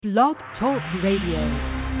Blog Talk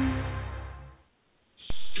Radio.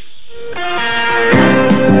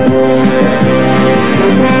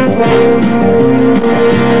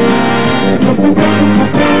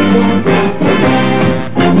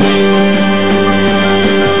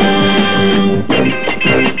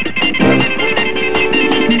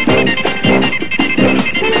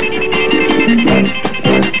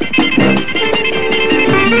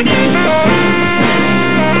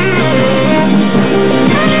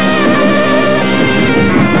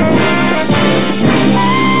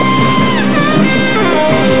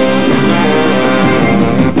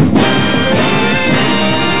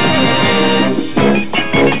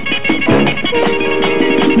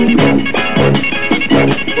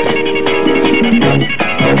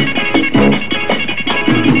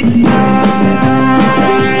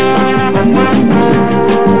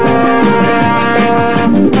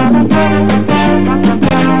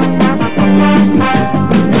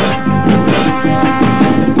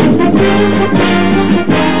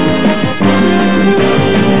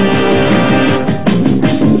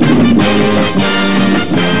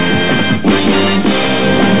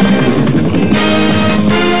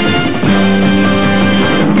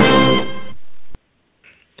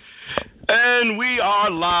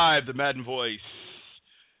 The Madden Voice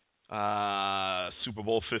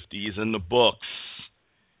Superbowl 50 is in the books,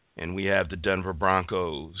 and we have the Denver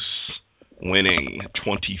Broncos winning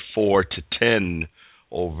 24-10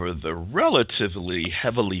 over the relatively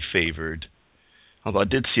heavily favored, although I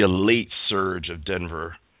did see a late surge of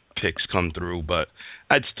Denver picks come through, but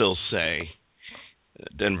I'd still say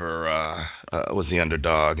Denver was the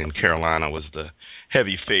underdog and Carolina was the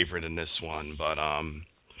heavy favorite in this one, but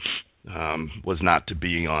was not to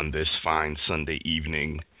be on this fine Sunday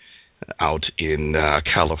evening out in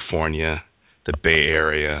California, the Bay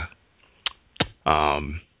Area.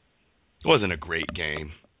 It wasn't a great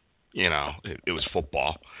game. You know, it was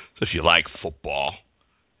football. So if you like football,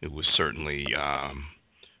 it was certainly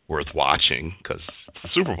worth watching because it's the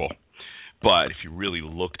Super Bowl. But if you really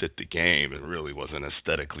looked at the game, it really wasn't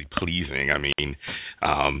aesthetically pleasing. I mean, it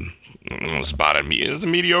was a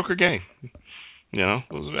mediocre game. You know,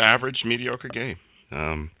 it was an average, mediocre game.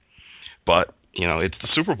 But, you know, it's the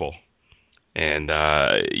Super Bowl. And,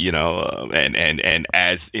 you know, and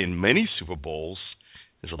as in many Super Bowls,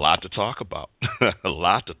 there's a lot to talk about. A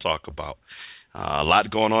lot to talk about. A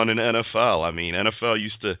lot going on in the NFL. I mean, NFL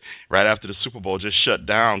used to, right after the Super Bowl, just shut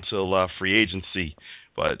down till free agency.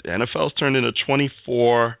 But NFL's turned into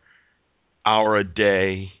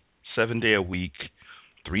 24-hour-a-day, 7-day-a-week,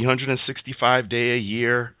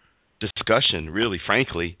 365-day-a-year discussion, really,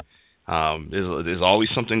 frankly. There's always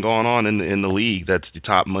something going on in the league that's the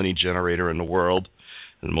top money generator in the world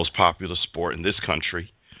and the most popular sport in this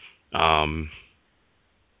country. So,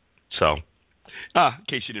 in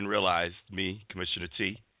case you didn't realize, me, Commissioner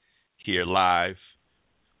T, here live,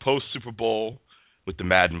 post-Super Bowl with the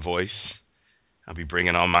Madden Voice. I'll be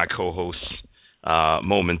bringing on my co-hosts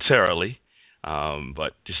momentarily.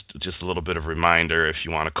 But just a little bit of reminder, if you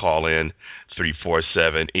want to call in,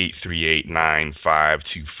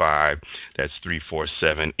 347-838-9525. That's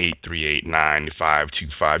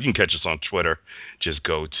 347-838-9525. You can catch us on Twitter. Just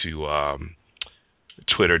go to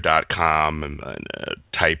twitter.com and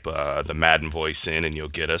type the Madden Voice in and you'll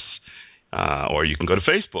get us. Or you can go to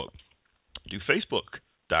Facebook. Do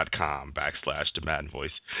Facebook.com/the Madden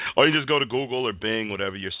Voice. Or you just go to Google or Bing,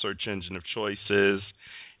 whatever your search engine of choice is.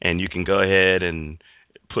 And you can go ahead and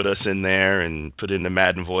put us in there and put in the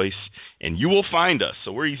Madden Voice, and you will find us.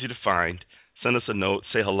 So we're easy to find. Send us a note,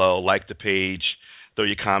 say hello, like the page, throw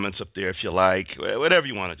your comments up there if you like, whatever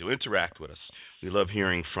you want to do. Interact with us. We love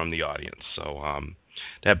hearing from the audience. So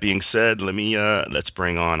that being said, let's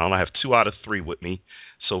bring on. I have 2 out of 3 with me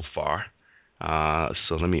so far.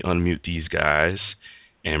 So let me unmute these guys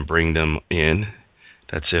and bring them in.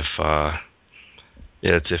 That's if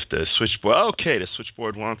the switchboard, the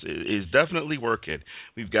switchboard is definitely working.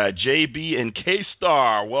 We've got JB and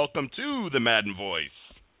K-Star. Welcome to the Madden Voice.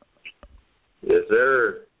 Yes,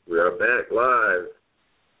 sir. We are back live.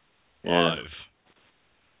 Live.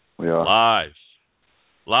 We are.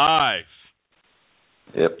 Live.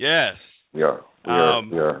 Yep. Yes. We are. We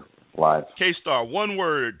are live. K-Star, one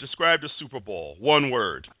word. Describe the Super Bowl. One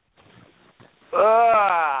word. Does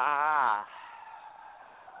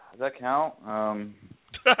that count?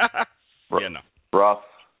 Yeah, no. Rough.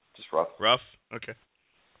 Just rough. Rough? Okay.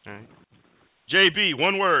 All right. JB,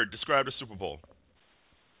 one word. Describe the Super Bowl.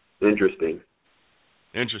 Interesting.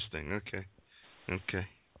 Interesting. Okay. Okay.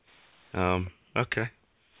 Okay.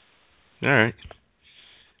 All right.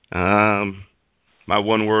 My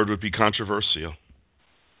one word would be controversial.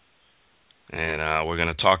 and we're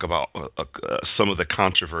going to talk about some of the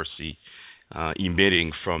controversy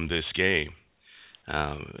emitting from this game.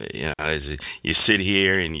 You sit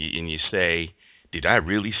here and you say, did I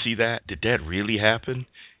really see that? Did that really happen?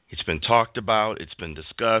 It's been talked about. It's been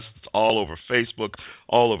discussed. It's all over Facebook,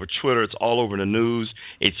 all over Twitter. It's all over the news.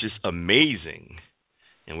 It's just amazing.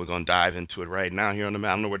 And we're going to dive into it right now here on the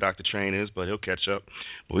Madden. I don't know where Dr. Train is, but he'll catch up.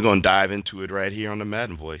 But we're going to dive into it right here on the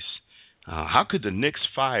Madden Voice. How could the Knicks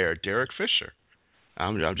fire Derek Fisher?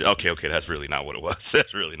 Okay, that's really not what it was.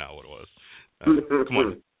 That's really not what it was. Come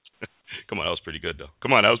on. Come on, that was pretty good, though.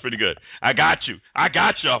 Come on, that was pretty good. I got you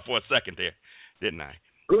off for a second there, didn't I?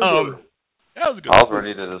 That was a good. I was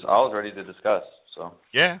ready to discuss. So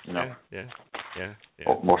yeah.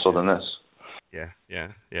 More so than this. Yeah.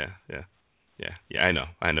 I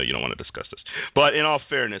know you don't want to discuss this, but in all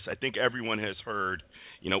fairness, I think everyone has heard.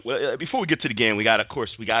 Before we get to the game, we got to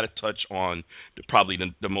touch on probably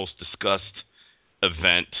the most discussed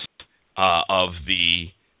event of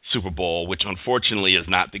the Super Bowl, which unfortunately is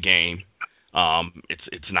not the game.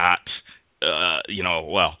 It's not.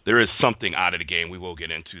 There is something out of the game we will get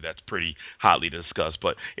into that's pretty hotly discussed,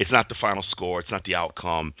 but it's not the final score. It's not the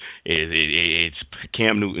outcome. It's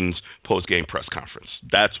Cam Newton's post-game press conference.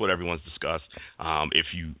 That's what everyone's discussed. One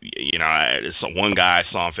guy I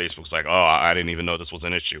saw on Facebook was like, oh, I didn't even know this was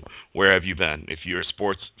an issue. Where have you been? If you're a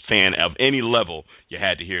sports fan of any level, you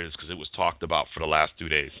had to hear this because it was talked about for the last 2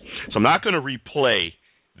 days. So I'm not going to replay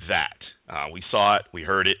that. We saw it. We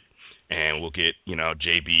heard it. And we'll get,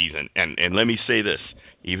 JB's. And let me say this.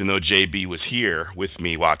 Even though JB was here with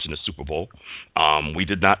me watching the Super Bowl, we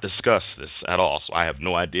did not discuss this at all. So I have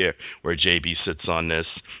no idea where JB sits on this.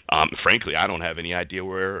 Frankly, I don't have any idea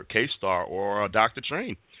where K-Star or Dr.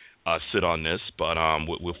 Train sit on this. But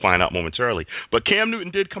we'll find out momentarily. But Cam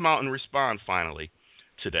Newton did come out and respond finally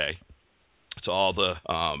today to all the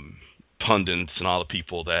pundits and all the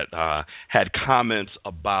people that had comments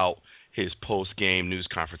about his post-game news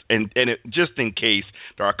conference. And just in case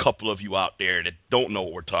there are a couple of you out there that don't know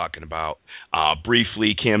what we're talking about,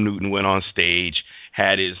 briefly, Cam Newton went on stage,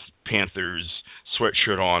 had his Panthers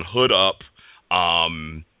sweatshirt on, hood up,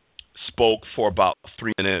 spoke for about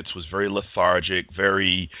 3 minutes, was very lethargic,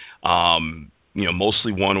 very,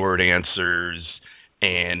 mostly one-word answers,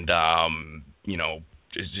 and,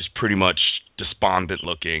 just pretty much despondent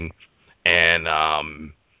looking.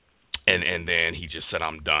 And then he just said,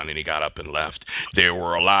 I'm done, and he got up and left. There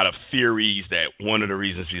were a lot of theories that one of the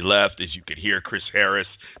reasons he left is you could hear Chris Harris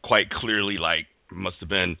quite clearly, like, must have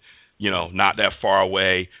been, not that far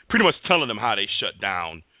away, pretty much telling them how they shut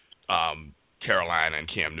down Carolina and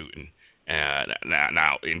Cam Newton.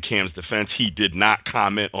 Now, in Cam's defense, he did not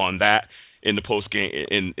comment on that in the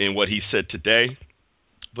postgame, in what he said today.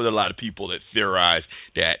 But a lot of people that theorize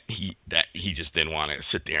that he just didn't want to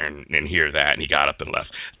sit there and hear that, and he got up and left.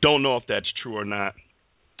 Don't know if that's true or not.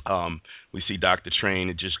 We see Dr. Train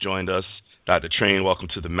had just joined us. Dr. Train, welcome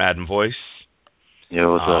to the Madden Voice.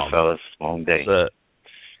 Yo, what's up, fellas? Long day.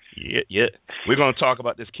 Yeah. We're going to talk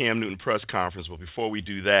about this Cam Newton press conference, but before we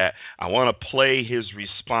do that, I want to play his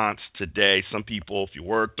response today. Some people, if you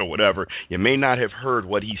worked or whatever, you may not have heard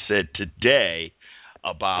what he said today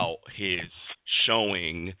about his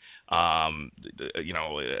showing, about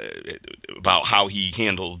how he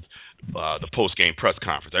handled the post-game press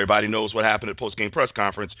conference. Everybody knows what happened at the post-game press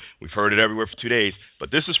conference. We've heard it everywhere for 2 days, but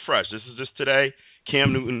this is fresh. This is just today.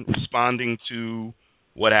 Cam Newton responding to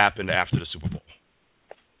what happened after the Super Bowl.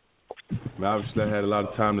 Obviously, I had a lot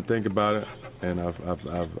of time to think about it, and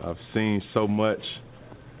I've seen so much,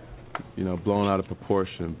 blown out of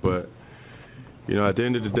proportion. But at the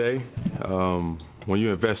end of the day, when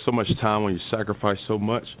you invest so much time, when you sacrifice so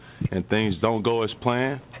much, and things don't go as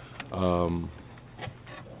planned, I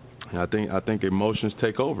think emotions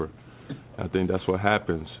take over. I think that's what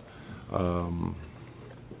happens. And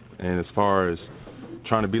as far as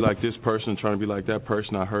trying to be like this person, trying to be like that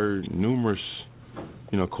person, I heard numerous,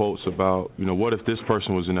 quotes about, what if this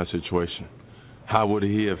person was in that situation? How would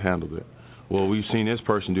he have handled it? Well, we've seen this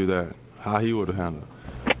person do that. How he would have handled it.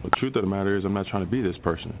 The truth of the matter is I'm not trying to be this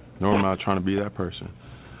person, nor am I trying to be that person.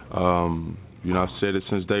 I've said it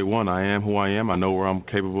since day one. I am who I am. I know where I'm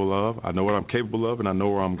capable of. I know what I'm capable of, and I know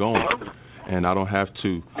where I'm going. And I don't have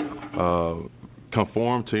to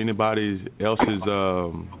conform to anybody else's,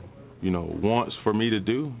 wants for me to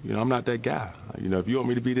do. I'm not that guy. If you want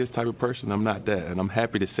me to be this type of person, I'm not that, and I'm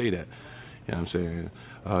happy to say that. You know what I'm saying?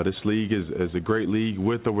 This league is a great league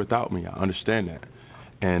with or without me. I understand that.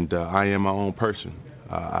 And I am my own person.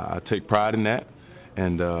 I take pride in that,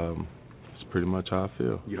 and pretty much how I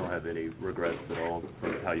feel. You don't have any regrets at all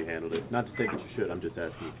for how you handled it? Not to say that you should. I'm just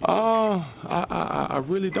asking. I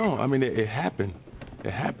really don't. I mean, it happened.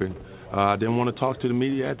 It happened. I didn't want to talk to the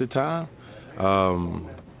media at the time.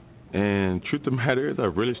 And truth of the matter is, I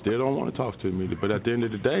really still don't want to talk to the media. But at the end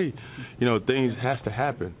of the day, things has to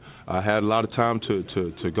happen. I had a lot of time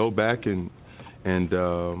to go back and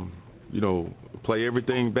play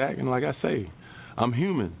everything back. And like I say, I'm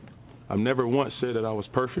human. I've never once said that I was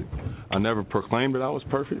perfect. I never proclaimed that I was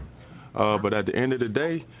perfect. But at the end of the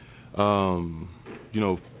day,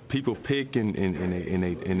 people pick and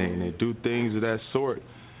they do things of that sort.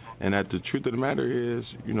 And the truth of the matter is,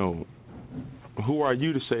 who are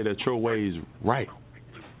you to say that your way is right?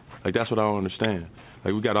 Like, that's what I don't understand.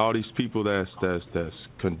 Like, we got all these people that's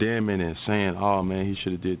condemning and saying, oh man, he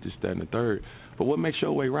should have did this, that, and the third. But what makes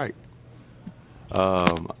your way right?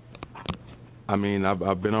 I mean,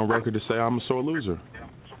 I've been on record to say I'm a sore loser.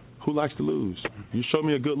 Who likes to lose? You show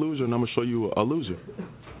me a good loser, and I'm gonna show you a loser.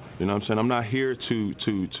 You know what I'm saying? I'm not here to.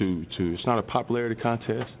 It's not a popularity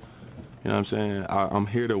contest. You know what I'm saying? I'm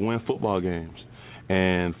here to win football games,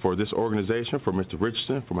 and for this organization, for Mr.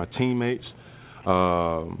 Richardson, for my teammates,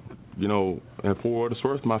 and for what it's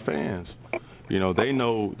worth, my fans. They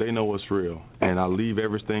know what's real, and I leave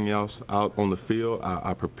everything else out on the field.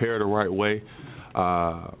 I prepare the right way.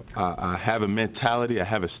 I have a mentality. I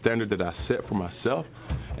have a standard that I set for myself,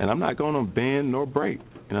 and I'm not going to bend nor break.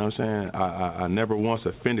 You know what I'm saying? I never once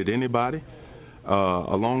offended anybody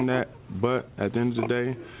along that, but at the end of the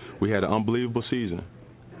day, we had an unbelievable season,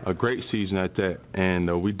 a great season at that,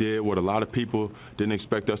 and we did what a lot of people didn't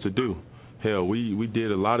expect us to do. Hell, we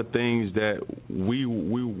did a lot of things that we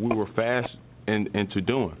were fast into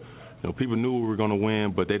doing. People knew we were going to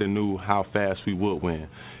win, but they didn't know how fast we would win.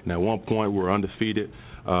 And at one point, we were undefeated.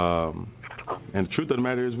 And the truth of the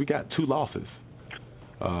matter is, we got 2 losses.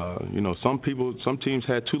 Some teams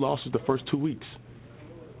had 2 losses the first 2 weeks.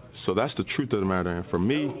 So that's the truth of the matter. And for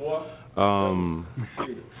me,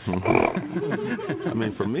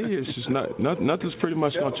 it's just nothing's pretty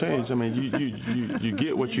much going to change. I mean, you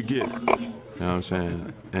get what you get. You know what I'm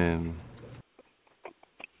saying? And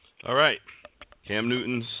all right. Cam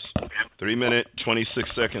Newton's 3-minute,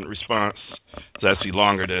 26-second response is actually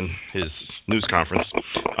longer than his news conference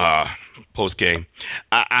post-game.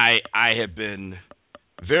 I have been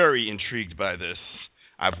very intrigued by this.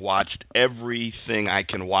 I've watched everything I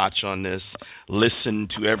can watch on this,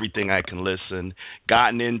 listened to everything I can listen,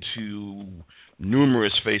 gotten into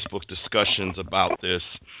numerous Facebook discussions about this,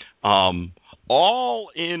 all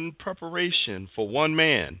in preparation for one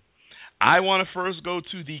man. I want to first go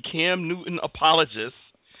to the Cam Newton apologist,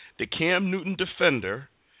 the Cam Newton defender,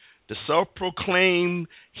 the self-proclaimed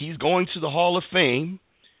he's going to the Hall of Fame,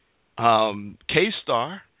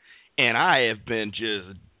 K-Star, and I have been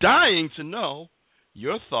just dying to know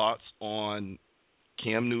your thoughts on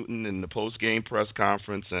Cam Newton in the post-game press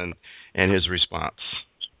conference and his response.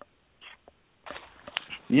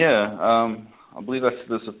 Yeah, I believe I said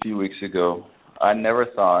this a few weeks ago. I never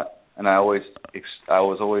thought, and I was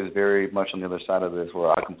always very much on the other side of this, where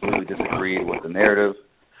I completely disagreed with the narrative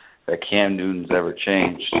that Cam Newton's ever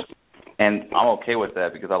changed. And I'm okay with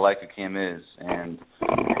that because I like who Cam is, and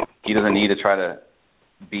he doesn't need to try to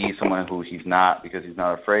be someone who he's not because he's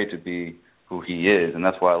not afraid to be who he is, and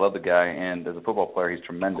that's why I love the guy. And as a football player, he's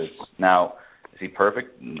tremendous. Now, is he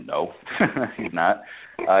perfect? No, he's not.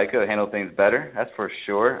 He could have handled things better, that's for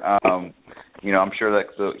sure. I'm sure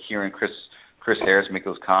that hearing Chris Harris make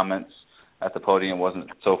those comments at the podium wasn't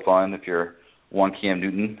so fun if you're one Cam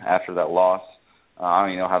Newton after that loss. I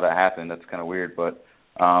don't even know how that happened. That's kind of weird, but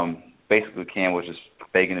basically Cam was just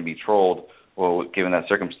begging to be trolled, well, given that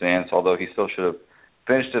circumstance, although he still should have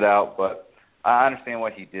finished it out. But I understand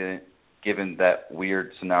why he didn't, given that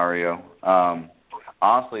weird scenario.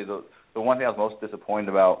 Honestly, the one thing I was most disappointed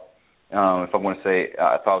about, if I want to say,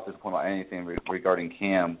 if I was disappointed about anything regarding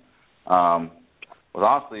Cam, was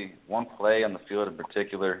honestly one play on the field in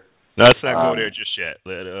particular. No, let's not go there just yet.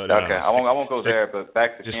 Okay, I won't go there, but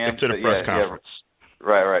back to just Cam. Stick to the press conference. Yeah,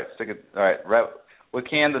 right. Right. With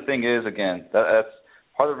Cam, the thing is, again, that's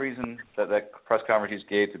part of the reason that press conference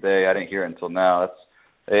he gave today, I didn't hear it until now.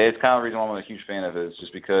 It's kind of the reason why I'm a huge fan of his,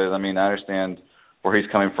 just because, I understand where he's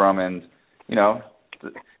coming from, and,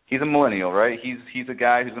 he's a millennial, right? He's a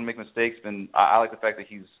guy who's going to make mistakes, and I like the fact that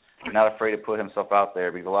he's not afraid to put himself out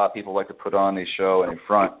there, because a lot of people like to put on a show and in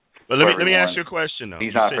front. But let me ask you a question, though.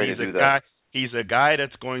 He's not afraid to do that. He's a guy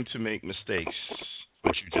that's going to make mistakes,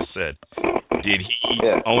 what you just said. Did he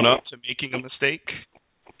own up to making a mistake?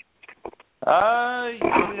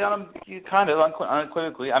 Kind of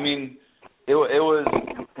unequivocally. It was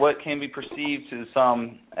what can be perceived to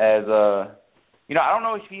some as I don't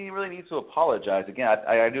know if he really needs to apologize. Again,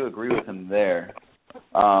 I do agree with him there.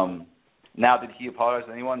 Now, did he apologize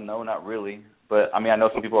to anyone? No, not really. But, I know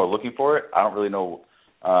some people are looking for it. I don't really know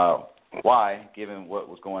why, given what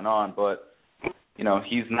was going on. But,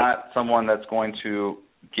 he's not someone that's going to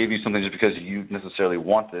give you something just because you necessarily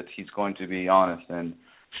want it. He's going to be honest. And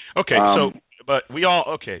okay, but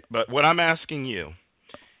what I'm asking you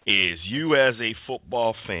is, you as a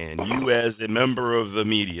football fan, you as a member of the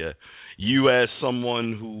media, you as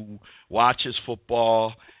someone who watches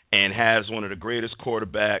football and has one of the greatest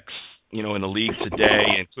quarterbacks, in the league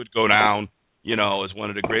today and could go down, as one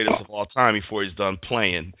of the greatest of all time before he's done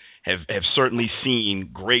playing, have certainly seen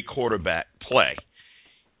great quarterback play.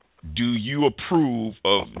 Do you,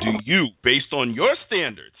 based on your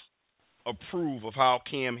standards, approve of how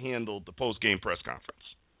Cam handled the post-game press conference?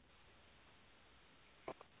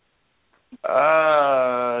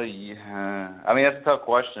 Yeah. That's a tough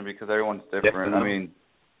question because everyone's different.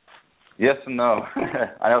 Yes, yes and no.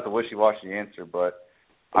 I know it's a wishy-washy answer, but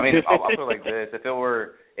I'll put it like this: if it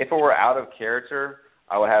were out of character,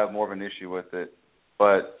 I would have more of an issue with it.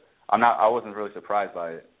 But I wasn't really surprised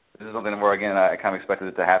by it. This is something where, again, I kind of expected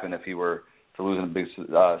it to happen if he were to lose in a big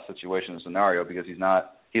situation and scenario, because he's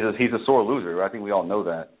a sore loser. I think we all know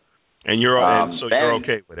that. And you're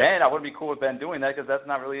okay with it. Ben, I wouldn't be cool with Ben doing that because that's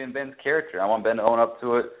not really in Ben's character. I want Ben to own up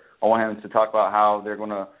to it. I want him to talk about how they're going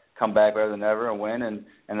to come back better than ever and win, and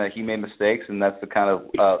that he made mistakes, and that's the kind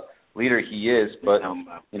of leader he is. But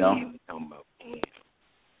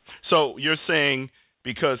So you're saying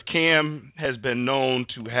because Cam has been known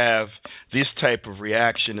to have this type of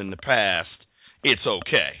reaction in the past, it's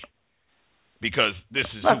okay because this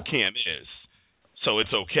is who Cam is, so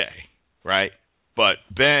it's okay, right? But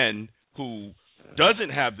Ben, who doesn't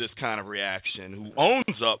have this kind of reaction, who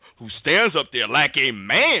owns up, who stands up there like a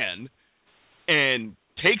man and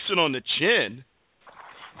takes it on the chin,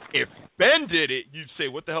 if Ben did it, you'd say,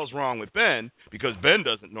 what the hell's wrong with Ben? Because Ben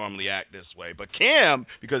doesn't normally act this way. But Cam,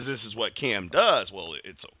 because this is what Cam does, well,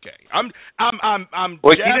 it's okay. I'm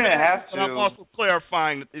well, he didn't have to. But I'm also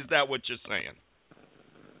clarifying, is that what you're saying?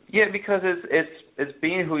 Yeah, because it's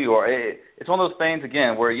being who you are. It's one of those things,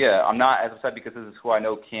 again, where, I'm not as upset because this is who I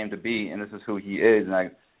know Cam to be, and this is who he is.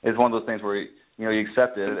 And it's one of those things where, you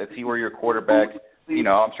accept it. If he were your quarterback,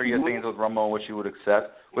 I'm sure you have things with Romo which you would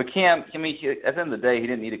accept. With Cam, at the end of the day, he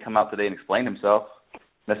didn't need to come out today and explain himself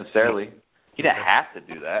necessarily. He didn't have to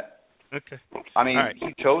do that. Okay. Right.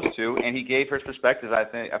 He chose to, and he gave his perspective. I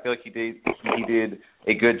feel like he did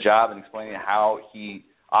a good job in explaining how he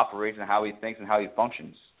operates and how he thinks and how he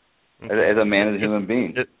functions as a man, as a human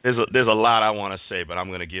being. There's a lot I want to say, but I'm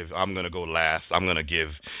gonna go last.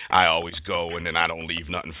 I always go, and then I don't leave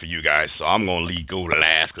nothing for you guys, so I'm gonna go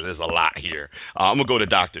last because there's a lot here. I'm gonna go to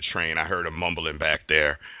Dr. Train. I heard him mumbling back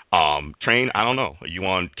there. Train, I don't know. Are you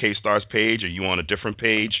on K-Star's page? Are you on a different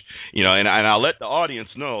page? And I'll let the audience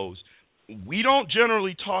know. We don't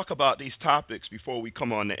generally talk about these topics before we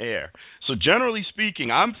come on the air. So generally speaking,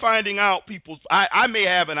 I'm finding out I may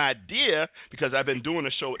have an idea because I've been doing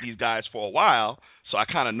a show with these guys for a while, so I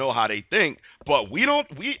kind of know how they think. But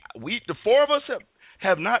the four of us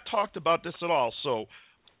have not talked about this at all. So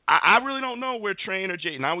I really don't know where Train or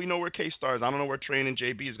J. Now we know where K-Star is. I don't know where Train and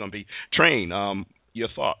JB is going to be. Train, your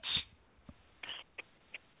thoughts?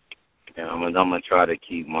 Yeah, I'm gonna try to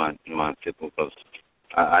keep my typical.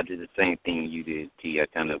 I did the same thing you did, T. I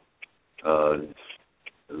kind of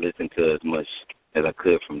listened to as much as I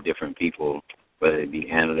could from different people, whether it be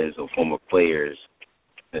analysts or former players,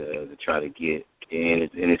 to try to get. And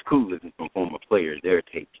it's cool listening from former players, their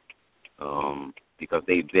take, because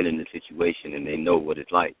they've been in the situation and they know what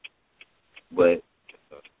it's like. But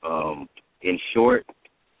in short,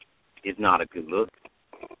 it's not a good look.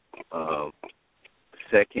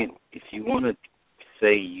 Second, if you want to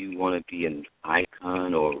say you want to be an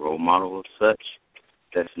icon or a role model of such,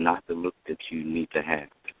 that's not the look that you need to have.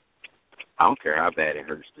 I don't care how bad it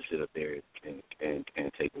hurts to sit up there and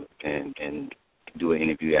take and do an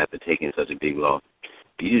interview after taking such a big loss.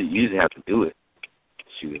 You just have to do it.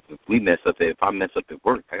 Shoot, if I mess up at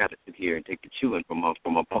work, I got to sit here and take the chewing from my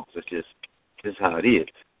boss. It's just how it is.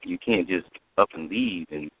 You can't just up and leave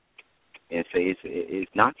and say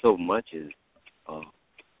it's not so much as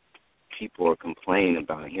people are complaining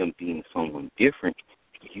about him being someone different.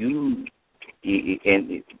 Stephen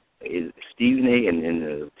A. and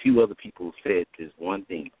a few other people said this one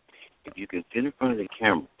thing: if you can sit in front of the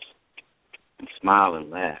cameras and smile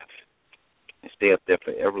and laugh and stay up there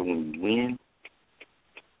forever when you win,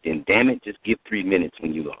 then damn it, just give 3 minutes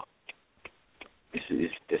when you lost.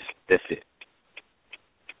 That's it.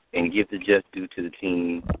 And give the just due to the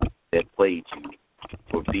team that played you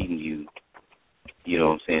for beating you you know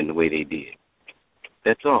what I'm saying, the way they did.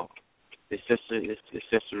 That's all. It's just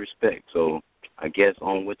a respect. So I guess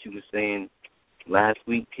on what you were saying last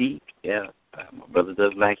week, T, yeah, my brother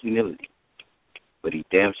does lack humility. But he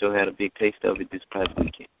damn sure had a big taste of it this past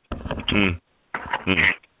weekend.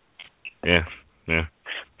 Yeah.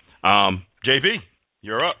 JB,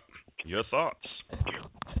 you're up. Your thoughts?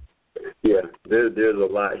 Yeah, there's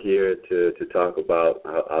a lot here to talk about.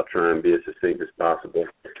 I'll try and be as succinct as possible.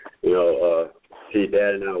 You know, see,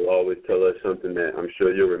 Dad and I will always tell us something that I'm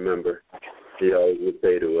sure you'll remember. He always would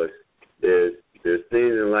say to us, there's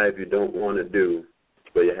things in life you don't want to do,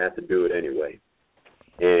 but you have to do it anyway.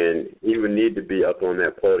 And he would need to be up on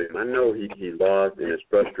that podium. I know he lost, and it's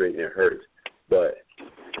frustrating, it hurts, but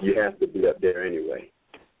you have to be up there anyway.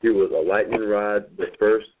 He was a lightning rod the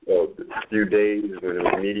first few days when it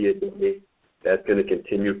was media day. That's going to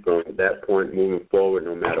continue from that point moving forward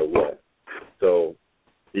no matter what. So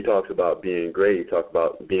he talks about being great. He talks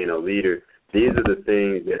about being a leader. These are the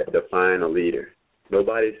things that define a leader.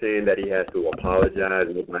 Nobody's saying that he has to apologize.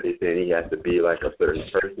 Nobody's saying he has to be like a certain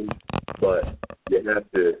person. But you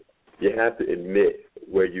have to admit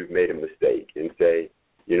where you've made a mistake and say,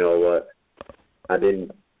 you know what, I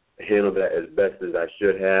didn't handle that as best as I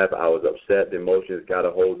should have. I was upset. The emotions got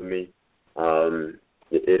a hold of me.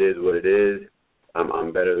 It is what it is.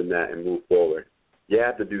 I'm better than that, and move forward. You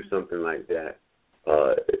have to do something like that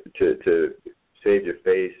to save your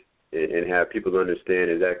face and have people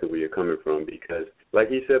understand exactly where you're coming from, because, like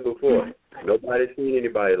he said before, nobody's seen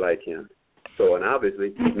anybody like him. So, and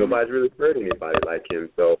obviously, nobody's really heard anybody like him.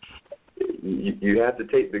 So you have to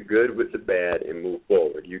take the good with the bad and move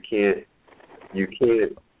forward. You can't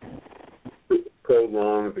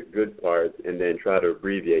prolong the good parts and then try to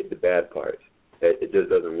abbreviate the bad parts. It just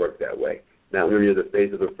doesn't work that way. Now, when you're the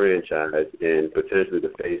face of a franchise and potentially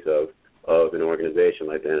the face of an organization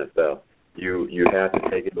like the NFL, you have to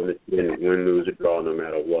take it on the chin, win, lose, or draw, no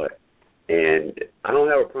matter what. And I don't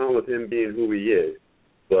have a problem with him being who he is,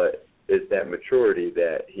 but it's that maturity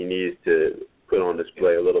that he needs to put on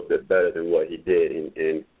display a little bit better than what he did.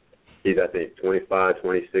 And he's, I think, 25,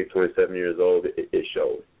 26, 27 years old. It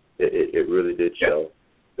shows. It really did show.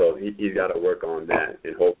 So he's got to work on that,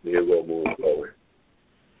 and hopefully it will move forward.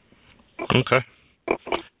 Okay.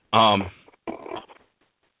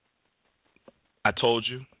 I told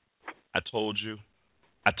you.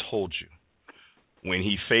 When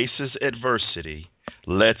he faces adversity,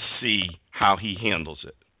 let's see how he handles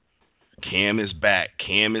it. Cam is back.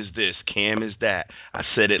 Cam is this. Cam is that. I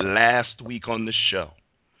said it last week on the show.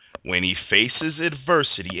 When he faces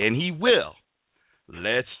adversity, and he will,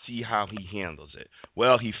 let's see how he handles it.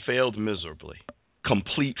 Well, he failed miserably.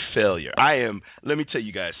 Complete failure. Let me tell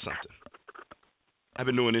you guys something. I've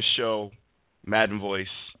been doing this show, Madden Voice,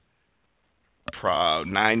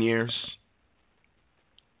 9 years.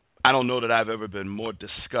 I don't know that I've ever been more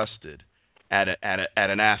disgusted at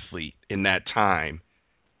an athlete in that time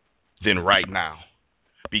than right now,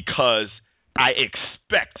 because I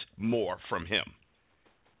expect more from him.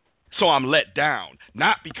 So I'm let down,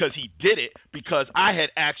 not because he did it, because I had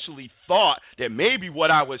actually thought that maybe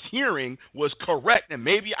what I was hearing was correct, and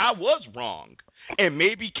maybe I was wrong. And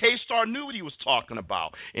maybe K-Star knew what he was talking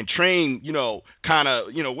about and trained, kind of,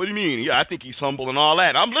 what do you mean? Yeah, I think he's humble and all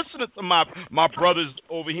that. I'm listening to my brothers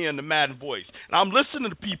over here in the Madden Voice, and I'm listening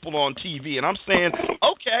to people on TV, and I'm saying,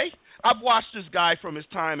 okay, I've watched this guy from his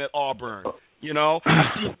time at Auburn. I see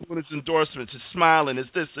him doing his endorsements, his smiling, his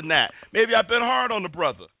this and that. Maybe I've been hard on the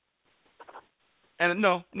brother. And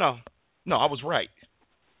no, I was right.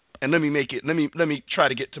 And let me try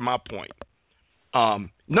to get to my point.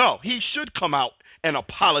 No, he should come out and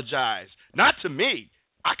apologize. Not to me.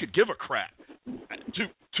 I could give a crap.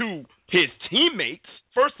 To his teammates,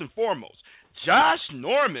 first and foremost. Josh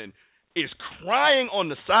Norman is crying on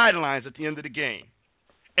the sidelines at the end of the game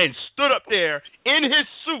and stood up there in his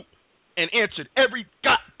suit and answered every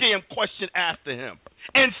goddamn question asked to him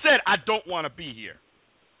and said, I don't want to be here.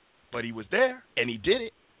 But he was there, and he did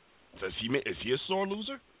it. Is he a sore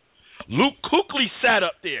loser? Luke Kuechly sat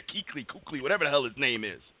up there. Kuechly, whatever the hell his name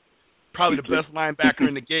is. Probably the best linebacker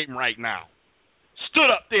in the game right now. Stood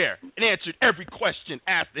up there and answered every question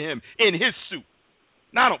asked to him in his suit.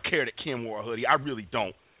 Now, I don't care that Cam wore a hoodie. I really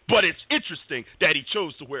don't. But it's interesting that he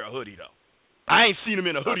chose to wear a hoodie, though. I ain't seen him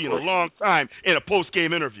in a hoodie in a long time in a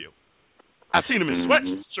post-game interview. I've seen him in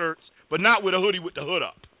sweatshirts, but not with a hoodie with the hood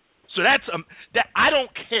up. So that I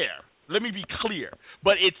don't care. Let me be clear.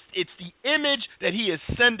 But it's the image that he is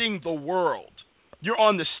sending the world. You're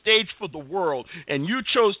on the stage for the world, and you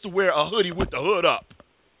chose to wear a hoodie with the hood up.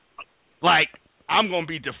 Like, I'm going to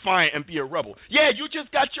be defiant and be a rebel. Yeah, you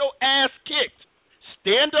just got your ass kicked.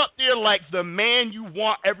 stand up there like the man you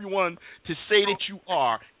want everyone to say that you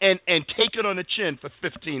are and take it on the chin for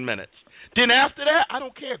 15 minutes. Then after that, I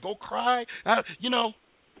don't care. Go cry,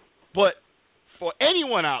 But for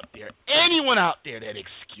anyone out there that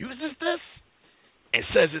excuses this and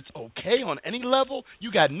says it's okay on any level,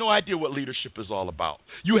 you got no idea what leadership is all about.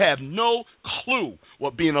 You have no clue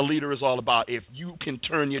what being a leader is all about if you can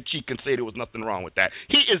turn your cheek and say there was nothing wrong with that.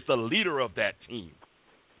 He is the leader of that team.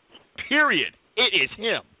 Period. It is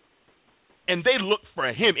him. And they looked for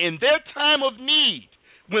him in their time of need.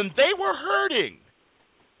 When they were hurting,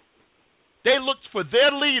 they looked for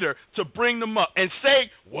their leader to bring them up and say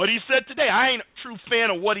what he said today. I ain't a true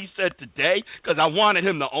fan of what he said today because I wanted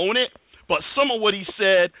him to own it. But some of what he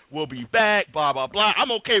said will be back, blah, blah, blah.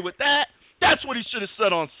 I'm okay with that. That's what he should have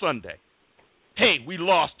said on Sunday. Hey, we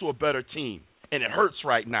lost to a better team, and it hurts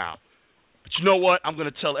right now. But you know what? I'm going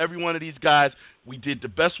to tell every one of these guys we did the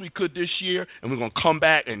best we could this year, and we're going to come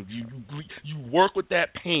back and you work with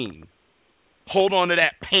that pain. Hold on to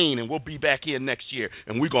that pain, and we'll be back here next year,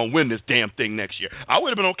 and we're going to win this damn thing next year. I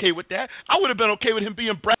would have been okay with that. I would have been okay with him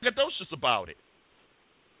being braggadocious about it.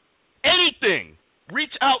 Anything.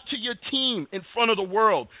 Reach out to your team in front of the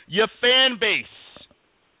world, your fan base.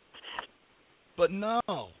 But no,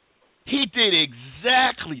 he did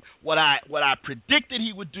exactly what I predicted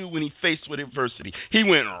he would do when he faced with adversity. He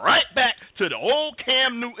went right back to the old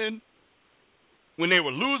Cam Newton when they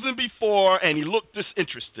were losing before, and he looked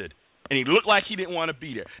disinterested. And he looked like he didn't want to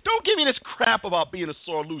be there. Don't give me this crap about being a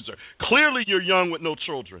sore loser. Clearly you're young with no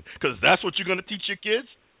children, because that's what you're going to teach your kids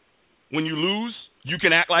when you lose. You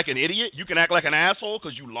can act like an idiot. You can act like an asshole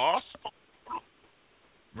because you lost.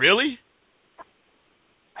 Really?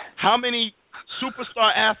 How many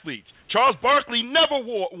superstar athletes? Charles Barkley never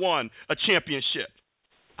won a championship.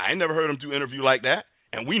 I ain't never heard him do an interview like that.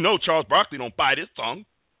 And we know Charles Barkley don't bite his tongue.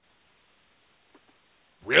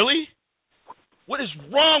 Really? What is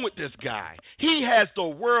wrong with this guy? He has the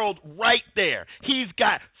world right there. He's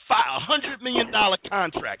got $100 million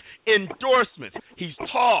contract, endorsements. He's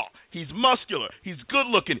tall. He's muscular. He's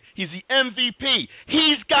good-looking. He's the MVP.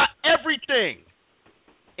 He's got everything.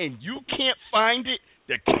 And you can't find it,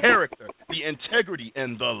 the character, the integrity,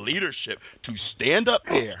 and the leadership to stand up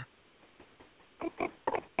there.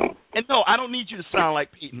 And no, I don't need you to sound like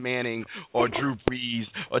Peyton Manning or Drew Brees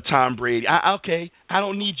or Tom Brady. I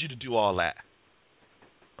don't need you to do all that.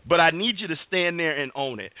 But I need you to stand there and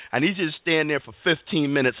own it. I need you to stand there for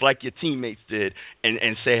 15 minutes like your teammates did and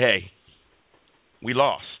say, hey, we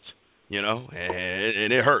lost,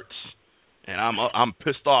 and it hurts. And I'm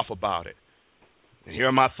pissed off about it. And here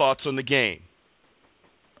are my thoughts on the game.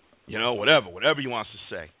 Whatever you want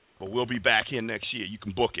to say. But we'll be back here next year. You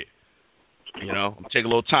can book it. I'm taking a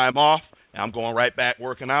little time off, and I'm going right back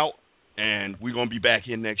working out, and we're going to be back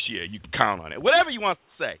here next year. You can count on it. Whatever you want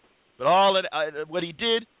to say. But all of what he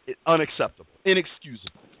did is unacceptable,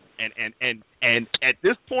 inexcusable. And at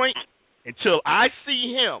this point, until I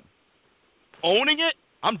see him owning it,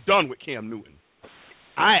 I'm done with Cam Newton.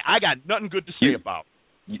 I got nothing good to say about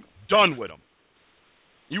him. Done with him.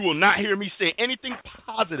 You will not hear me say anything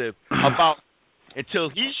positive about until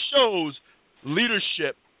he shows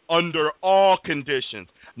leadership under all conditions,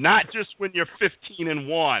 not just when you're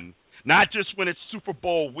 15-1, not just when it's Super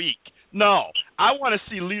Bowl week. No, I want to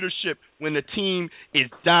see leadership when the team is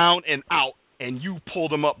down and out and you pull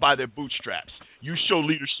them up by their bootstraps. You show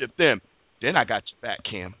leadership then. Then I got your back,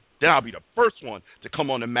 Cam. Then I'll be the first one to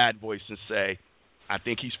come on the Madden Voice and say, I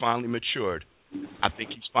think he's finally matured. I think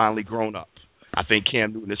he's finally grown up. I think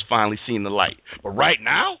Cam Newton has finally seen the light. But right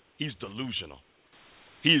now, he's delusional.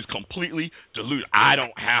 He is completely delusional. I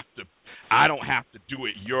don't have to do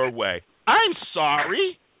it your way. I'm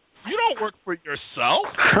sorry. You don't work for yourself.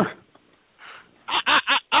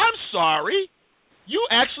 I'm sorry. You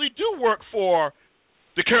actually do work for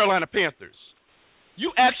the Carolina Panthers.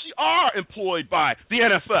 You actually are employed by the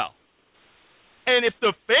NFL. And if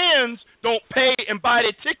the fans don't pay and buy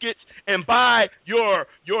their tickets and buy your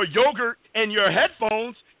yogurt and your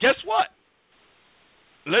headphones, guess what?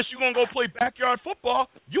 Unless you're going to go play backyard football,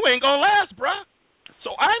 you ain't going to last, bruh.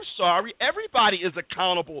 So I'm sorry. Everybody is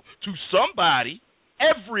accountable to somebody.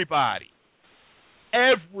 Everybody.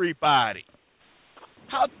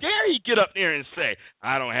 How dare he get up there and say,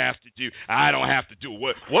 I don't have to do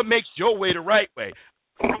it. What makes your way the right way?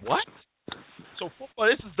 What? So football,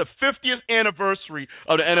 this is the 50th anniversary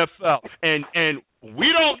of the NFL, and we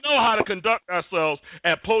don't know how to conduct ourselves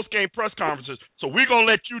at post-game press conferences, so we're going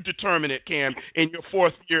to let you determine it, Cam, in your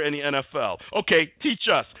 4th year in the NFL. Okay, teach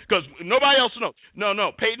us, because nobody else knows. No,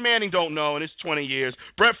 Peyton Manning don't know in his 20 years.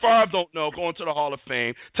 Brett Favre don't know going to the Hall of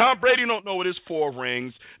Fame. Tom Brady don't know with his 4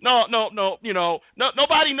 rings. No,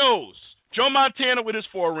 nobody knows. Joe Montana with his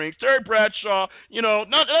 4 rings. Terry Bradshaw, none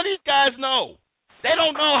of these guys know. They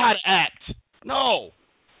don't know how to act. No.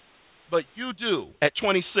 But you do at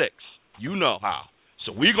 26. You know how.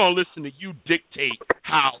 So we're going to listen to you dictate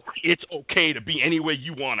how it's okay to be anywhere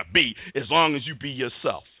you want to be as long as you be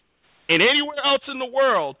yourself. And anywhere else in the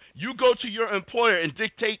world, you go to your employer and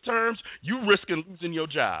dictate terms, you risking losing your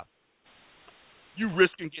job. You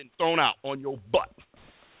risking getting thrown out on your butt.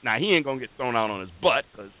 Now, he ain't going to get thrown out on his butt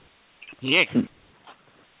because he ain't.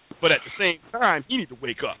 But at the same time, he needs to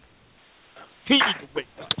wake up. He needs to wake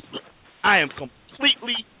up. I am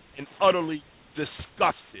completely and utterly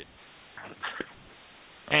disgusted.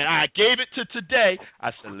 And I gave it to today.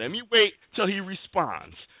 I said, let me wait till he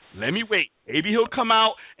responds. Let me wait. Maybe he'll come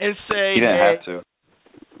out and say, he didn't have to.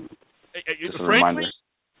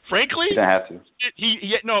 Frankly, he didn't have to.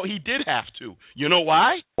 He did have to. You know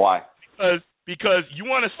why? Why? Because you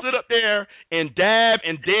want to sit up there and dab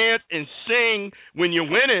and dance and sing when you're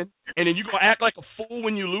winning, and then you're going to act like a fool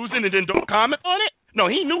when you're losing and then don't comment on it? No,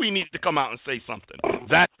 he knew he needed to come out and say something.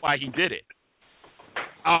 That's why he did it.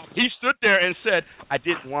 He stood there and said, I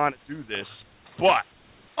didn't want to do this, but,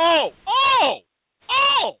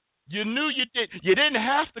 you knew you did. You didn't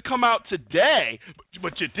have to come out today,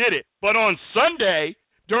 but you did it. But on Sunday,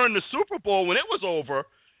 during the Super Bowl, when it was over,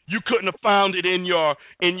 you couldn't have found it in your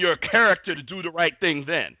character to do the right thing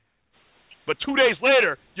then. But 2 days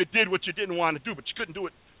later, you did what you didn't want to do, but you couldn't do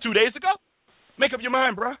it 2 days ago? Make up your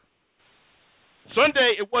mind, bruh.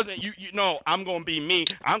 Sunday, it wasn't, I'm going to be me.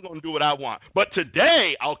 I'm going to do what I want. But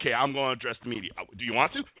today, okay, I'm going to address the media. Do you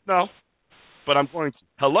want to? No. But I'm going to.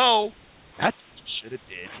 Hello? That's what you should have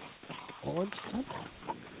did on Sunday.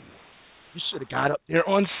 You should have got up there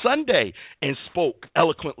on Sunday and spoke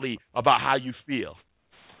eloquently about how you feel.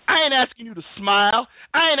 I ain't asking you to smile.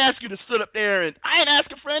 I ain't asking you to sit up there, and I ain't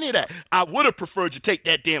asking for any of that. I would have preferred you take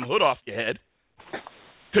that damn hood off your head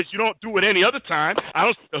because you don't do it any other time. I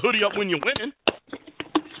don't stick the hoodie up when you're winning.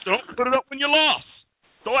 Don't put it up when you lost.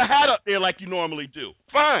 Throw a hat up there like you normally do.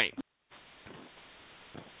 Fine.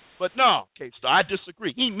 But no, okay, so I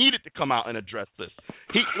disagree. He needed to come out and address this.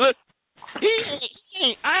 I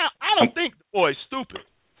don't think the boy's stupid.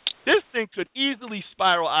 This thing could easily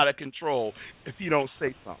spiral out of control if he don't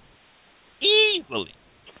say something. Easily.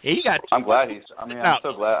 I'm glad he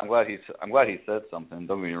said something.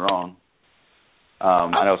 Don't get me wrong. I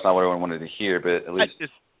know it's not what everyone wanted to hear, but at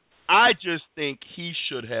least I just think he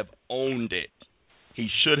should have owned it. He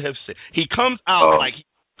should have said. He comes out like he's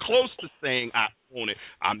close to saying, "I own it.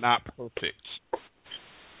 I'm not perfect."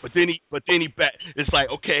 But then it's like,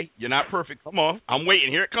 okay, you're not perfect. Come on, I'm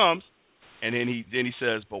waiting. Here it comes. And then he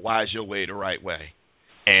says, "But why is your way the right way?"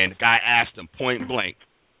 And the guy asked him point blank,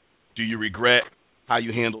 "Do you regret how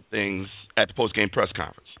you handled things at the post-game press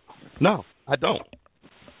conference?" No, I don't.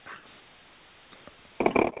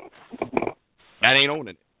 That ain't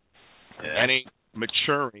owning it. Yeah. That ain't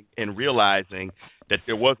maturing and realizing that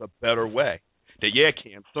there was a better way. That,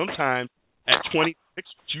 Cam, sometimes at 26,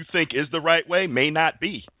 what you think is the right way may not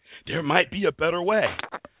be. There might be a better way.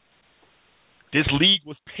 This league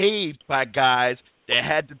was paved by guys that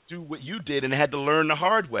had to do what you did and had to learn the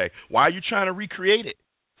hard way. Why are you trying to recreate it?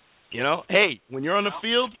 Hey, when you're on the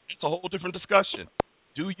field, it's a whole different discussion.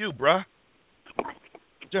 Do you, bruh?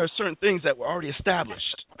 There are certain things that were already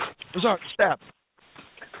established. It was already established.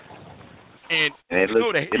 And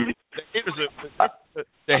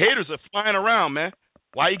the haters are flying around, man.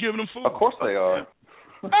 Why are you giving them food? Of course they are.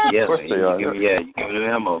 Yes, of course they are. You're giving them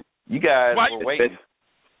ammo. You guys were waiting.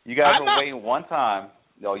 You guys were waiting one time.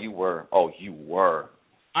 No, you were. Oh, you were.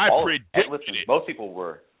 I predicted it. Most people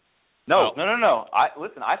were. No. I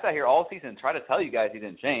sat here all season and tried to tell you guys he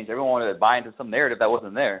didn't change. Everyone wanted to buy into some narrative that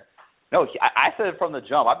wasn't there. No, I said it from the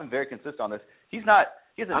jump. I've been very consistent on this. He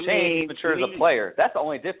hasn't changed. He's mature as a player. That's the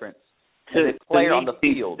only difference. As a player on the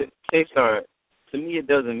field. To me, it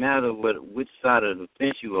doesn't matter which side of the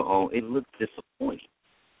fence you were on. It looks disappointing.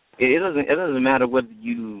 It doesn't matter whether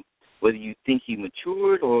you think he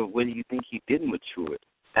matured or whether you think he didn't mature.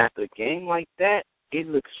 After a game like that, it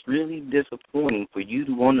looks really disappointing for you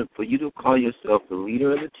to call yourself the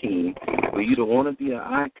leader of the team, for you to want to be an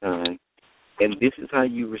icon, and this is how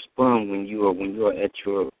you respond when you are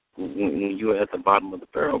at the bottom of the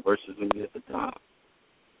barrel versus when you're at the top.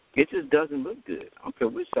 It just doesn't look good. I don't care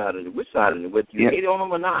which side of it, whether you hate on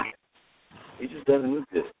them or not. It just doesn't look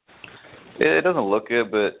good. It doesn't look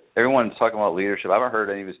good, but everyone's talking about leadership. I haven't heard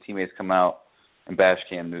any of his teammates come out and bash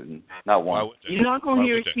Cam Newton. Not one. You're not going to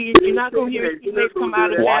hear his teammates come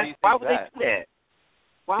out and bash. Why would they do that?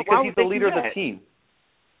 Because he's the leader of the team.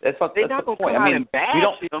 They're not going to come out and bash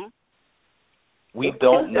him. We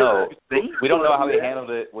don't know. We don't know how he handled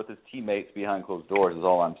it with his teammates behind closed doors is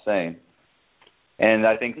all I'm saying. And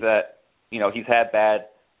I think that, he's had bad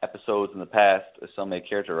episodes in the past, as some may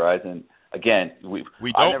characterize. And, again, we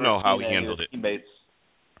don't know how he handled it. Teammates.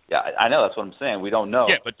 Yeah, I know. That's what I'm saying. We don't know.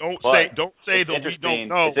 Yeah, but don't say that we don't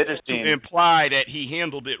know to imply that he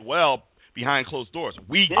handled it well behind closed doors.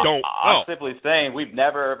 We don't know. I'm simply saying we've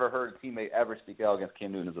never, ever heard a teammate ever speak out against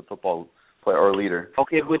Cam Newton as a football player or leader.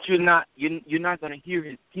 Okay, but you're not going to hear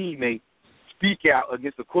his teammate speak out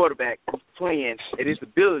against a quarterback who's playing at his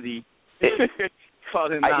ability.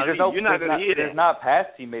 You're not going to hear that. There's not past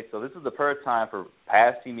teammates, though. This is the first time for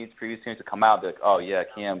past teammates, previous teammates to come out and be like, oh, yeah,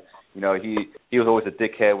 Cam, he was always a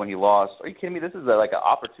dickhead when he lost. Are you kidding me? This is like an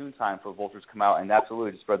opportune time for vultures to come out and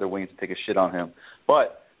absolutely just spread their wings and take a shit on him.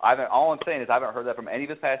 But all I'm saying is I haven't heard that from any of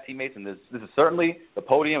his past teammates, and this is certainly the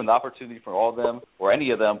podium and the opportunity for all of them, or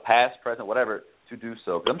any of them, past, present, whatever, to do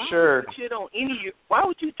so. I'm sure. Why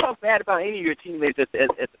would you talk bad about any of your teammates at the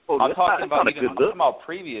podium? I'm talking about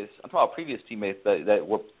previous teammates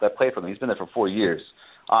that played for them. He's been there for 4 years.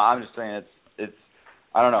 I'm just saying it's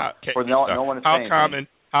I don't know. No one is saying anything.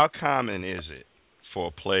 How common is it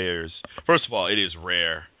for players? First of all, it is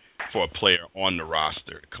rare for a player on the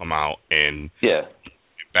roster to come out and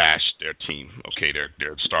bash their team. Okay,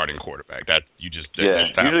 their starting quarterback. That you just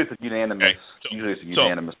usually it's unanimous. Okay. Usually it's a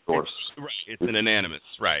unanimous source. Right, it's an anonymous.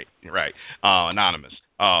 Right. Anonymous.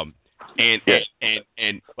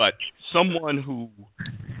 But someone who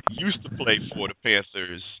used to play for the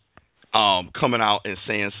Panthers, coming out and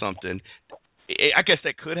saying something, I guess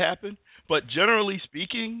that could happen. But generally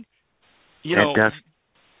speaking,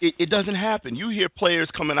 it doesn't happen. You hear players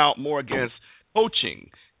coming out more against coaching.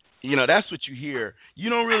 That's what you hear. You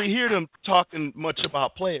don't really hear them talking much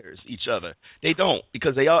about players, each other. They don't,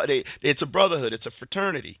 because it's a brotherhood. It's a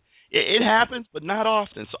fraternity. It happens, but not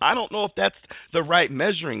often. So I don't know if that's the right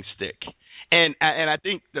measuring stick. And I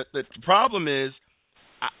think that the problem is,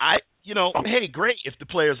 hey, great if the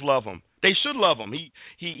players love him. They should love him.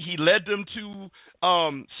 He led them to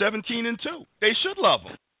 17-2. They should love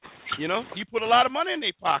him. He put a lot of money in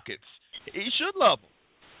their pockets. He should love him.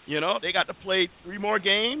 They got to play 3 more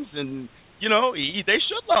games, and they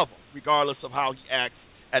should love him, regardless of how he acts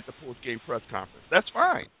at the post-game press conference. That's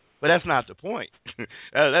fine, but that's not the point.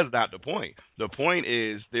 That's not the point. The point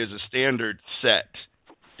is there's a standard set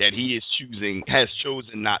that he has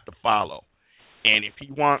chosen not to follow, and if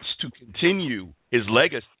he wants to continue his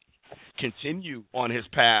legacy, continue on his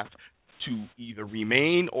path to either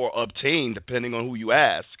remain or obtain, depending on who you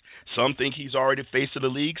ask. Some think he's already face of the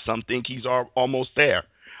league. Some think he's almost there.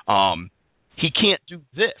 He can't do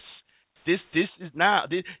this. This is not.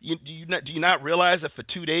 Do you not realize that for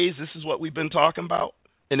 2 days this is what we've been talking about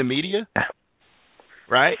in the media?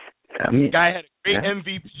 Right? The guy had a great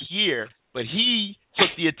MVP year, but he took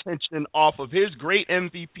the attention off of his great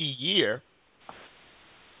MVP year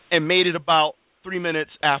and made it about 3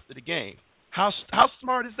 minutes after the game. How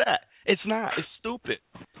smart is that? It's not. It's stupid.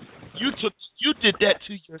 You did that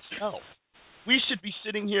to yourself. We should be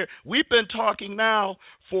sitting here. We've been talking now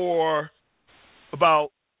for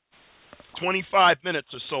about 25 minutes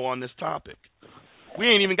or so on this topic. We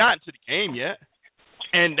ain't even gotten to the game yet.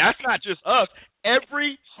 And that's not just us.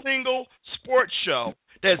 Every single sports show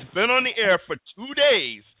that's been on the air for 2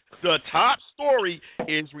 days, the top story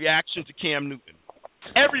is reaction to Cam Newton.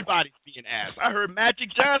 Everybody's being asked. I heard Magic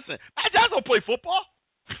Johnson. Magic Johnson don't play football.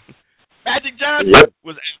 Magic Johnson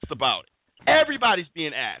was asked about it. Everybody's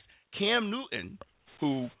being asked. Cam Newton,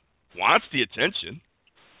 who wants the attention,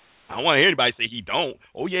 I don't want to hear anybody say he don't.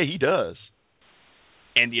 Oh, yeah, he does.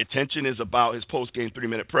 And the attention is about his post-game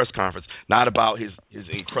 3-minute press conference, not about his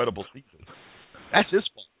incredible season. That's his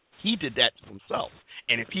fault. He did that to himself.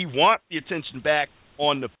 And if he wants the attention back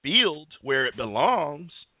on the field where it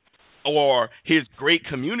belongs, or his great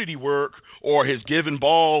community work, or his giving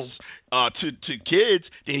balls to kids,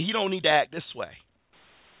 then he don't need to act this way.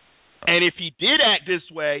 And if he did act this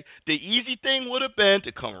way, the easy thing would have been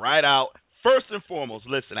to come right out. First and foremost,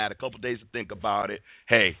 listen, I had a couple of days to think about it.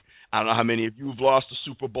 Hey, I don't know how many of you have lost the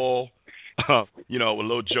Super Bowl. A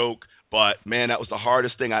little joke. But, man, that was the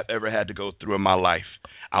hardest thing I've ever had to go through in my life.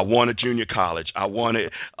 I won a junior college. I won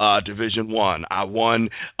Division I. I won,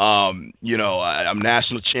 I'm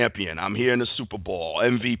national champion. I'm here in the Super Bowl,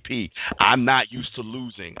 MVP. I'm not used to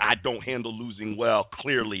losing. I don't handle losing well.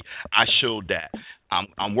 Clearly, I showed that.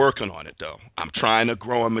 I'm working on it, though. I'm trying to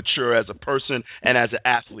grow and mature as a person and as an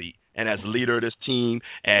athlete and as a leader of this team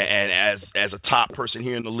and as a top person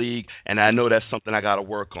here in the league, and I know that's something I got to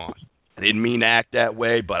work on. I didn't mean to act that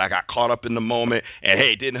way, but I got caught up in the moment. And,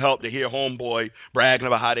 hey, it didn't help to hear homeboy bragging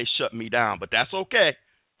about how they shut me down. But that's okay.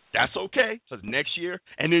 That's okay. Because next year,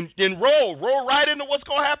 and then roll right into what's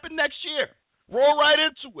going to happen next year. Roll right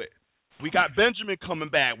into it. We got Benjamin coming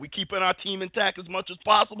back. We keeping our team intact as much as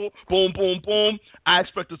possible. Boom, boom, boom. I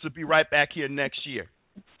expect us to be right back here next year.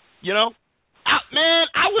 You know?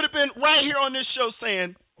 I would have been right here on this show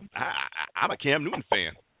saying, I'm a Cam Newton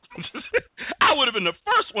fan. I would have been the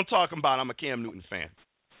first one talking about I'm a Cam Newton fan.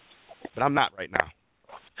 But I'm not right now.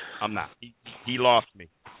 I'm not. He lost me.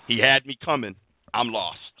 He had me coming. I'm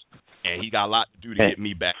lost. And he got a lot to do to get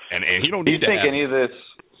me back. And he don't need that. Do you think any of this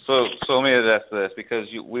 – so let me ask this, because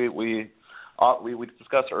we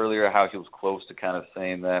discussed earlier how he was close to kind of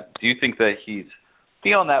saying that. Do you think that he's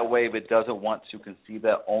feeling that way but doesn't want to concede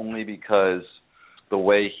that only because the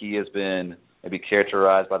way he has been maybe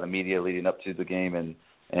characterized by the media leading up to the game and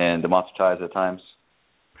demonetized at times?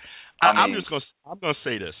 I'm going to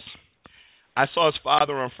say this. I saw his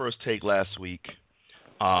father on First Take last week,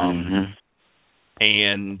 and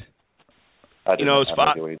his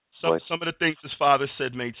father. Some of the things his father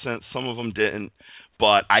said made sense. Some of them didn't,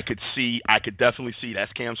 but I could definitely see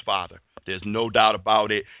that's Cam's father. There's no doubt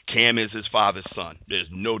about it. Cam is his father's son. There's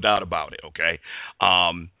no doubt about it. Okay.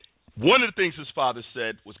 One of the things his father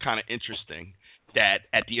said was kind of interesting. That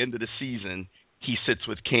at the end of the season, he sits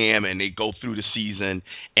with Cam and they go through the season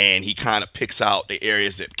and he kind of picks out the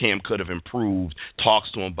areas that Cam could have improved,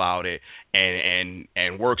 talks to him about it, and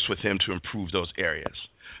works with him to improve those areas.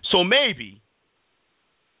 So maybe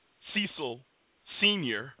Cecil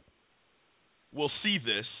Sr. will see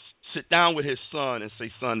this, sit down with his son and say,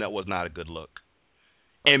 son, that was not a good look.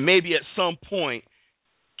 And maybe at some point,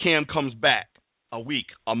 Cam comes back a week,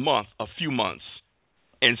 a month, a few months,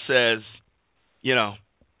 and says,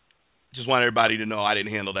 just want everybody to know I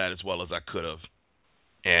didn't handle that as well as I could have,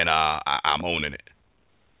 and I'm owning it.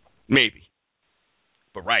 Maybe.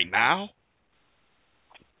 But right now,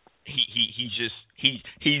 he's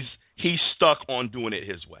stuck on doing it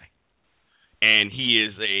his way. And he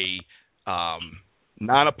is a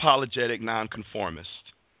non-apologetic nonconformist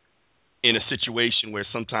in a situation where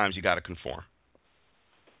sometimes you got to conform.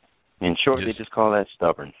 In short, they just call that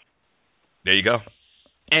stubborn. There you go.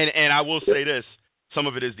 And I will say this, some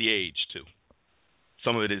of it is the age, too.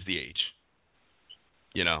 Some of it is the age.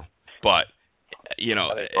 But,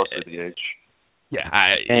 Mostly the age. Yeah,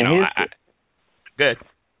 good.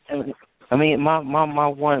 I mean, my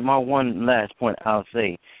one last point I'll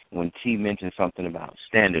say, when T mentioned something about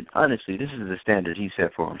standard, honestly, this is the standard he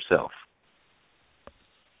set for himself.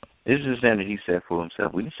 This is the standard he set for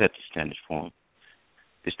himself. We didn't set the standards for him.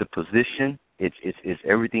 It's the position. It's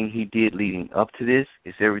everything he did leading up to this.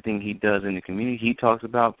 It's everything he does in the community. He talks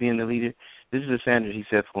about being the leader. This is the standard he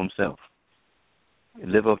set for himself.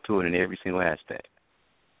 Live up to it in every single aspect.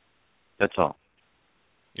 That's all.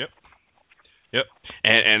 Yep.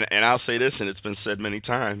 And I'll say this, and it's been said many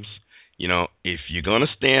times, if you're going to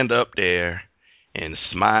stand up there and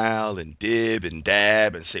smile and dib and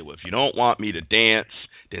dab and say, well, if you don't want me to dance,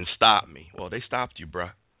 then stop me. Well, they stopped you,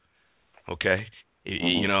 bruh. Okay?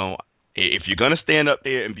 Mm-hmm. If you're going to stand up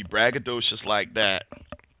there and be braggadocious like that,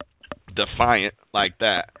 defiant like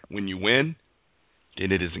that when you win,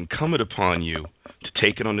 then it is incumbent upon you to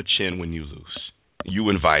take it on the chin when you lose. You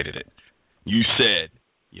invited it. You said,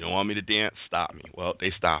 you don't want me to dance? Stop me. Well,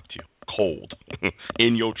 they stopped you. Cold.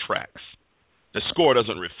 In your tracks. The score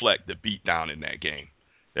doesn't reflect the beat down in that game.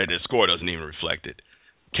 The score doesn't even reflect it.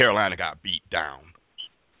 Carolina got beat down.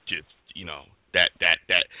 Just,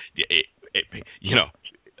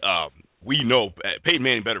 we know Peyton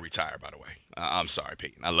Manning better retire, by the way. I'm sorry,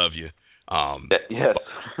 Peyton. I love you. Yes.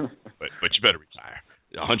 but you better retire.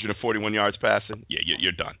 141 yards passing? Yeah,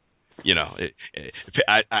 you're done.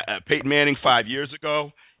 Peyton Manning 5 years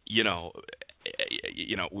ago,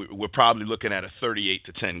 we're probably looking at a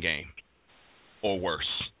 38-10 game or worse.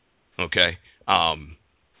 Okay?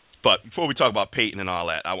 But before we talk about Peyton and all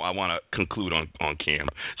that, I want to conclude on Cam.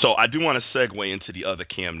 So I do want to segue into the other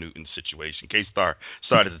Cam Newton situation. K-Star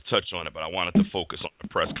started to touch on it, but I wanted to focus on the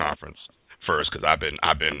press conference first because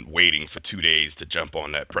I've been waiting for 2 days to jump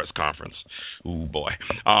on that press conference. Ooh, boy.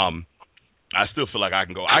 I still feel like I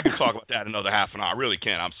can go. I can talk about that another half an hour. I really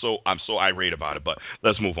can. I'm so irate about it. But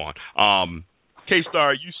let's move on.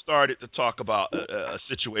 K-Star, you started to talk about a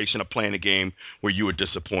situation of playing a game where you were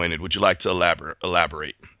disappointed. Would you like to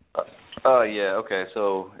elaborate? Yeah, okay.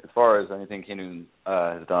 So as far as anything Cam Newton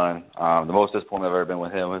has done, the most disappointed I've ever been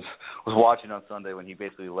with him was watching on Sunday when he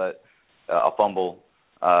basically let a fumble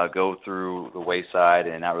go through the wayside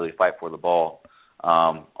and not really fight for the ball,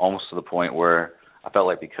 almost to the point where I felt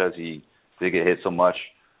like because he did get hit so much,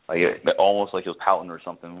 almost like he was pouting or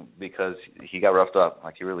something because he got roughed up,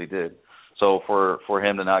 like he really did. So for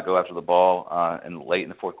him to not go after the ball and late in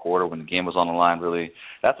the fourth quarter when the game was on the line, really,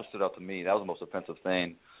 that's what stood out to me. That was the most offensive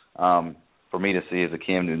thing for me to see as a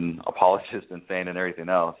Cam Newton apologist and fan and everything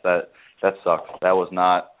else. That sucked. That was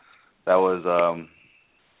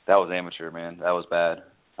amateur, man. That was bad.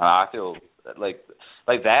 I feel like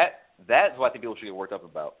that. That's what I think people should get worked up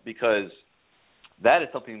about because that is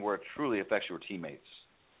something where it truly affects your teammates.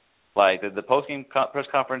 Like the post-game press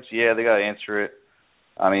conference, yeah, they got to answer it.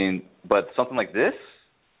 I mean, but something like this,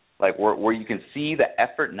 like where you can see the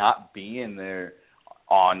effort not being there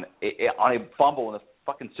on a fumble in the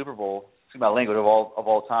fucking Super Bowl, excuse my language, of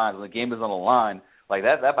all times, when the game is on the line, like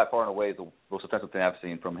that by far and away is the most offensive thing I've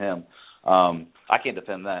seen from him. I can't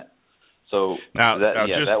defend that. So that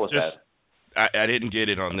was bad. I didn't get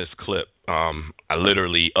it on this clip. I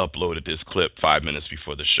literally uploaded this clip 5 minutes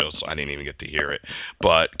before the show, so I didn't even get to hear it.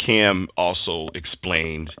 But Cam also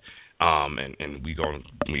explained, and we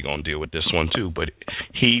gonna deal with this one too. But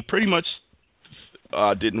he pretty much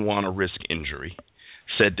didn't want to risk injury.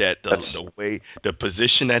 Said that the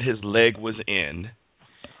position that his leg was in,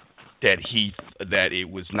 that it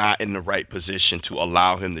was not in the right position to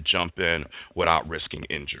allow him to jump in without risking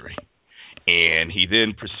injury. And he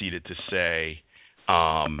then proceeded to say,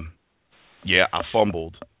 yeah, I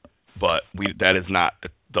fumbled, but that is not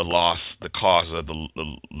the cause of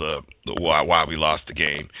the why we lost the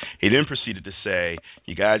game. He then proceeded to say,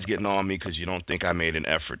 you guys getting on me because you don't think I made an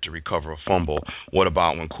effort to recover a fumble. What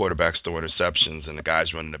about when quarterbacks throw interceptions and the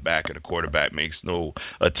guys running the back of the quarterback makes no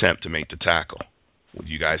attempt to make the tackle? Would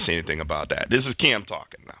you guys say anything about that? This is Cam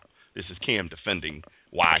talking now. This is Cam defending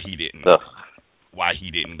why he didn't go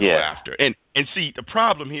after. And see, the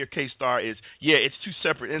problem here, K-Star, is, yeah, it's two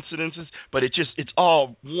separate incidences, but it's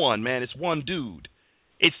all one, man. It's one dude.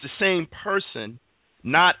 It's the same person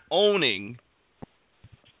not owning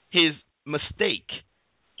his mistake,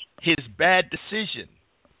 his bad decision.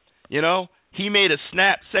 You know, he made a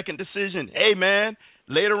snap second decision. Hey, man,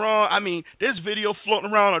 later on, I mean, there's video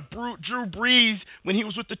floating around of Drew Brees when he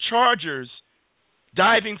was with the Chargers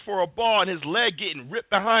diving for a ball and his leg getting ripped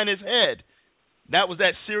behind his head. That was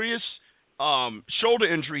that serious shoulder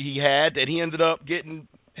injury he had that he ended up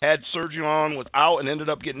had surgery on, was out, and ended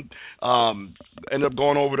up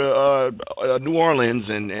going over to New Orleans,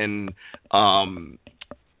 and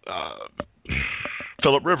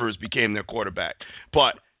Phillip Rivers became their quarterback.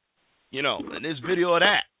 But you know, and there's video of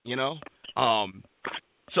that. You know,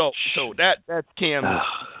 so that's Cam's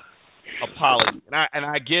apology, and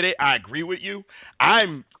I get it. I agree with you.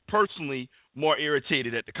 I'm personally more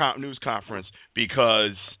irritated at the news conference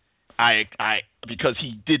because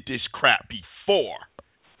he did this crap before,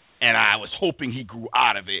 and I was hoping he grew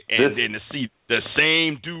out of it, and then to see the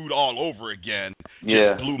same dude all over again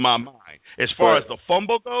just blew my mind. As far as the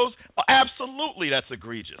fumble goes, absolutely that's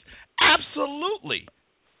egregious. Absolutely.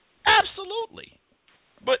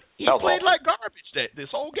 But he played like garbage this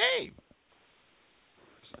whole game.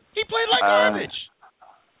 He played like garbage.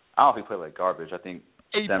 I don't think he played like garbage. I think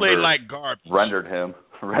he Denver played like garbage. Rendered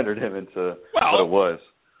him into what it was.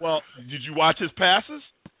 Well, did you watch his passes?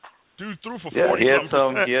 Dude threw for 40.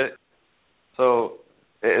 So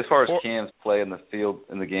as far as Cam's play in the field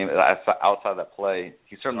in the game, outside of that play,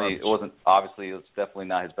 he certainly it was definitely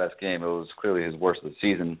not his best game. It was clearly his worst of the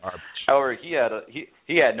season. Garbage. However,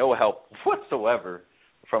 he had no help whatsoever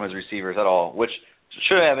from his receivers at all, which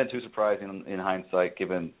shouldn't have been too surprising in hindsight,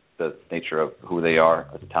 given the nature of who they are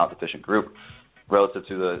as a talent deficient group relative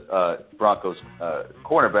to the Broncos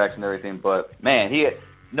cornerbacks and everything. But man, he had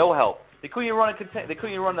no help. They couldn't even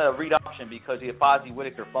run the read option because he had Fozzie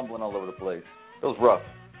Whitaker fumbling all over the place. It was rough.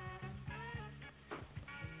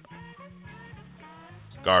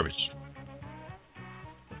 Garbage.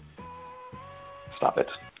 Stop it.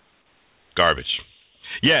 Garbage.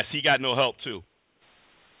 Yes, he got no help too.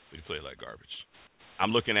 He played like garbage.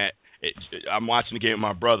 I'm looking at it. I'm watching the game with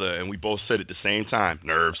my brother, and we both said at the same time,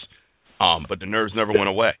 nerves. But the nerves never went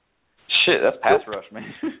away. Shit, that's pass rush,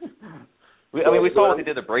 man. We saw what they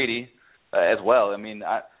did to Brady as well. I mean,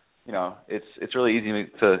 it's really easy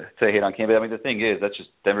to hate on Cam. But I mean, the thing is, that's just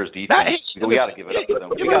Denver's defense. We got to give it up to them.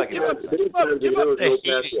 We got to give it up to them.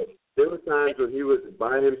 There were times when he was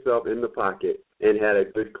by himself in the pocket and had a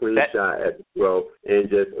good clean shot at the throw and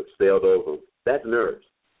just sailed over him. That's nerves.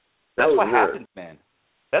 That's what happens, man.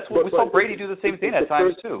 That's what we saw Brady do the same thing at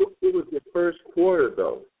times too. It was the first quarter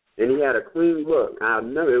though, and he had a clean look. I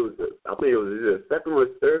think it was either the second or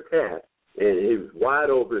third pass, and he was wide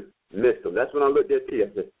open, missed him. That's when I looked at T. I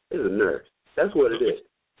said, "This is nerves. That's what it is.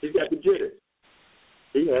 He's got the jitters.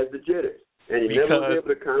 He has the jitters, and he never was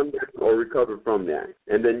able to calm down or recover from that.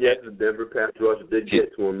 And then yes, the Denver pass rush did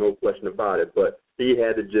get to him, no question about it. But he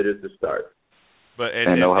had the jitters to start.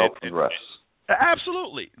 And no help from the refs.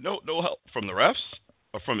 Absolutely, no help from the refs.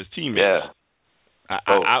 Or from his teammates. Yeah. I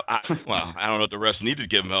don't know if the refs needed to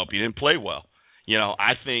give him help. He didn't play well.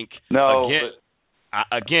 I think,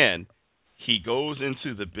 again, he goes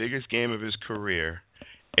into the biggest game of his career,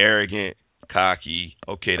 arrogant, cocky.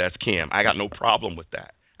 Okay, that's Cam. I got no problem with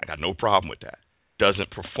that.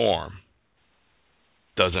 Doesn't perform.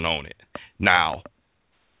 Doesn't own it. Now,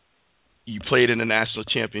 you played in the national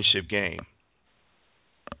championship game.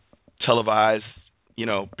 Televised,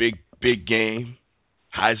 big game.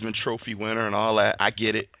 Heisman Trophy winner and all that. I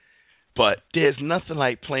get it. But there's nothing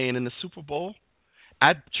like playing in the Super Bowl.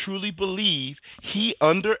 I truly believe he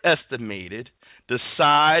underestimated the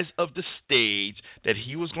size of the stage that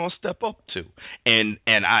he was going to step up to. And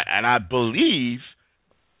I believe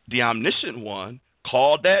the omniscient one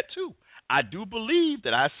called that too. I do believe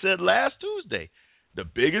that I said last Tuesday, the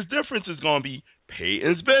biggest difference is going to be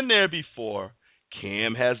Peyton's been there before.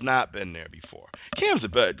 Cam has not been there before.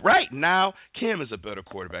 Right now, Cam is a better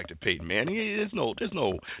quarterback than Peyton Manning. There's no,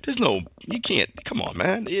 you can't, come on,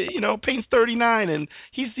 man. Peyton's 39 and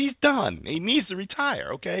he's done. He needs to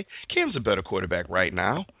retire, okay? Cam's a better quarterback right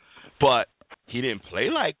now, but he didn't play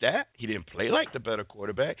like that. He didn't play like the better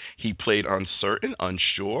quarterback. He played uncertain,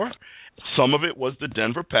 unsure. Some of it was the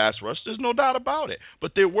Denver pass rush. There's no doubt about it.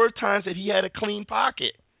 But there were times that he had a clean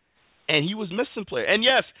pocket. And he was missing players. And,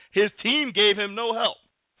 yes, his team gave him no help.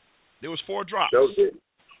 There was 4 drops.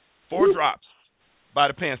 4 drops by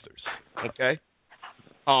the Panthers, okay?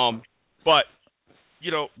 But,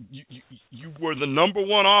 you were the number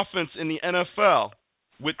one offense in the NFL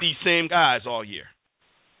with these same guys all year.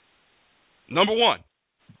 Number one.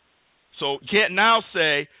 So you can't now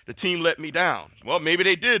say the team let me down. Well, maybe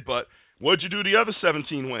they did, but what'd you do the other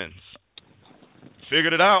 17 wins?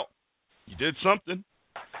 Figured it out. You did something.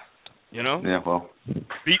 Yeah, well.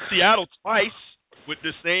 Beat Seattle twice with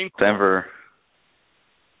the same. Denver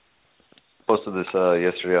posted this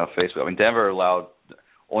yesterday on Facebook. I mean, Denver allowed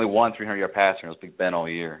only one 300-yard passer, and it was Big Ben all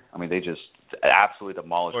year. I mean, they just absolutely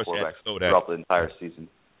demolished quarterbacks throughout the entire season.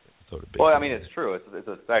 Well, I mean, it's true. It's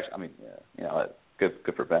a fact. I mean,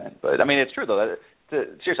 good for Ben. But I mean, it's true though.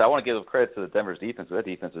 Seriously, I want to give credit to Denver's defense. That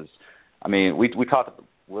defense is. I mean, we talked a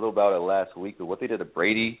little about it last week, but what they did to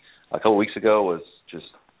Brady a couple weeks ago was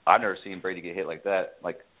just. I've never seen Brady get hit like that.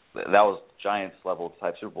 Like that was Giants level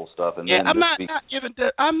type Super Bowl stuff. And then I'm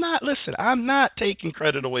not taking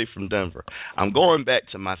credit away from Denver. I'm going back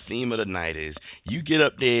to my theme of the night is you get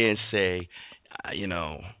up there and say,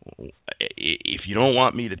 if you don't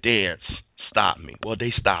want me to dance, stop me. Well,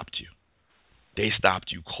 they stopped you. They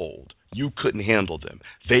stopped you cold. You couldn't handle them.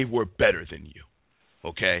 They were better than you.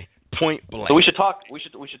 Okay, point blank. So we should talk. We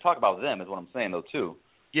should talk about them, is what I'm saying though too.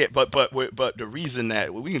 Yeah, but the reason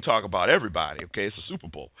that we can talk about everybody, okay, it's a Super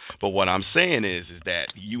Bowl. But what I'm saying is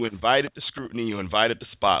that you invited the scrutiny, you invited the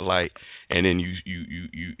spotlight, and then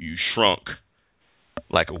you shrunk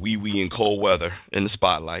like a wee-wee in cold weather in the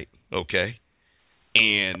spotlight, okay,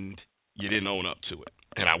 and you didn't own up to it.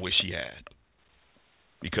 And I wish he had,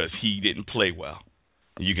 because he didn't play well.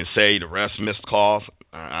 You can say the rest missed calls.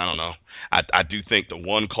 I don't know. I do think the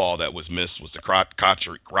one call that was missed was the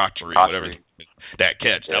crotchery, whatever. That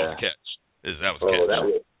catch. Yeah. That was a catch. That was a catch. That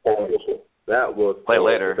was horrible. That was play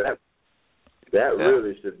later. That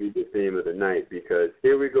really should be the theme of the night, because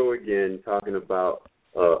here we go again talking about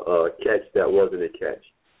a catch that wasn't a catch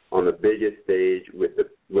on the biggest stage with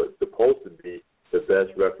what's supposed to be the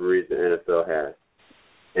best referees the NFL has,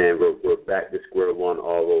 and we're back to square one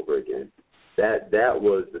all over again. That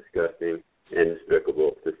was disgusting and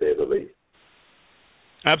despicable, to say the least.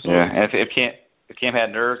 Absolutely. Yeah, and if Cam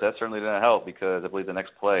had nerves, that certainly didn't help, because I believe the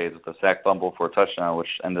next play is the sack fumble for a touchdown, which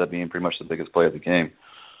ended up being pretty much the biggest play of the game.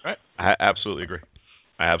 Right. I absolutely agree.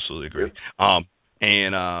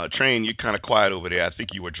 And Train, you're kind of quiet over there. I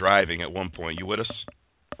think you were driving at one point. You with us?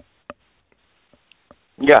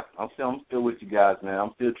 Yeah, I'm still with you guys, man.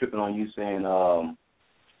 I'm still tripping on you saying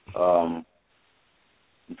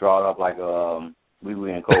draw it up like We were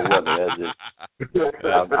in cold weather. That's just.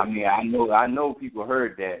 I know people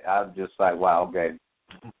heard that. I was just like, wow, okay.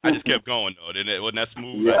 I just kept going though, didn't it? Wasn't that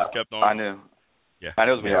smooth? Yeah. I just kept on. I knew. Yeah. I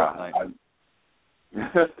know it was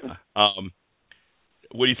Yeah.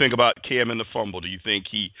 What do you think about Cam and the fumble? Do you think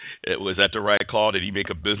was that the right call? Did he make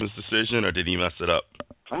a business decision or did he mess it up?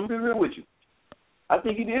 I'm gonna be real with you. I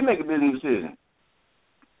think he did make a business decision.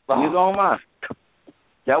 In his own mind.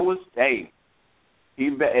 That was at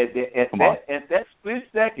that split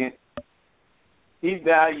second, he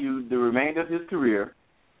valued the remainder of his career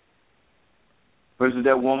versus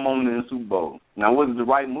that one moment in the Super Bowl. Now, was it the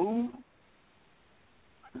right move?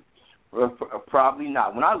 Probably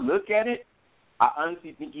not. When I look at it, I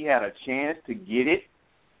honestly think he had a chance to get it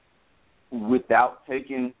without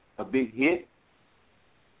taking a big hit.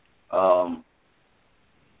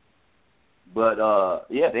 But to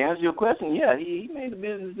answer your question, yeah, he made a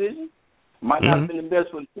business decision. Might not have been the best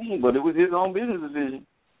for the team, but it was his own business decision.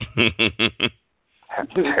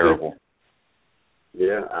 That's terrible.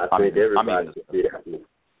 Yeah, I think everybody should be happy.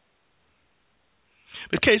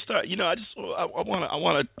 But K-Star,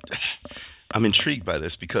 I'm intrigued by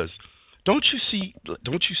this because don't you see?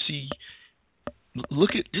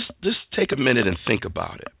 Look at just take a minute and think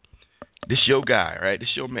about it. This your guy, right?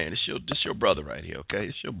 This your man. This your brother right here. Okay,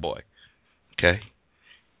 this your boy. Okay.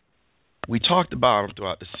 We talked about him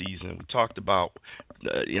throughout the season. We talked about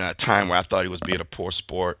a time where I thought he was being a poor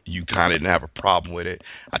sport. You kind of didn't have a problem with it.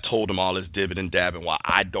 I told him all this dibbing and dabbing. While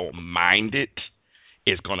I don't mind it,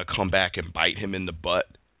 it's going to come back and bite him in the butt.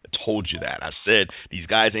 I told you that. I said these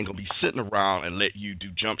guys ain't going to be sitting around and let you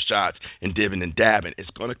do jump shots and dibbing and dabbing.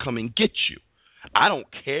 It's going to come and get you. I don't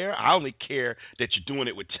care. I only care that you're doing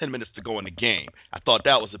it with 10 minutes to go in the game. I thought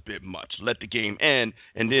that was a bit much. Let the game end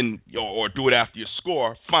and then, or do it after you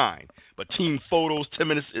score, fine. But team photos 10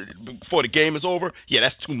 minutes before the game is over, yeah,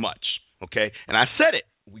 that's too much. Okay, and I said it.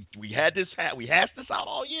 We hashed this out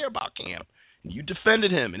all year about Cam. You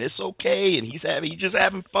defended him, and it's okay, and he's just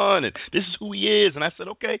having fun, and this is who he is. And I said,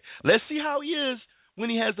 okay, let's see how he is when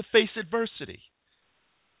he has to face adversity,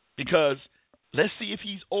 because let's see if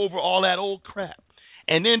he's over all that old crap.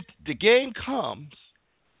 And then the game comes.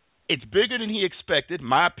 It's bigger than he expected.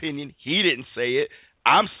 My opinion, he didn't say it.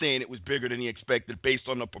 I'm saying it was bigger than he expected based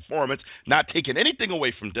on the performance, not taking anything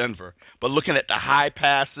away from Denver, but looking at the high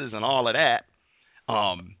passes and all of that,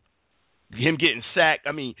 him getting sacked.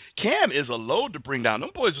 I mean, Cam is a load to bring down. Them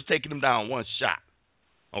boys was taking him down one shot,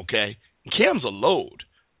 okay? Cam's a load,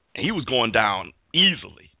 and he was going down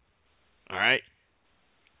easily, all right?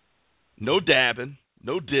 No dabbing,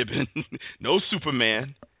 no dibbing, no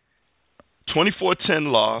Superman.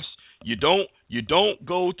 24-10 loss. You don't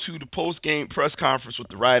go to the post-game press conference with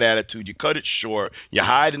the right attitude. You cut it short. You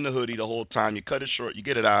hide in the hoodie the whole time. You cut it short. You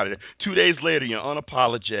get it out of there. 2 days later, you're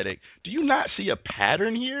unapologetic. Do you not see a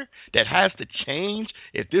pattern here that has to change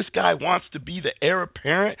if this guy wants to be the heir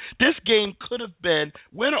apparent? This game could have been,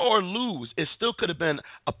 win or lose, it still could have been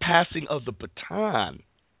a passing of the baton.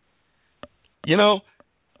 You know,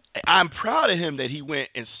 I'm proud of him that he went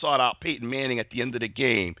and sought out Peyton Manning at the end of the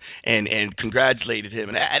game and congratulated him.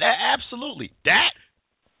 And absolutely, that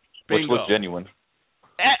which was genuine.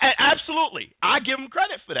 Absolutely, I give him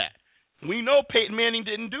credit for that. We know Peyton Manning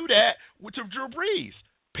didn't do that with Drew Brees.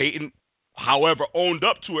 Peyton, however, owned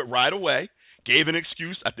up to it right away, gave an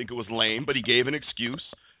excuse. I think it was lame, but he gave an excuse.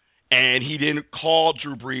 And he didn't call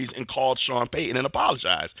Drew Brees and called Sean Payton and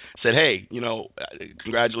apologized. Said, hey,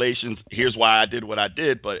 congratulations. Here's why I did what I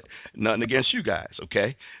did, but nothing against you guys,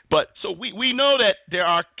 okay? But so we know that there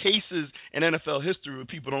are cases in NFL history where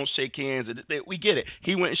people don't shake hands. We get it.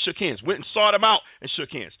 He went and shook hands, went and sought him out and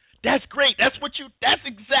shook hands. That's great. That's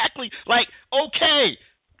exactly like, okay,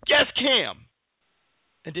 guess Cam.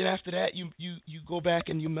 And then after that, you go back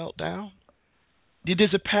and you melt down.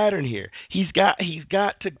 There's a pattern here. He's got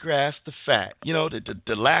to grasp the fact,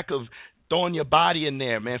 the lack of throwing your body in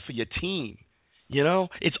there, man, for your team.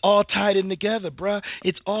 It's all tied in together, bruh.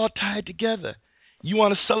 It's all tied together. You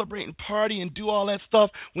want to celebrate and party and do all that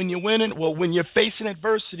stuff when you're winning? Well, when you're facing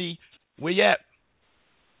adversity, where you at?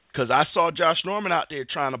 Because I saw Josh Norman out there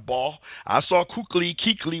trying to ball. I saw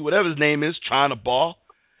Kuechly, whatever his name is, trying to ball.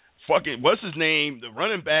 Fucking, what's his name? The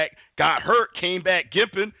running back got hurt, came back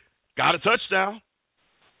gimping, got a touchdown.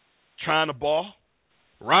 Trying to ball.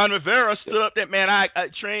 Ron Rivera stood up there, man. I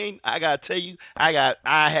gotta tell you,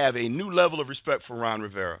 I have a new level of respect for Ron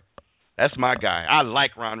Rivera. That's my guy. I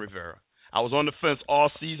like Ron Rivera. I was on the fence all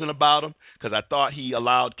season about him because I thought he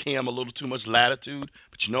allowed Cam a little too much latitude.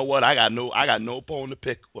 But you know what? I got no bone to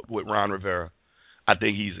pick with Ron Rivera. I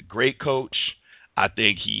think he's a great coach. I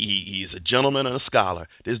think he's a gentleman and a scholar.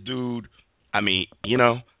 This dude, I mean,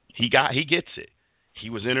 he gets it. He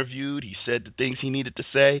was interviewed. He said the things he needed to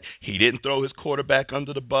say. He didn't throw his quarterback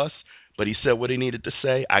under the bus, but he said what he needed to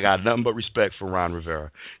say. I got nothing but respect for Ron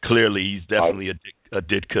Rivera. Clearly, he's definitely a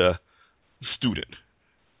Ditka student.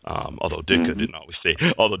 Although Ditka didn't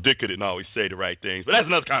always say the right things, but that's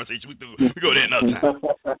another conversation. We go there another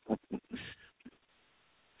time.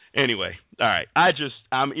 Anyway, all right.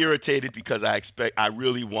 I'm irritated because I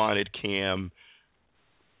really wanted Cam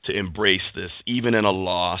to embrace this, even in a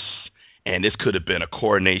loss, and this could have been a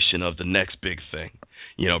coronation of the next big thing.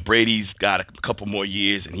 You know, Brady's got a couple more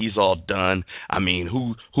years, and he's all done. I mean,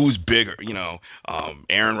 who's bigger? You know,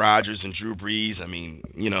 Aaron Rodgers and Drew Brees. I mean,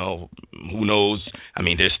 you know, who knows? I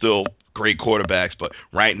mean, they're still great quarterbacks, but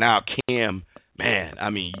right now, Cam, man, I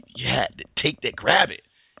mean, you had to take that, grab it,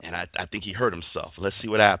 and I think he hurt himself. Let's see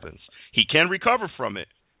what happens. He can recover from it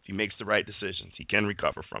if he makes the right decisions. He can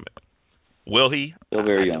recover from it. Will he? Still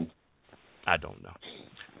very young. I don't know.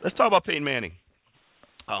 Let's talk about Peyton Manning.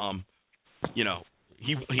 You know,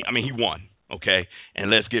 he won, okay? And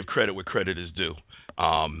let's give credit where credit is due.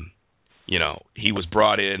 You know, he was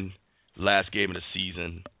brought in last game of the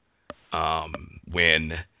season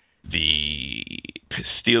when the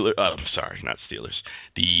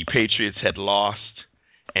the Patriots had lost,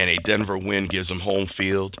 and a Denver win gives them home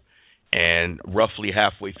field. And roughly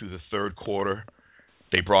halfway through the third quarter,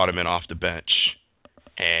 they brought him in off the bench.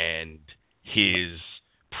 And his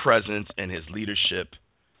presence and his leadership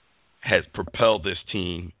has propelled this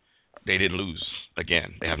team. They didn't lose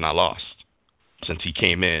again. They have not lost since he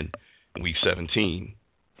came in week 17.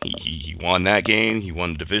 He won that game. He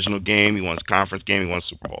won the divisional game. He won his conference game. He won the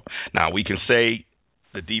Super Bowl. Now, we can say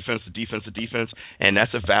the defense, and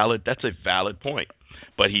that's a valid point.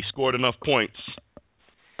 But he scored enough points,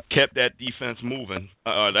 kept that defense moving,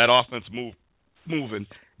 that offense moving,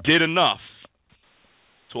 did enough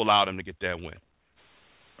to allow them to get that win.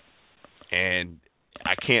 And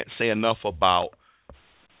I can't say enough about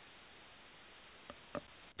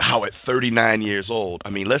how at 39 years old, I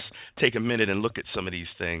mean, let's take a minute and look at some of these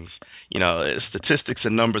things. You know, statistics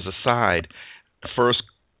and numbers aside, the first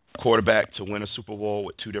quarterback to win a Super Bowl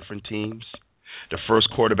with two different teams, the first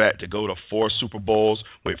quarterback to go to 4 Super Bowls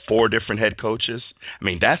with 4 different head coaches. I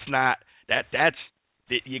mean, that's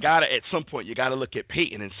you gotta, at some point, you gotta look at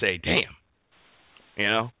Peyton and say, damn, you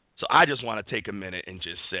know? So I just want to take a minute and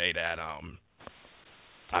just say that,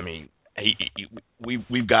 I mean,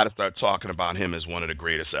 we've got to start talking about him as one of the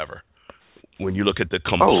greatest ever. When you look at the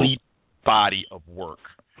complete body of work,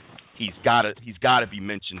 he's got to be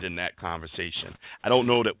mentioned in that conversation. I don't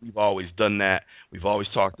know that we've always done that. We've always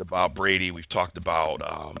talked about Brady. We've talked about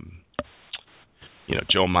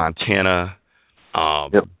Joe Montana.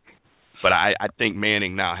 Yep. But I think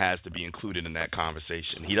Manning now has to be included in that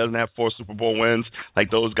conversation. He doesn't have 4 Super Bowl wins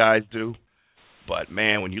like those guys do. But,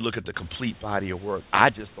 man, when you look at the complete body of work, I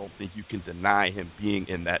just don't think you can deny him being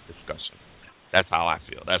in that discussion. That's how I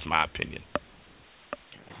feel. That's my opinion.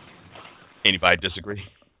 Anybody disagree?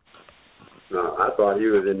 No, I thought he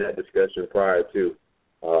was in that discussion prior to,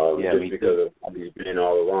 just because of how he's been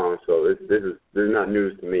all along. So this is not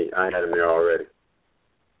news to me. I had him there already.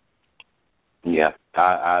 Yeah,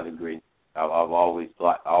 I'd agree. I've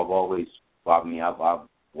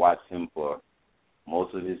watched him for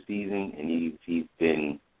most of his season, and he's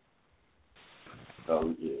been,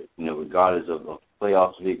 regardless of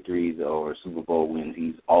playoffs victories or Super Bowl wins,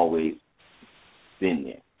 he's always been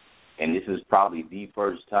there. And this is probably the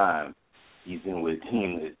first time he's been with a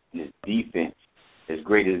team that's defense as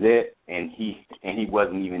great as that, and he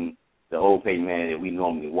wasn't even the old Peyton Manning that we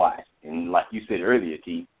normally watch. And like you said earlier,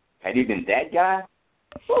 Keith, had he been that guy,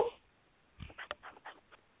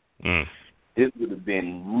 this would have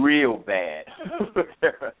been real bad for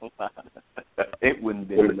Carolina. It wouldn't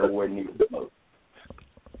have been nowhere near close.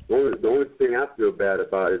 The only thing I feel bad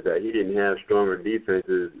about is that he didn't have stronger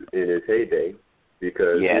defenses in his heyday,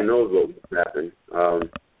 because who knows what would happen.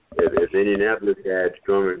 If Indianapolis had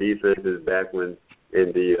stronger defenses back when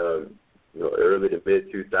in the early to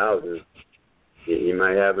mid 2000s, he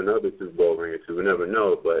might have another Super Bowl ring or two. We never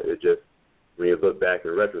know, but it just, when you look back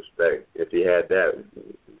in retrospect, if he had that,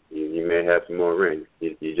 you may have some more rings.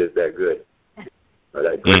 He's just that good, or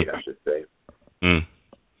that great, I should say.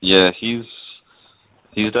 Yeah, he's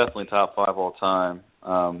definitely top 5 all time.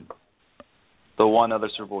 The one other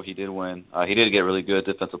Super Bowl he did win, he did get really good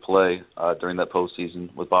defensive play during that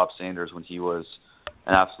postseason with Bob Sanders, when he was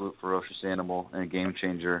an absolute ferocious animal and a game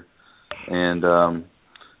changer. And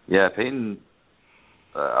Peyton,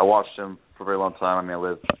 I watched him for a very long time. I mean, I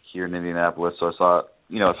live here in Indianapolis, so I saw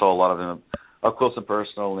a lot of him up close and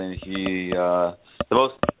personal. And the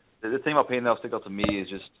thing about Peyton that will stick out to me is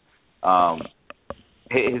just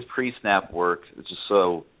his pre-snap work is just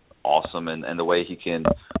so awesome, and the way he can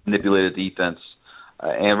manipulate a defense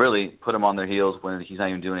and really put them on their heels when he's not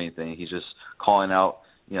even doing anything. He's just calling out,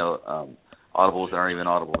 audibles that aren't even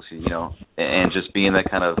audibles, and just being that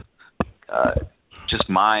kind of just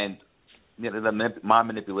mind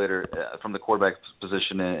manipulator from the quarterback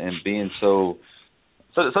position, and being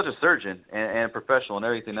such a surgeon and professional and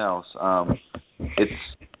everything else.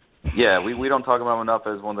 We don't talk about him enough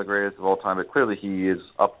as one of the greatest of all time, but clearly he is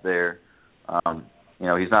up there.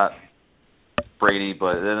 He's not Brady,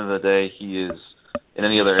 but at the end of the day, he is, in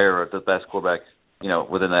any other era, the best quarterback,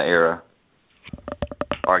 within that era,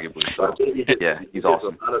 arguably. So, he's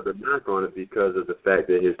awesome. A lot of the knock on it because of the fact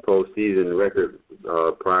that his postseason record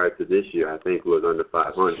prior to this year, I think, was under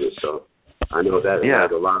 500. So I know that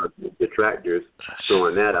has a lot of detractors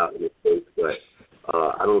throwing that out in his face, but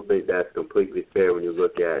I don't think that's completely fair when you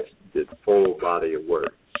look at the total body of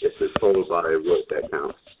work. It's the total body of work that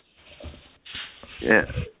counts. Yeah.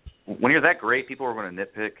 When you're that great, people are going to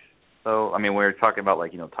nitpick. So, when we're talking about,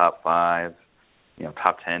 top 5,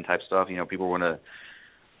 top 10 type stuff, people are going to,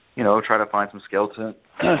 try to find some skeletons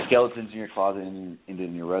in your closet and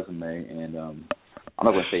in your resume. And I'm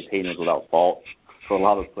not going to say Peyton is without fault for a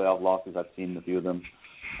lot of the playoff losses. I've seen a few of them.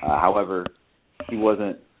 However, he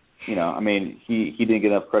wasn't, he didn't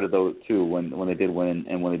get enough credit, though, too, when they did win,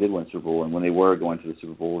 and when they did win Super Bowl, and when they were going to the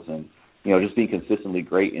Super Bowls, and, just being consistently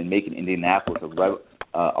great and making Indianapolis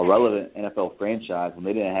a relevant NFL franchise when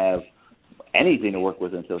they didn't have anything to work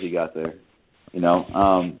with until he got there.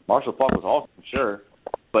 Marshall Faulk was awesome, sure,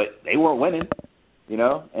 but they weren't winning,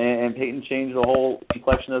 and Peyton changed the whole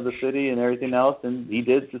complexion of the city and everything else, and he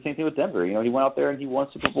did the same thing with Denver. He went out there and he won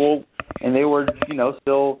Super Bowl, and they were,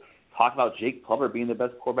 still talking about Jake Plummer being the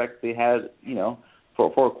best quarterback they had,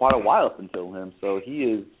 for quite a while up until him. So he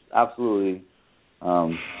is absolutely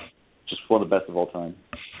just one of the best of all time.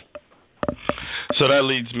 So that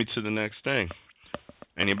leads me to the next thing.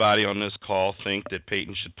 Anybody on this call think that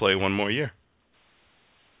Peyton should play one more year?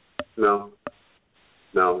 No.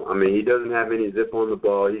 He doesn't have any zip on the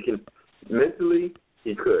ball. He can mentally,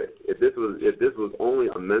 he could. If this was only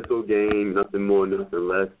a mental game, nothing more, nothing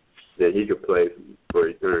less, then he could play for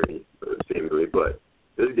eternity, seemingly. But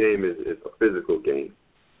this game is a physical game,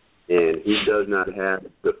 and he does not have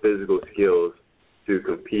the physical skills to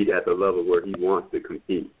compete at the level where he wants to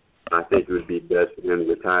compete. I think it would be best for him to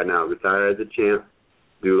retire now. Retire as a champ.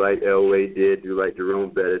 Do like Elway did. Do like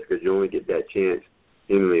Jerome Bettis, because you only get that chance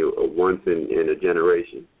seemingly once in a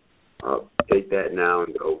generation. Take that now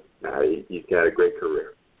and go. He's got a great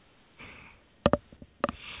career.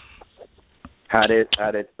 How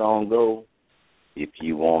that song go? If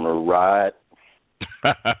you want to ride,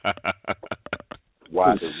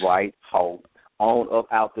 why the right halt on up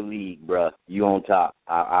out the league, bruh. You on top.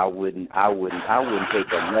 I wouldn't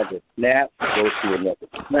take another snap, go to another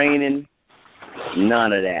training,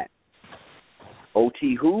 none of that.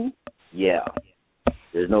 OT who? Yeah.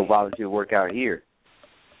 There's no volunteer work out here.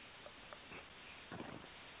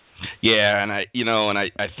 Yeah, and I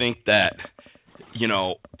think that,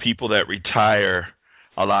 people that retire,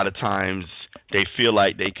 a lot of times they feel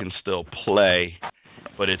like they can still play,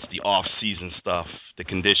 but it's the off-season stuff, the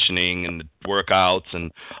conditioning and the workouts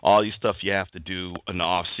and all these stuff you have to do in the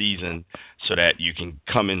off-season so that you can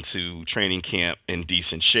come into training camp in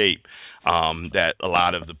decent shape, that a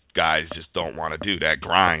lot of the guys just don't want to do, that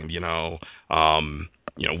grind,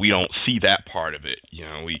 we don't see that part of it.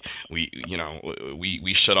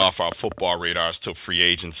 We shut off our football radars till free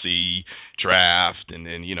agency, draft, and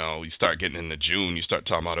then, you start getting into June, you start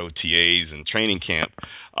talking about OTAs and training camp.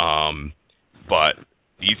 But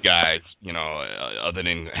these guys, other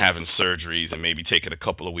than having surgeries and maybe taking a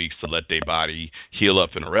couple of weeks to let their body heal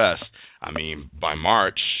up and rest, by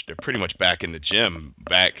March, they're pretty much back in the gym,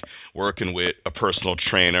 back working with a personal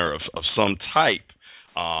trainer of some type,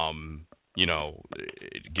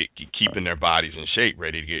 keeping their bodies in shape,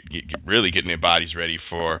 ready to really getting their bodies ready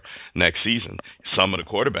for next season. Some of the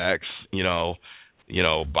quarterbacks,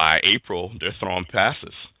 by April, they're throwing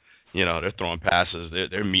passes.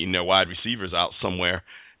 They're meeting their wide receivers out somewhere.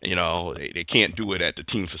 They can't do it at the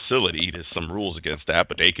team facility. There's some rules against that,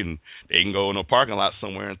 but they can go in a parking lot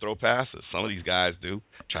somewhere and throw passes. Some of these guys do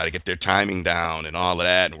try to get their timing down and all of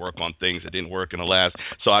that and work on things that didn't work in the last.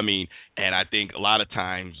 So, and I think a lot of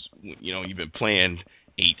times, you've been playing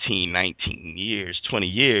 18, 19 years, 20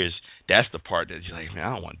 years, that's the part that you're like, man,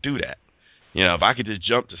 I don't want to do that. If I could just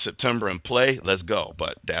jump to September and play, let's go.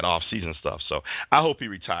 But that off-season stuff. So I hope he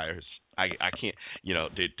retires. I can't,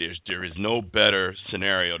 there is no better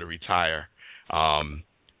scenario to retire.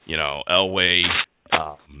 Elway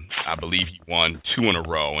I believe he won 2 in a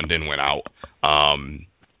row and then went out.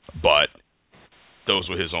 But those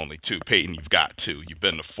were his only 2. Peyton, you've got 2. You've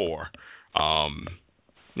been to 4.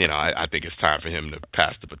 I think it's time for him to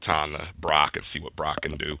pass the baton to Brock and see what Brock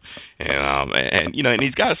can do. And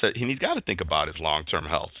he's got to think about his long-term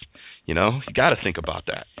health. He got to think about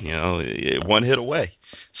that. 1 hit away.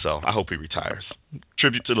 So I hope he retires.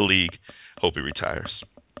 Tribute to the league. Hope he retires.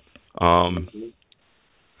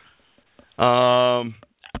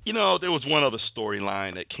 There was one other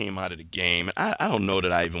storyline that came out of the game. I don't know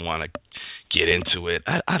that I even want to get into it.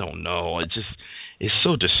 I don't know. It's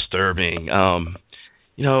so disturbing. A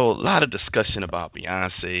lot of discussion about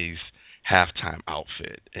Beyonce's halftime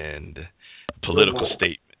outfit and political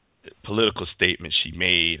statement she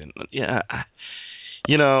made, and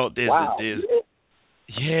there's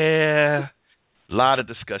a lot of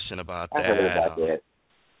discussion about that. I heard about that.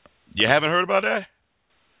 You haven't heard about that?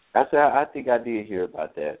 I think I did hear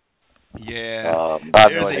about that. Yeah. I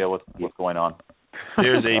have no idea what's going on.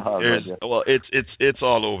 It's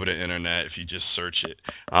all over the internet if you just search it.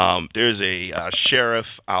 There's a sheriff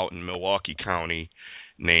out in Milwaukee County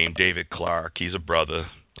named David Clark. He's a brother,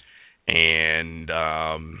 and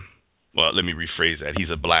let me rephrase that. He's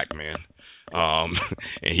a black man,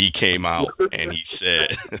 and he came out and he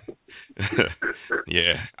said,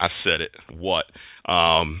 "Yeah, I said it. What?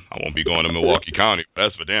 I won't be going to Milwaukee County.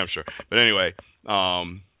 That's for damn sure." But anyway,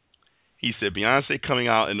 he said, Beyonce coming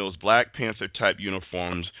out in those Black Panther type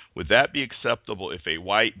uniforms, would that be acceptable if a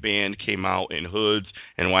white band came out in hoods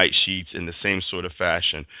and white sheets in the same sort of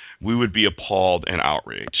fashion? We would be appalled and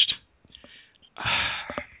outraged.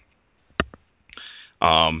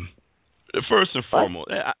 First and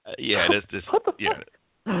foremost, What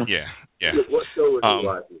show was he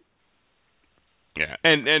watching? Yeah,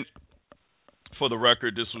 and for the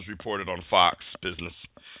record, this was reported on Fox Business.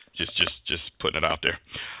 Just putting it out there.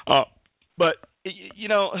 But,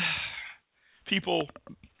 people,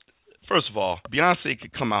 first of all, Beyonce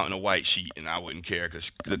could come out in a white sheet and I wouldn't care because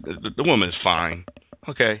the woman is fine.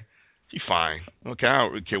 Okay? She's fine. Okay? I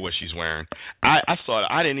don't really care what she's wearing. I saw it.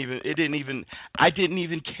 I didn't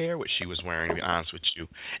even care what she was wearing, to be honest with you.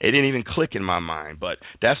 It didn't even click in my mind. But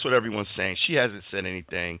that's what everyone's saying. She hasn't said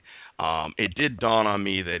anything. It did dawn on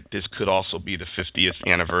me that this could also be the 50th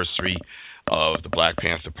anniversary of the Black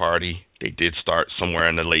Panther Party. They did start somewhere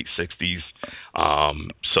in the late 60s,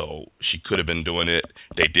 so she could have been doing it.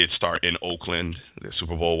 They did start in Oakland. The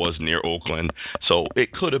Super Bowl was near Oakland, so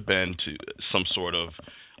it could have been to some sort of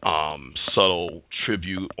subtle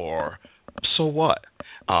tribute or so what.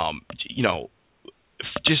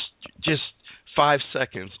 Just 5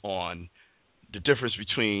 seconds on the difference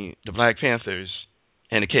between the Black Panthers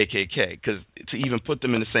and the KKK, because to even put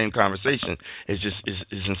them in the same conversation is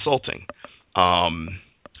insulting.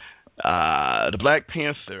 The Black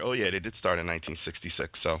Panther, they did start in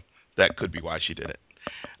 1966, so that could be why she did it.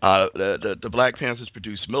 The Black Panthers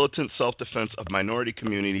produced militant self-defense of minority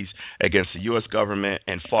communities against the U.S. government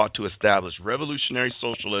and fought to establish revolutionary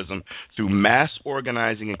socialism through mass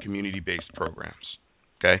organizing and community-based programs.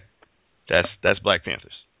 Okay? That's Black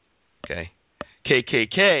Panthers. Okay?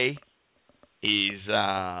 KKK is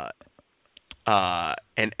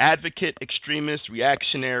an advocate, extremist,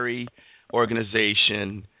 reactionary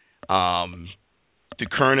organization through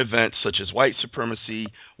current events such as white supremacy,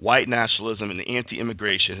 white nationalism, and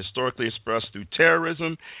anti-immigration, historically expressed through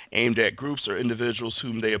terrorism aimed at groups or individuals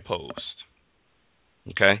whom they opposed.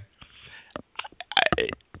 Okay?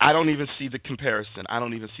 I don't even see the comparison. I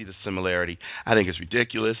don't even see the similarity. I think it's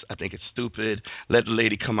ridiculous. I think it's stupid. Let the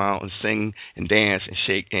lady come out and sing and dance and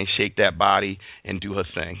shake that body and do her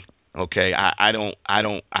thing. Okay? I don't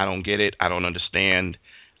get it. I don't understand.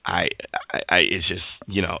 It's just,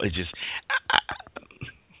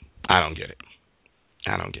 I don't get it.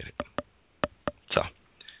 I don't get it. So,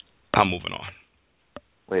 I'm moving on.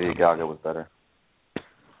 Lady Gaga was better.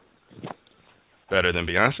 Better than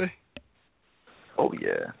Beyonce? Oh,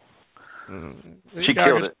 yeah. She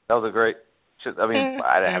killed it. That was a great... I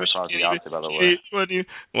didn't have a song with Beyonce, by the way.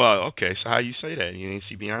 Well, okay, so how you say that? You didn't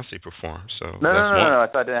see Beyonce perform, so... No. I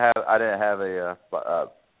didn't have a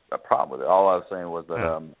problem with it. All I was saying was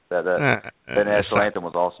that the national anthem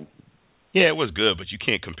was awesome. Yeah, it was good, but you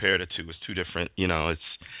can't compare the two. It's two different. It's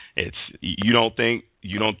you don't think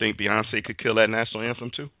Beyonce could kill that national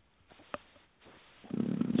anthem too?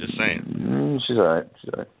 Just saying. She's all right.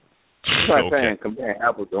 It's like comparing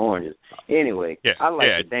apples to oranges. Anyway, I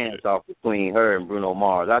like the dance off between her and Bruno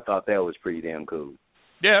Mars. I thought that was pretty damn cool.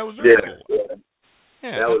 Yeah, it was very cool.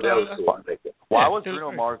 Yeah, that was cool. Why was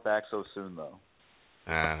Bruno Mars back so soon, though?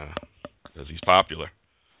 Because he's popular.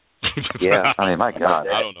 Yeah. I mean, my God.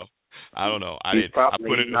 I don't know. I don't know. He's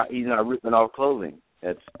not ripping off clothing.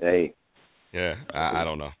 That's Yeah, I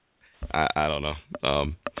don't know. I don't know.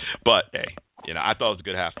 But hey, I thought it was a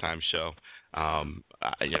good halftime show.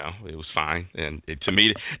 It was fine, and to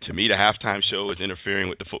me, the halftime show is interfering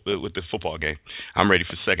with the football game. I'm ready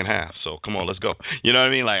for the second half, so come on, let's go. You know what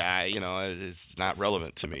I mean? Like it's not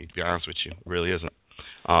relevant to me, to be honest with you. It really isn't.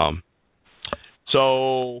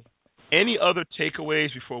 So, any other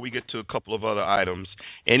takeaways before we get to a couple of other items?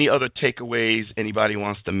 Any other takeaways anybody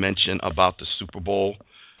wants to mention about the Super Bowl?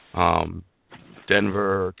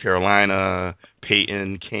 Denver, Carolina,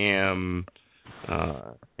 Peyton, Cam,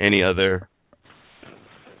 any other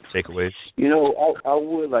takeaways? I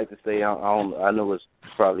would like to say I know it's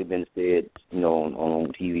probably been said,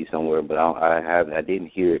 on TV somewhere, but I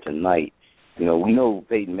didn't hear it tonight. We know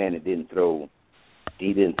Peyton Manning didn't throw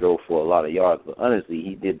for a lot of yards, but honestly,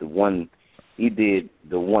 he did the one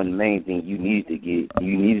main thing you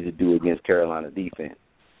needed to do against Carolina defense,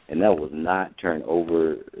 and that was not turn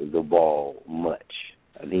over the ball much.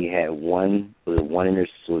 I think he had one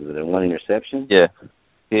interception? Yeah.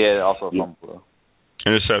 He had also a fumble, though.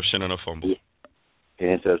 Interception and a fumble. Yeah.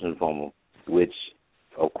 Interception and fumble, which,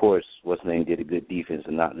 of course, what's name did a good defense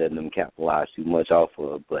and not letting them capitalize too much off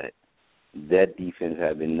of, but that defense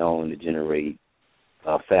had been known to generate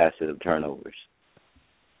a facet of turnovers.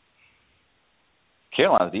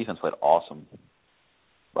 Carolina's defense played awesome,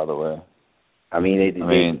 by the way. I mean,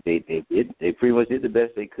 they pretty much did the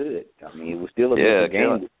best they could. I mean, it was still a good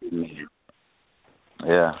game.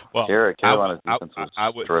 Yeah. Well, Carolina's defense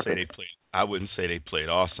was terrific. I wouldn't say they played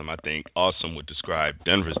awesome. I think awesome would describe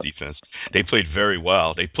Denver's defense. They played very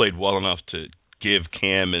well. They played well enough to give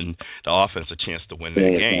Cam and the offense a chance to win that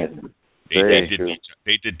game. They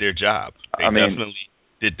did their job. They definitely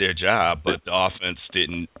did their job, but the offense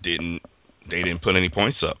didn't put any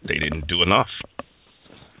points up. They didn't do enough.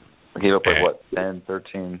 They gave up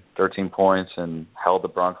 13 points and held the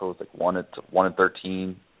Broncos 1 and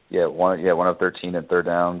 13. Yeah, 1 of 13 in third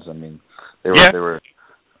downs. I mean, they were awesome.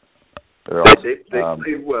 They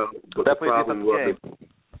played well, but the problem was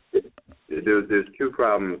there's two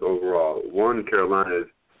problems overall. One, Carolina is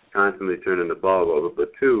constantly turning the ball over,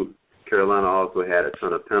 but two, Carolina also had a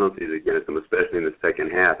ton of penalties against them, especially in the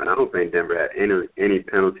second half, and I don't think Denver had any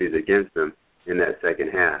penalties against them in that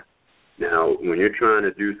second half. Now, when you're trying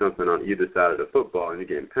to do something on either side of the football and you're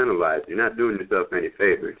getting penalized, you're not doing yourself any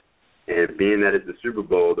favors. And being that it's the Super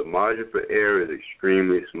Bowl, the margin for error is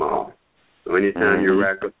extremely small. So anytime you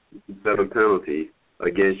rack up 7 penalties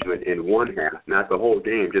against you in one half, not the whole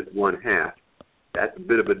game, just one half, that's a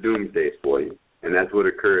bit of a doomsday for you. And that's what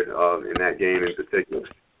occurred in that game in particular.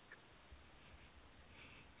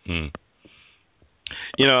 And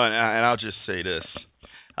I'll just say this.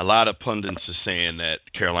 A lot of pundits are saying that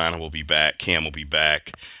Carolina will be back, Cam will be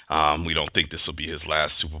back. We don't think this will be his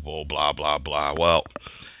last Super Bowl, blah, blah, blah. Well,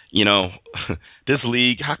 this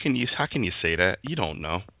league, how can you say that? You don't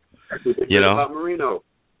know. About Marino.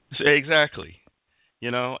 Exactly.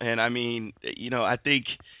 And I mean, I think,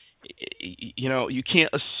 you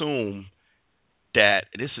can't assume that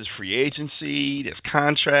this is free agency, there's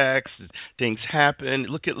contracts, things happen.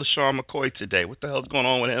 Look at LaShawn McCoy today. What the hell's going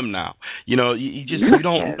on with him now? You don't know. You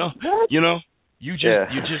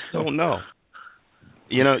just don't know.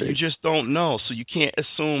 You just don't know. So you can't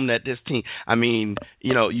assume that this team, I mean,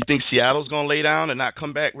 you think Seattle's going to lay down and not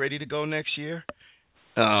come back ready to go next year?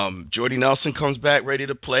 Jordy Nelson comes back ready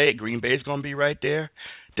to play. Green Bay's going to be right there.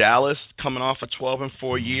 Dallas coming off a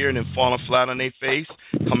 12-4 year and then falling flat on their face,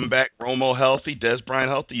 coming back, Romo healthy, Des Bryant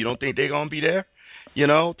healthy. You don't think they're going to be there?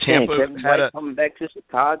 Tampa had coming back to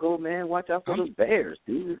Chicago, man. Watch out for those Bears,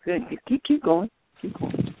 dude. Keep going.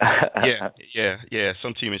 Yeah.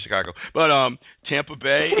 Some team in Chicago, but Tampa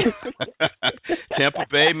Bay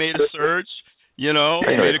made a surge. Made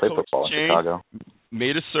a coach change.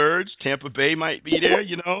 Made a surge. Tampa Bay might be there.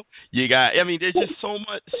 You got. I mean, there's just so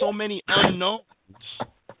many unknowns.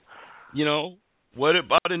 What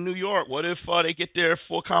about in New York? What if they get their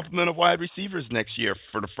full complement of wide receivers next year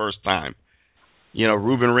for the first time?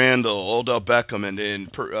 Ruben Randall, Odell Beckham, and then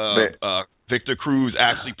Victor Cruz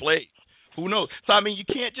actually played. Who knows? So, I mean, you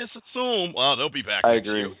can't just assume, well, they'll be back. I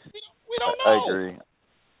agree. We don't know. I agree.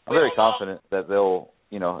 I'm very confident that they'll,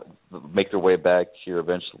 make their way back here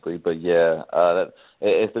eventually. But, yeah,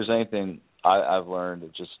 if there's anything I've learned,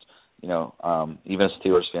 it's just, even as a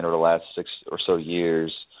Steelers fan over the last 6 or so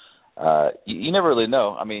years, you never really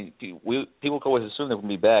know. I mean, people always assume they're going to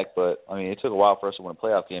be back, but, I mean, it took a while for us to win a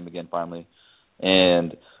playoff game again finally.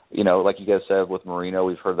 And, like you guys said with Marino,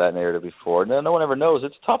 we've heard that narrative before. No one ever knows.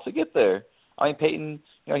 It's tough to get there. I mean, Peyton,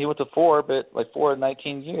 he went to 4, but 4 in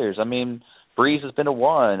 19 years. I mean, Breeze has been a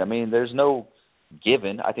one. I mean, there's no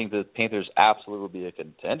given. I think the Panthers absolutely will be a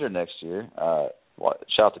contender next year. Shout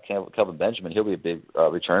out to Kelvin Benjamin. He'll be a big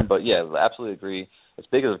return. But, yeah, I absolutely agree. As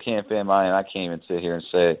big as a Cam fan I can't even sit here and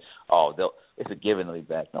say, it's a given they'll be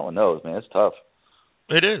back. No one knows, man. It's tough.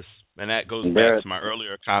 It is. And that goes back to my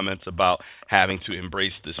earlier comments about having to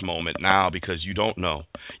embrace this moment now because you don't know.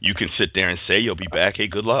 You can sit there and say you'll be back. Hey,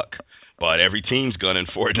 good luck. But every team's gunning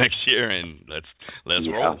for it next year, and let's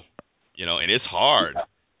roll. You know, and it's hard.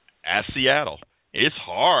 As Seattle, it's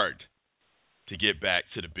hard to get back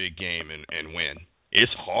to the big game and win.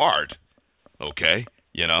 It's hard. Okay,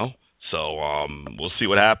 you know. So we'll see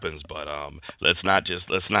what happens, but let's not,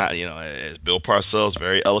 you know, as Bill Parcells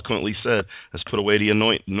very eloquently said, let's put away the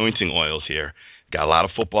anointing oils here. Got a lot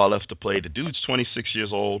of football left to play. The dude's 26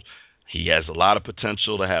 years old. He has a lot of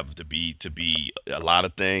potential to be a lot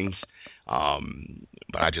of things.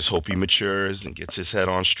 But I just hope he matures and gets his head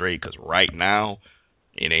on straight because right now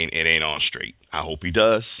it ain't on straight. I hope he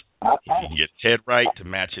does. If he can get his head right to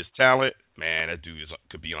match his talent, man, that dude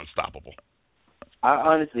could be unstoppable. I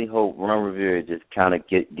honestly hope Ron Rivera just kind of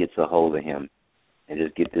gets a hold of him and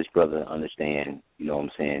just get this brother to understand, you know what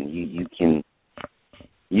I'm saying?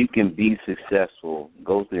 You can be successful,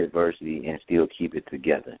 go through adversity, and still keep it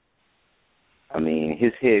together. I mean,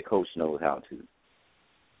 his head coach knows how to.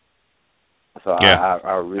 So yeah,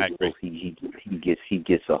 I really hope he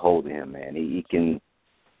gets a hold of him, man.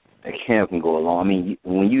 Cam can go along. I mean,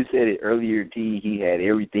 when you said it earlier, T, he had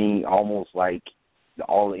everything almost like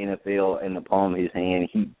all the NFL in the palm of his hand.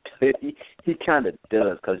 He kind of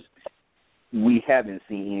does because we haven't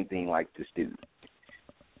seen anything like this dude.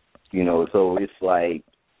 You know, so it's like,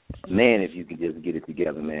 man, if you could just get it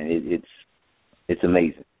together, man, it's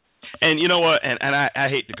amazing. And you know what? And I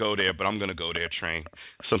hate to go there, but I'm going to go there, Train.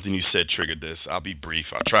 Something you said triggered this. I'll be brief.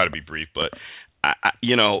 I'll try to be brief, but I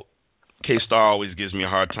you know, K-Star always gives me a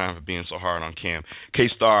hard time for being so hard on Cam.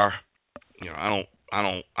 K-Star, you know, I'm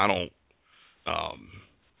going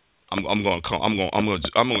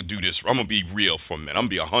to do this. I'm going to be real for a minute. I'm going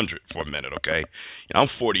to be 100 for a minute, okay? You know, I'm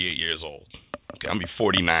 48 years old. Okay, I'm going to be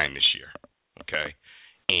 49 this year, okay?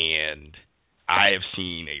 And I have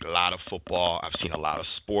seen a lot of football. I've seen a lot of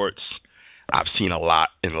sports. I've seen a lot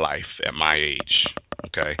in life at my age,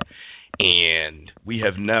 okay? And we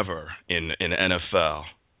have never in the NFL,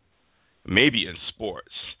 maybe in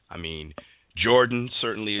sports, I mean, Jordan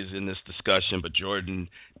certainly is in this discussion, but Jordan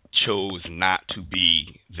chose not to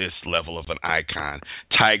be this level of an icon.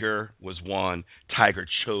 Tiger was one. Tiger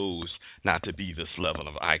chose not to be this level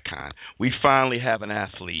of icon. We finally have an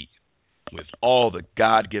athlete with all the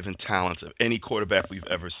God-given talents of any quarterback we've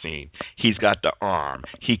ever seen. He's got the arm.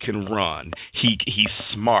 He can run. He's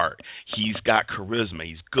smart. He's got charisma.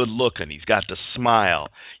 He's good-looking. He's got the smile.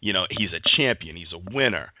 You know, he's a champion. He's a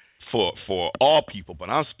winner for all people. But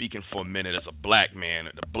I'm speaking for a minute as a black man,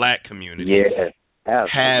 the black community. Yeah.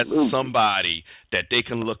 Has somebody that they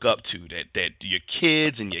can look up to, that your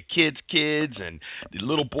kids and your kids' kids and the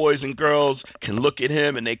little boys and girls can look at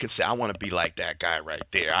him and they can say, I want to be like that guy right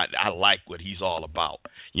there. I like what he's all about.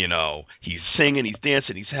 You know, he's singing, he's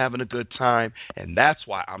dancing, he's having a good time, and that's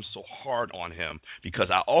why I'm so hard on him,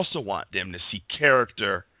 because I also want them to see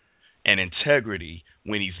character and integrity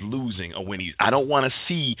when he's losing or I don't want to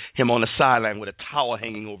see him on the sideline with a towel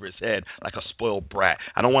hanging over his head like a spoiled brat.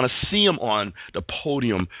 I don't want to see him on the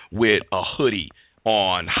podium with a hoodie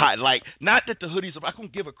on high. Like, not that the hoodies, I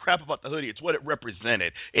don't give a crap about the hoodie. It's what it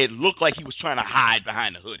represented. It looked like he was trying to hide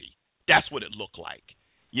behind the hoodie. That's what it looked like.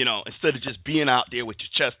 You know, instead of just being out there with your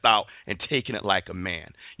chest out and taking it like a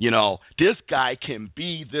man. You know, this guy can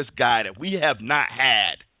be this guy that we have not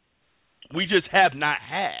had. We just have not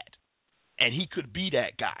had. And he could be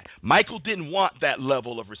that guy. Michael didn't want that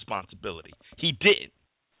level of responsibility. He didn't.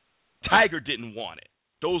 Tiger didn't want it.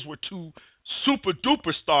 Those were two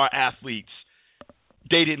super-duper star athletes.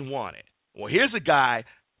 They didn't want it. Well, here's a guy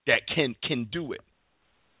that can do it.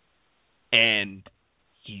 And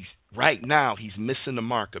right now he's missing the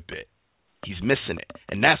mark a bit. He's missing it.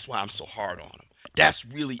 And that's why I'm so hard on him. That's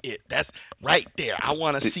really it. That's right there. I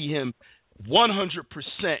want to see him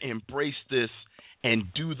 100% embrace this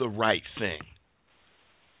and do the right thing.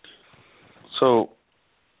 So,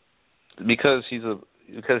 because he's an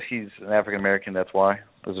African American, that's why.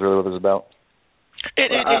 That's really what it's about.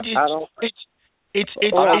 I'm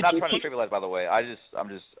not trying to trivialize, by the way. I just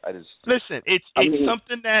listen. It's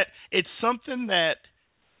something that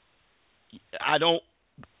I don't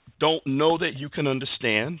know that you can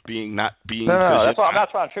understand. No. That's why I'm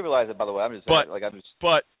not trying to trivialize it. By the way,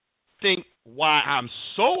 But think why I'm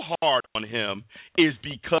so hard on him is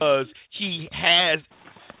because he has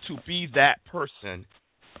to be that person,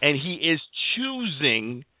 and he is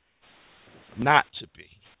choosing not to be,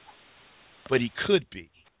 but he could be.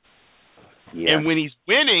 Yeah. And when he's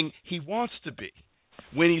winning, he wants to be.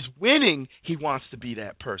 When he's winning, he wants to be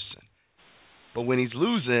that person. But when he's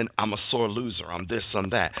losing, I'm a sore loser. I'm this, I'm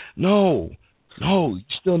that. No, you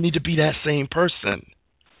still need to be that same person.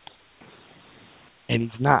 And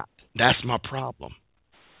he's not. That's my problem.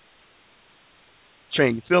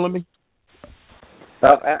 Train, you feeling me?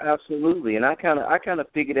 Absolutely. And I kind of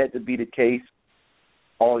figured that to be the case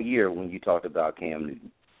all year when you talked about Cam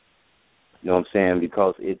Newton. You know what I'm saying?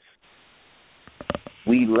 Because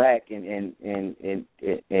we lack in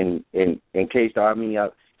K-Star. I mean,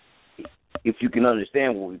 if you can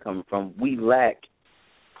understand where we're coming from, we lack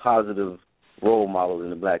positive role models in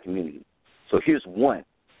the black community. So here's one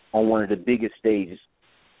on one of the biggest stages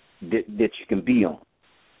that you can be on.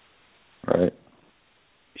 Right.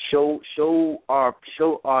 Show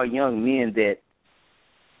our young men that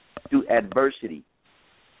through adversity,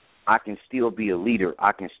 I can still be a leader.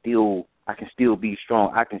 I can still be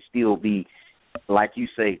strong. I can still be, like you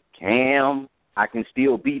say, Cam. I can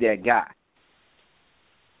still be that guy.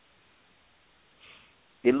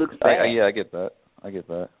 It looks bad. I get that.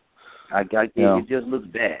 It just looks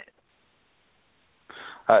bad.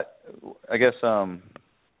 I guess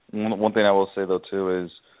one thing I will say though too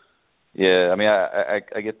is, yeah, I mean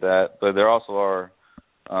I get that, but there also are,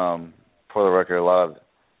 for the record, a lot of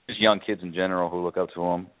just young kids in general who look up to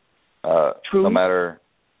him. True. No matter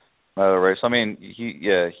the race. I mean,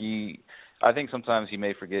 I think sometimes he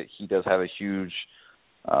may forget he does have a huge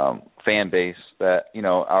fan base that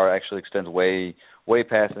actually extends way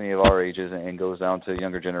past any of our ages and goes down to a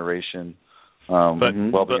younger generation, well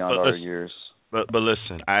beyond our years. But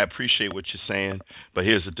listen, I appreciate what you're saying, but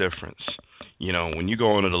here's the difference. When you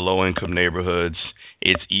go into the low-income neighborhoods,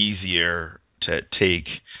 it's easier to take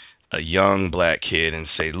a young black kid and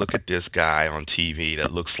say, look at this guy on TV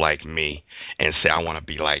that looks like me, and say, I want to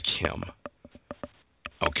be like him.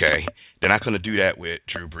 Okay? They're not going to do that with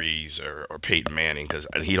Drew Brees or Peyton Manning because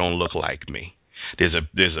he don't look like me. There's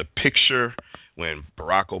a picture when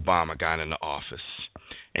Barack Obama got into office,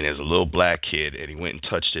 and there's a little black kid, and he went and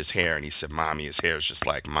touched his hair, and he said, Mommy, his hair is just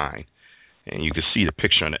like mine. And you can see the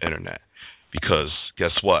picture on the internet because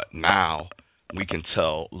guess what? Now we can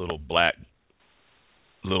tell little black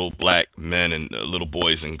men and little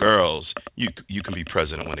boys and girls, you can be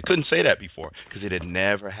president when they couldn't say that before because it had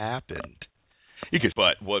never happened.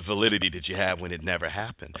 But what validity did you have when it never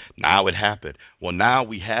happened? Now it happened. Well, now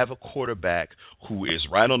we have a quarterback who is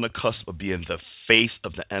right on the cusp of being the face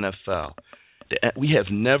of the NFL. We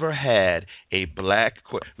have never had a black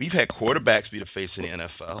 – we've had quarterbacks be the face of the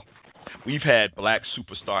NFL. We've had black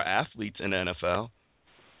superstar athletes in the NFL.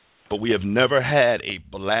 But we have never had a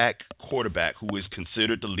black quarterback who is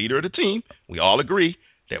considered the leader of the team. We all agree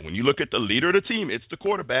that when you look at the leader of the team, it's the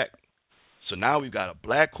quarterback. So now we've got a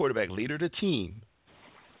black quarterback leader of the team.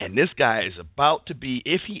 And this guy is about to be,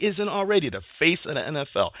 if he isn't already, the face of the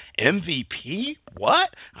NFL. MVP? What?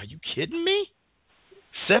 Are you kidding me?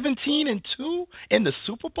 17-2 in the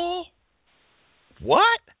Super Bowl?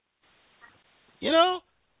 What?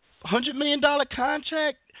 $100 million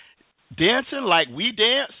contract, dancing like we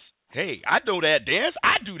dance. Hey, I know that dance.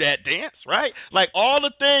 I do that dance, right? Like all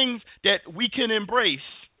the things that we can embrace.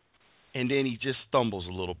 And then he just stumbles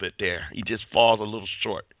a little bit there. He just falls a little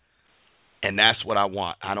short. And that's what I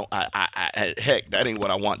want. Heck, that ain't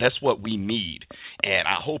what I want. That's what we need. And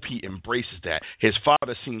I hope he embraces that. His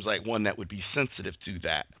father seems like one that would be sensitive to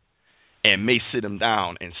that and may sit him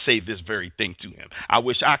down and say this very thing to him. I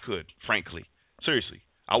wish I could, frankly. Seriously.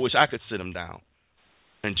 I wish I could sit him down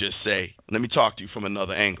and just say, let me talk to you from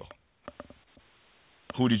another angle.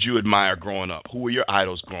 Who did you admire growing up? Who were your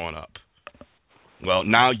idols growing up? Well,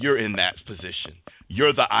 now you're in that position.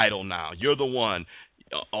 You're the idol now. You're the one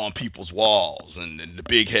on people's walls and the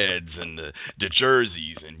big heads and the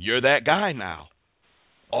jerseys, and you're that guy now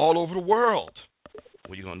all over the world.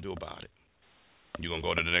 What are you going to do about it? You going to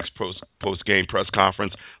go to the next post-game press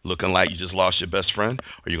conference looking like you just lost your best friend,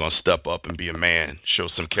 or you going to step up and be a man, show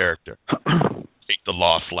some character, take the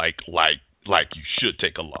loss like you should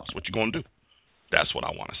take a loss? What you going to do? That's what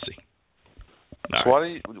I want to see. So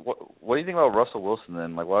what do you think about Russell Wilson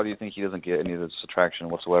then? Like, why do you think he doesn't get any of this attraction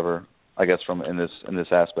whatsoever? I guess from in this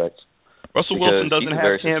aspect. Russell Wilson doesn't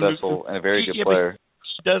have Cam Newton and a very good player.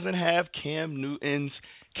 He doesn't have Cam Newton's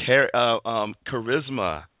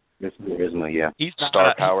charisma. It's charisma, yeah. He's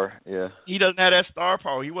star power, yeah. He doesn't have that star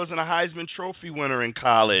power. He wasn't a Heisman Trophy winner in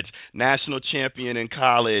college, national champion in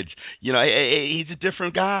college. He's a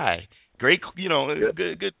different guy. Great,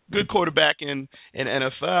 good quarterback in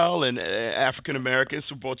NFL and African American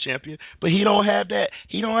Super Bowl champion. But he don't have that.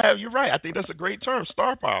 You're right. I think that's a great term,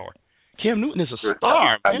 star power. Cam Newton is a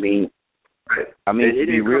star. Man. I mean, to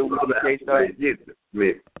be real with you,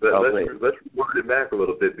 let's rewind it back a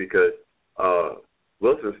little bit because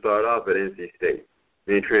Wilson started off at NC State,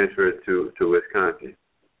 then he transferred to Wisconsin.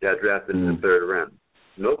 Got drafted in the third round.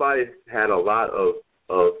 Nobody had a lot of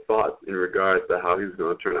thoughts in regards to how he was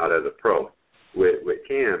going to turn out as a pro. With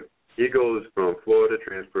Cam, he goes from Florida,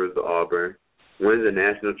 transfers to Auburn, wins a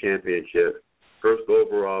national championship, first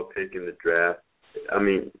overall pick in the draft. I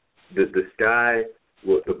mean, the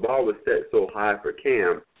ball was set so high for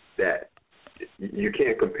Cam that you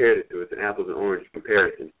can't compare it to. It's an apples and oranges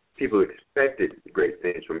comparison. People expected great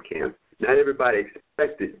things from Cam. Not everybody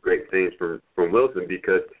expected great things from Wilson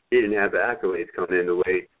because he didn't have the accolades coming in the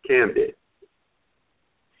way Cam did.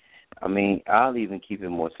 I mean, I'll even keep it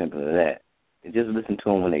more simple than that. Just listen to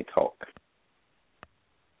them when they talk.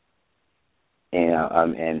 And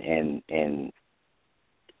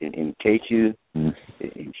in case you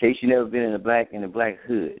never been in the black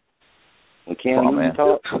hood, when Cam Newton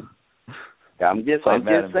talks, I'm just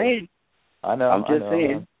saying. I know. I'm just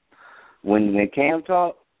saying. When Cam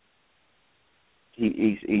talks,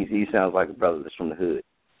 he sounds like a brother that's from the hood.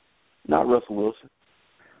 Not Russell Wilson.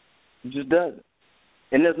 He just doesn't.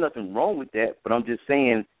 And there's nothing wrong with that, but I'm just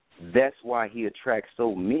saying that's why he attracts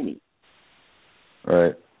so many.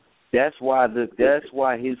 Right. That's why his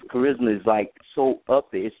charisma is like so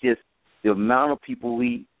up there. It's just the amount of people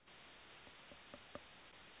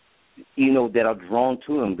that are drawn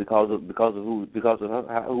to him because of who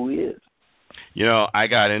he is. I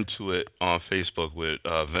got into it on Facebook with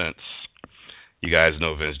Vince. You guys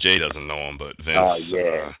know Vince. Jay doesn't know him, but Vince. Oh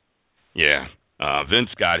yeah. Vince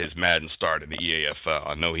got his Madden start in the EAFL.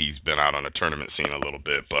 I know he's been out on the tournament scene a little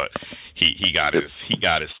bit, but he got his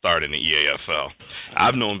start in the EAFL.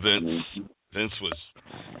 I've known Vince. Vince was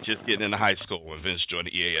just getting into high school when Vince joined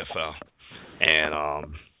the EAFL,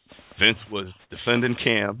 and Vince was defending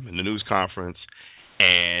Cam in the news conference,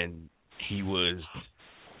 and he was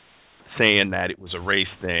saying that it was a race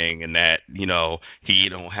thing and that he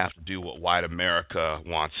don't have to do what white America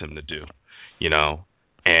wants him to do,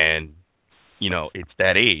 and. It's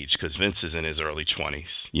that age because Vince is in his early 20s,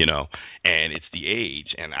 and it's the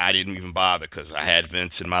age. And I didn't even bother because I had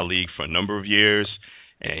Vince in my league for a number of years,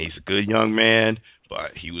 and he's a good young man.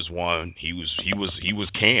 But he was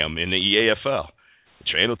Cam in the EAFL. The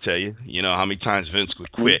trainer will tell you, how many times Vince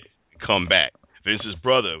would quit and come back. Vince's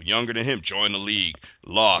brother, younger than him, joined the league,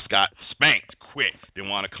 lost, got spanked, quit, didn't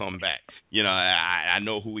want to come back. I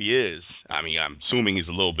know who he is. I mean, I'm assuming he's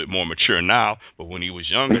a little bit more mature now, but when he was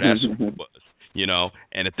younger, that's who he was.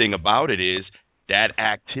 And the thing about it is that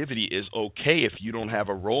activity is okay if you don't have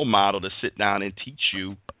a role model to sit down and teach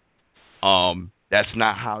you. That's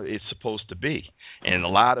not how it's supposed to be. And in a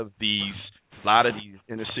lot of these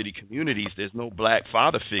inner city communities, there's no black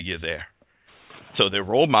father figure there. So their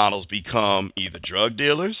role models become either drug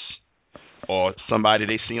dealers or somebody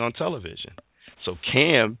they see on television. So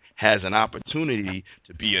Cam has an opportunity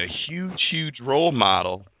to be a huge, huge role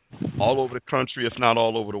model all over the country, if not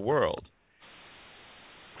all over the world.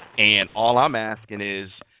 And all I'm asking is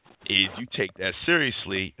you take that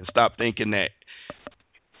seriously and stop thinking that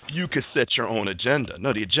you could set your own agenda.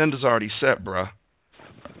 No, the agenda's already set, bruh.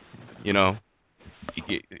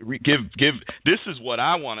 Give. This is what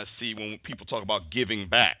I want to see when people talk about giving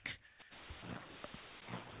back.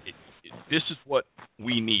 This is what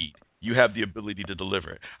we need. You have the ability to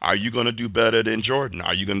deliver it. Are you going to do better than Jordan?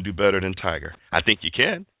 Are you going to do better than Tiger? I think you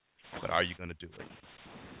can, but are you going to do it?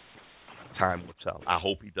 Time will tell. I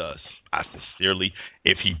hope he does. I sincerely,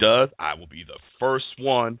 if he does, I will be the first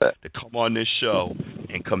one to come on this show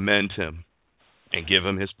and commend him and give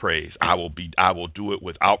him his praise. I will do it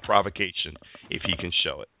without provocation if he can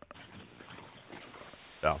show it.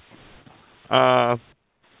 So, a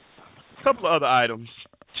couple of other items.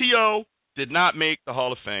 T.O. did not make the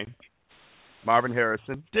Hall of Fame. Marvin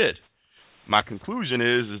Harrison did. My conclusion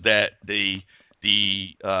is that the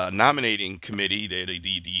nominating committee,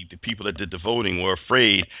 the people that did the voting, were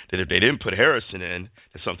afraid that if they didn't put Harrison in,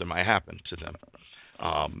 that something might happen to them.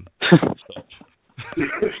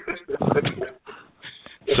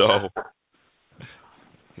 So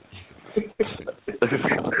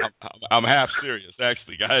I'm half serious,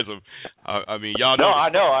 actually, guys. I mean, y'all know.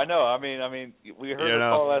 No, I know. I mean, we heard the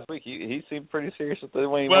call last week. He seemed pretty serious with the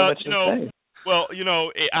way he mentioned his name. Well,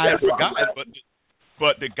 I forgot,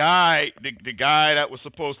 but the guy that was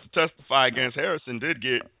supposed to testify against Harrison did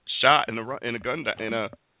get shot in a gun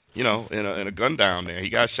down there. He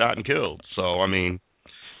got shot and killed. So I mean,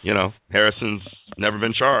 Harrison's never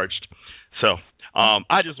been charged. So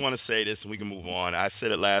I just want to say this, and we can move on. I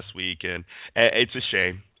said it last week, and it's a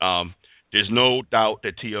shame. There's no doubt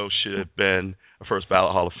that T.O. should have been a first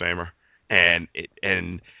ballot Hall of Famer. And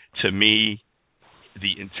to me,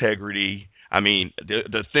 the integrity,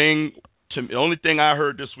 the only thing I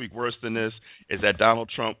heard this week worse than this is that Donald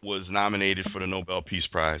Trump was nominated for the Nobel Peace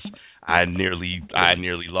Prize. I nearly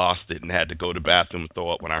lost it and had to go to the bathroom and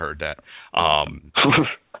throw up when I heard that.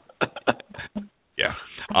 Yeah.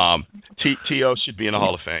 T.O. should be in the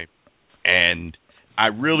Hall of Fame. And I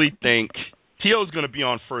really think T.O. is going to be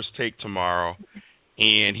on First Take tomorrow,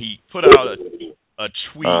 and he put out a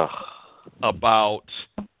tweet about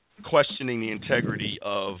questioning the integrity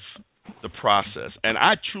of the process. And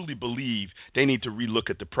I truly believe they need to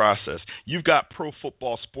relook at the process. You've got pro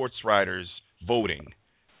football sports writers voting.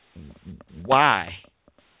 Why?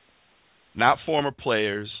 Not former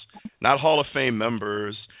players, not Hall of Fame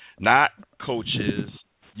members, not coaches.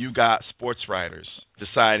 You got sports writers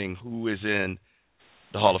deciding who is in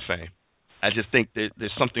the Hall of Fame. I just think that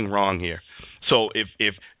there's something wrong here. So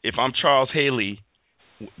if I'm Charles Haley,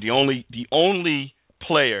 the only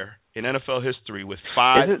player in NFL history with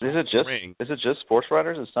 5 rings. Is it just sports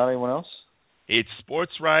writers? It's not anyone else? It's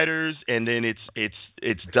sports writers, and then it's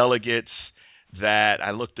delegates that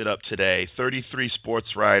I looked it up today. 33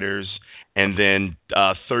 sports writers, and then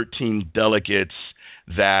 13 delegates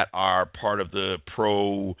that are part of the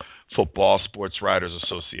Pro Football Sports Writers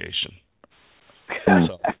Association.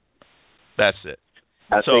 So that's it.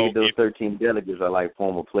 I think those 13 delegates are like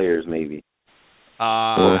former players, maybe.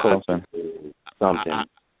 Something. But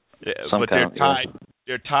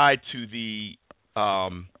they're tied to the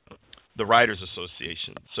Writers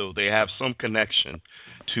Association, so they have some connection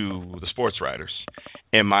to the sports writers.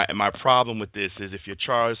 And my problem with this is if you're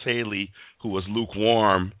Charles Haley, who was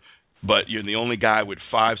lukewarm, but you're the only guy with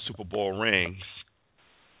 5 Super Bowl rings,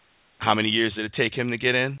 how many years did it take him to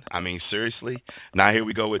get in? Seriously? Now here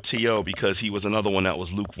we go with T.O. because he was another one that was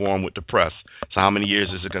lukewarm with the press. So how many years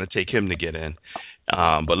is it going to take him to get in?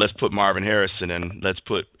 But let's put Marvin Harrison in. Let's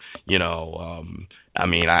put, I don't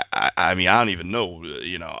even know.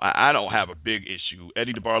 I don't have a big issue.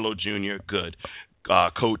 Eddie DeBarlo Jr., good.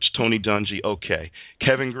 Coach Tony Dungy, okay.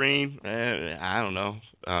 Kevin Green, I don't know.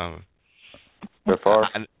 Brett Favre?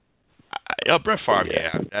 Brett Favre,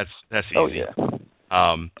 yeah. That's easy. Oh, yeah.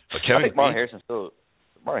 But Kevin I think Marvin Harrison's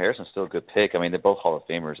still a good pick. They're both Hall of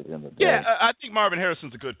Famers at the end of the day. Yeah, I think Marvin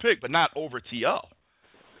Harrison's a good pick, but not over T.O.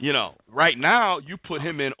 Right now you put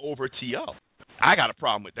him in over T.O. I got a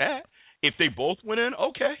problem with that. If they both went in,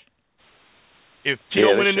 okay. If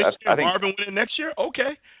T.O. went in next year, Marvin went in next year,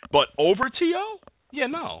 okay. But over T.O.? Yeah,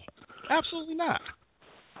 no. Absolutely not.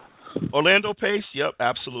 Orlando Pace? Yep,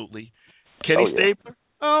 absolutely. Kenny Stabler?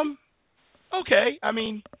 Okay.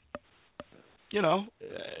 And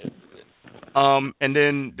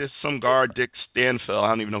then there's some guard, Dick Stanfield. I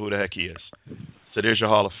don't even know who the heck he is. So there's your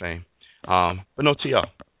Hall of Fame. But no T.O.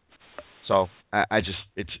 So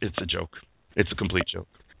it's a joke. It's a complete joke.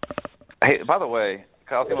 Hey, by the way,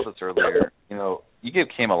 Kyle, I was thinking about this earlier. You give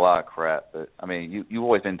Cam a lot of crap, but you've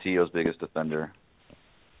always been T.O.'s biggest defender,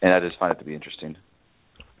 and I just find it to be interesting.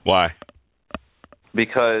 Why?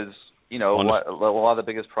 Because a lot of the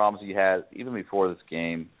biggest problems you had even before this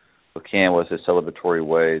game with Cam was his celebratory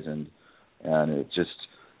ways, and it just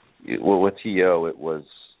with T.O. it was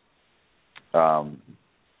I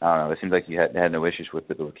don't know. It seems like you had no issues with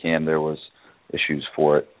it. With Cam, there was issues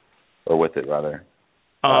for it, or with it rather.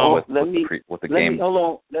 With the game.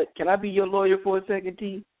 Hold on. Can I be your lawyer for a second,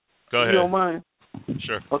 T? Go ahead. You don't mind?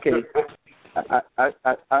 Sure. Okay.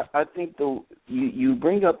 I think you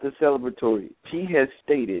bring up the celebratory. T has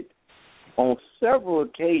stated on several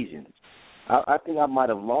occasions. I think I might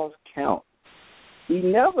have lost count. He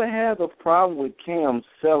never had a problem with Cam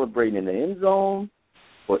celebrating in the end zone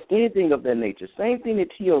or anything of that nature. Same thing that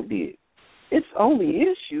T.O. did. Its only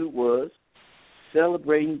issue was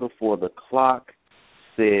celebrating before the clock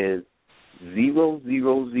says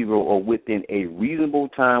 0-0-0 or within a reasonable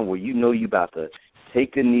time where you're about to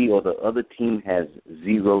take a knee or the other team has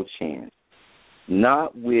zero chance.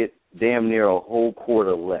 Not with damn near a whole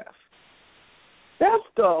quarter left. That's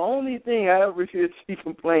the only thing I ever hear T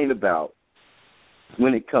complain about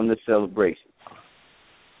when it comes to celebrations.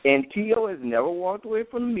 And T.O. has never walked away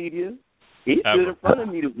from the media. He stood in front of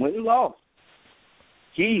the media when he lost.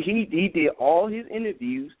 He did all his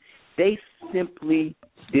interviews. They simply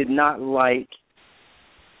did not like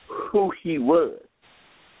who he was.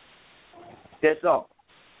 That's all.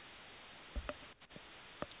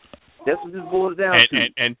 That's what this boils down to.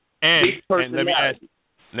 And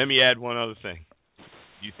let me add one other thing.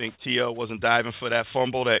 You think T.O. wasn't diving for that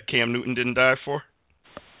fumble that Cam Newton didn't dive for?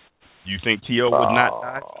 You think T.O. would not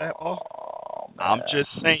dive for that ball? I'm just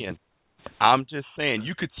saying.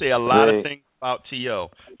 You could say a lot of things about T.O.,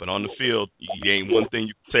 but on the field, there ain't one thing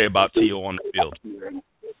you can say about T.O. on the field.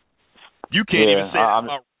 You can't even say that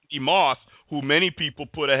about Randy Moss, who many people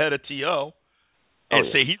put ahead of T.O.,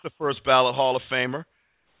 and say he's the first ballot Hall of Famer.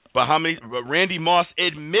 But Randy Moss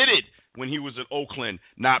admitted when he was in Oakland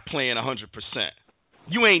not playing 100%.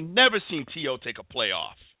 You ain't never seen T.O. take a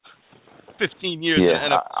playoff. 15 years in the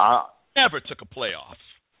NFL, never took a playoff.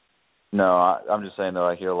 No, I'm just saying, though,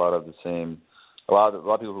 I hear a lot of the same. A lot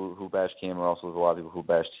of people who bash Cam are also a lot of people who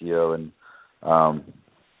bash T.O., and I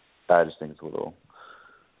just think it's a little.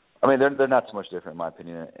 I mean, they're not so much different in my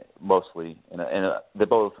opinion, mostly, and they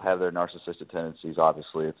both have their narcissistic tendencies.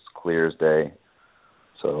 Obviously, it's clear as day.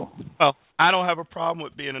 So. Well, I don't have a problem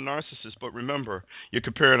with being a narcissist, but remember, you're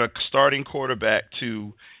comparing a starting quarterback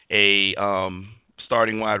to a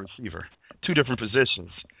starting wide receiver, two different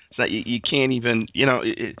positions. It's not, you can't even,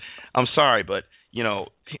 I'm sorry, but,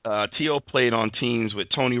 T.O. played on teams with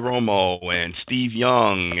Tony Romo and Steve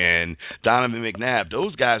Young and Donovan McNabb.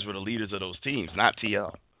 Those guys were the leaders of those teams, not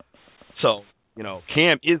T.O. So,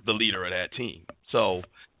 Cam is the leader of that team. So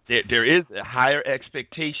there is a higher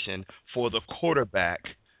expectation for the quarterback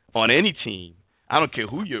on any team. I don't care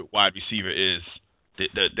who your wide receiver is,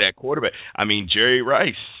 that quarterback. I mean, Jerry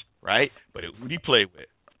Rice, right? But who did he play with?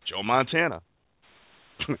 Joe Montana.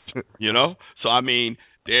 So, I mean,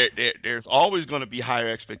 there's always going to be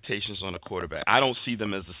higher expectations on a quarterback. I don't see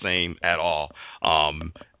them as the same at all.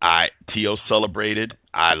 T.O. celebrated.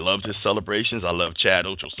 I loved his celebrations. I love Chad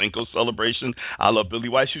Ochocinco's celebration. I love Billy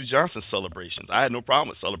White Shoes Johnson's celebrations. I had no problem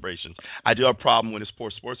with celebrations. I do have a problem with his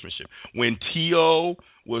poor sportsmanship. When T.O.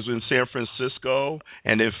 was in San Francisco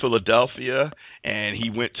and then Philadelphia and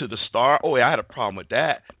he went to the Star, I had a problem with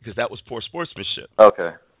that because that was poor sportsmanship.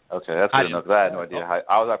 Okay, that's good enough. I had no idea.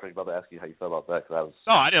 I was actually about to ask you how you felt about that. Cause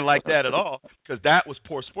no, I didn't like that at all because that was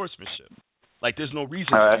poor sportsmanship. Like, there's no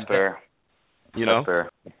reason. That's fair. That's fair.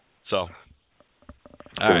 So,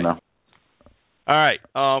 all right. All right.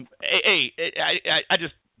 I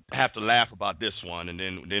just have to laugh about this one, and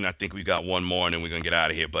then I think we got one more, and then we're gonna get out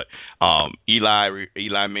of here. But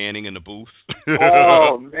Eli Manning in the booth.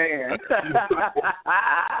 Oh man!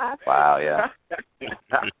 Wow, yeah.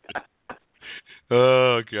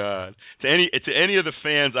 Oh God! To any of the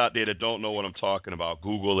fans out there that don't know what I'm talking about,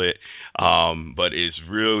 Google it. But it's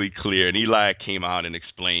really clear. And Eli came out and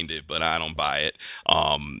explained it, but I don't buy it.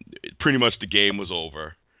 Pretty much the game was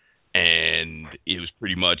over, and it was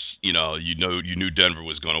pretty much you knew Denver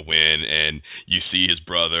was going to win, and you see his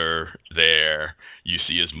brother there, you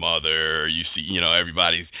see his mother, you see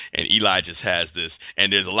everybody's, and Eli just has this,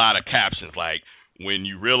 and there's a lot of captions like, when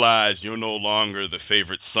you realize you're no longer the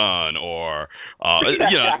favorite son, or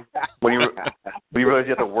when you realize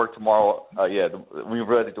you have to work tomorrow, when you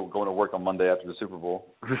realize you're going to work on Monday after the Super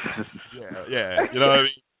Bowl. yeah, you know what I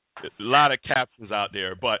mean. A lot of captions out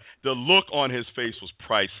there, but the look on his face was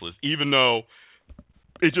priceless. Even though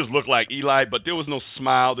it just looked like Eli, but there was no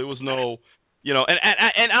smile, there was no,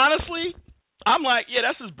 and honestly, I'm like, yeah,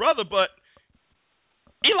 that's his brother, but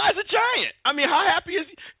Eli's a giant. I mean, how happy is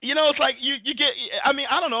he? It's like you get, I mean,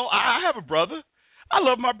 I don't know. I have a brother. I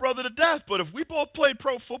love my brother to death, but if we both played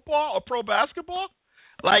pro football or pro basketball,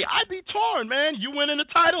 like, I'd be torn, man. You winning the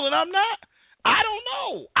title and I'm not. I don't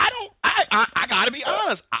know. I got to be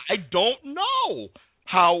honest. I don't know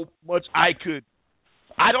how much I could.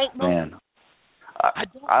 I don't know. Man. I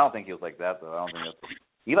don't think he was like that, though. I don't think that's.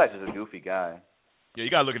 Eli's just a goofy guy. Yeah,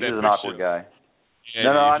 you got to look at that. He's an awkward guy.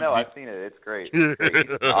 Yeah, no, I know. I've seen it. It's great.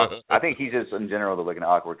 I think he's just in general like an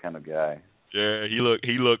awkward kind of guy. Yeah, he looked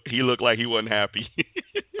like he wasn't happy.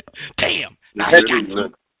 Damn. There's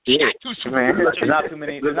not too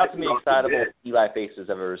many excitable Eli faces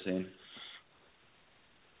I've ever seen.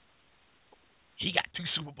 He got 2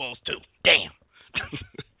 Super Bowls too.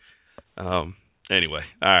 Damn. Anyway,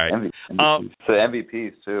 all right. So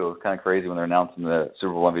MVPs too. It's kind of crazy when they're announcing the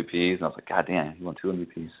Super Bowl MVPs, and I was like, God damn, he won 2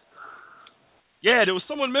 MVPs. Yeah, there was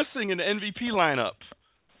someone missing in the MVP lineup.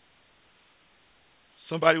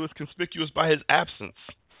 Somebody was conspicuous by his absence.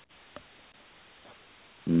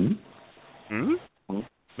 Hmm? Mr.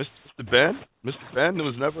 Ben? Mr. Ben, there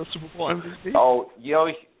was never a Super Bowl MVP? Oh,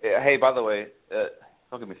 hey, by the way,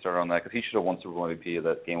 don't get me started on that, because he should have won Super Bowl MVP of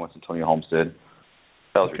that game once Antonio Holmes did.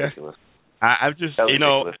 That was ridiculous. I've just, I went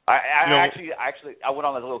on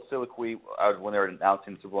a little soliloquy when they were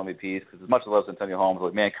announcing Super Bowl MVPs, because as much as I love Antonio Holmes,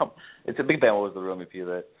 like, man, it's a Big Ben was the real MVP of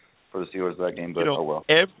that for the Steelers that game, but oh well.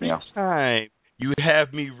 Every time you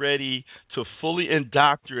have me ready to fully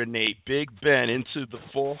indoctrinate Big Ben into the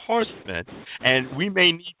Four Horsemen, and we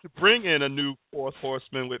may need to bring in a new fourth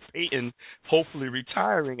horseman with Peyton hopefully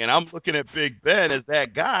retiring. And I'm looking at Big Ben as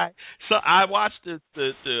that guy. So I watched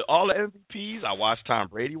all the MVPs. I watched Tom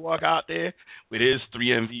Brady walk out there with his 3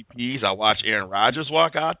 MVPs. I watched Aaron Rodgers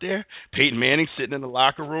walk out there. Peyton Manning sitting in the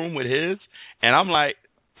locker room with his, and I'm like,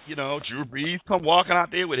 Drew Brees come walking out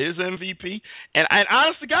there with his MVP. And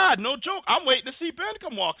honest to God, no joke, I'm waiting to see Ben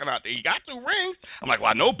come walking out there. He got 2 rings. I'm like, well,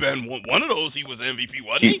 I know Ben won one of those. He was MVP,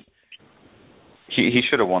 wasn't he? He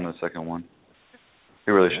should have won the second one.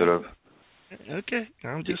 He really should have. Okay,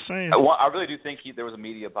 I'm just saying. I really do think there was a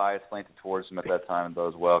media bias slanted towards him at that time, though,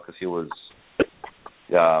 as well, because he was,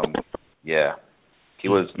 he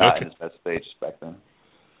was not in his best stage back then.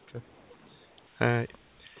 Okay. All right.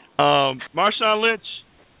 Marshawn Lynch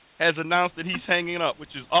has announced that he's hanging up, which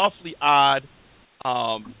is awfully odd,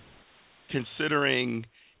 considering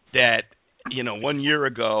that, 1 year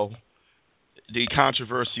ago, the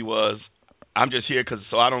controversy was, I'm just here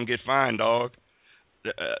so I don't get fined, dog.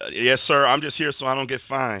 Yes, sir, I'm just here so I don't get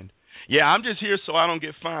fined. Yeah, I'm just here so I don't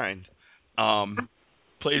get fined.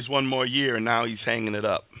 Plays 1 more year, and now he's hanging it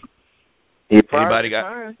up. Anybody got?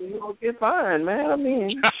 Fined, so you don't get fined, man. I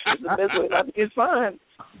mean, it's the best way not to get fined.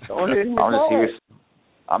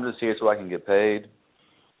 I'm just here so I can get paid,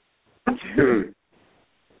 and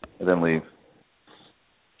then leave.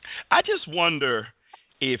 I just wonder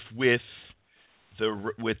if with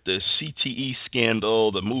the CTE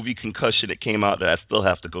scandal, the movie Concussion that came out that I still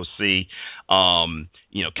have to go see,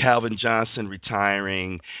 Calvin Johnson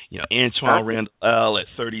retiring, Antoine Randall at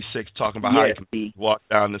 36 talking about how he can walk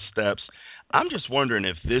down the steps. I'm just wondering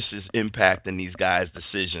if this is impacting these guys'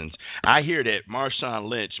 decisions. I hear that Marshawn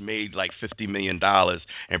Lynch made like $50 million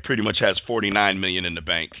and pretty much has $49 million in the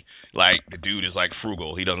bank. Like, the dude is like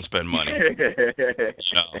frugal. He doesn't spend money.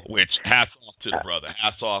 Which hats off to the brother.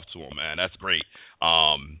 Hats off to him, man. That's great.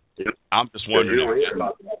 I'm just wondering.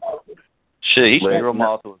 Shit, he should roll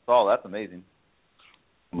miles to us all. That's amazing.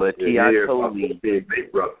 But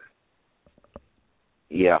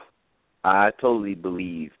I totally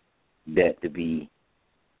believe that to be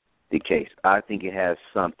the case. I think it has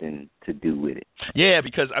something to do with it. Yeah,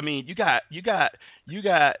 because I mean, you got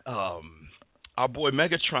our boy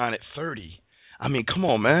Megatron at 30. I mean, come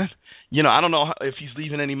on, man. I don't know if he's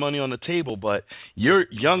leaving any money on the table, but you're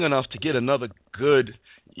young enough to get another good.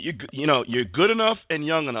 You're good enough and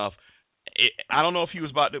young enough. I don't know if he was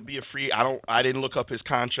about to be a free. I didn't look up his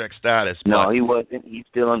contract status. No, he wasn't. He's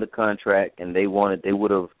still under contract, and they would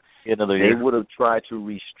have tried to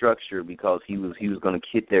restructure because he was going to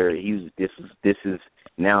get there. This is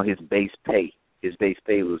now his base pay. His base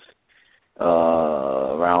pay was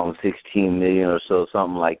around $16 million or so,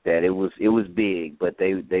 something like that. It was big, but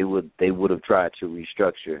they would have tried to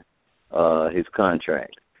restructure his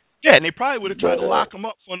contract. Yeah, and they probably would have tried to lock him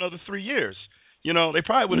up for another 3 years. They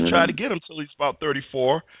probably would have tried to get him till he's about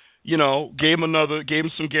 34. Gave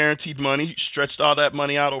him some guaranteed money, stretched all that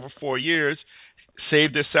money out over 4 years,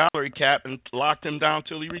 saved their salary cap, and locked him down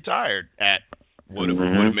till he retired at would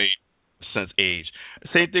have made sense age.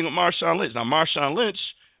 Same thing with Marshawn Lynch. Now, Marshawn Lynch,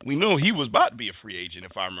 we knew he was about to be a free agent,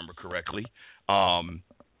 if I remember correctly. And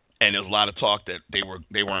there's a lot of talk that they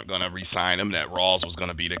weren't going to re-sign him, that Rawls was going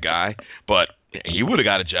to be the guy. But he would have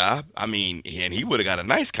got a job. I mean, and he would have got a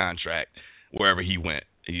nice contract wherever he went,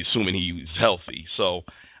 assuming he was healthy. So,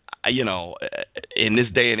 in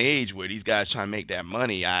this day and age where these guys try to make that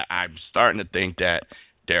money, I'm starting to think that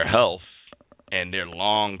their health and their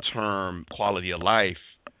long-term quality of life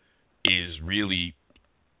is really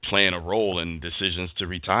playing a role in decisions to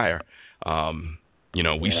retire.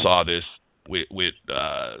 We saw this with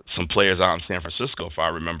some players out in San Francisco, if I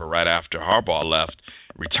remember, right after Harbaugh left,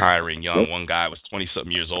 retiring young. One guy was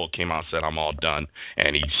 20-something years old, came out and said, I'm all done,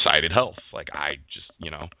 and he cited health. Like,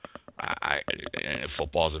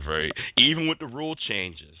 football's even with the rule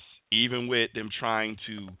changes, even with them trying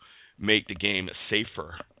to make the game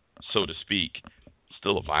safer, so to speak,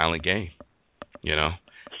 still a violent game,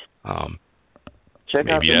 Check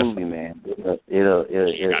out the movie, man. It'll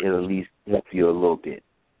at least help you a little bit.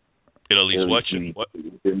 It'll at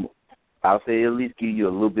least I'll say at least give you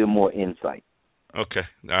a little bit more insight. Okay,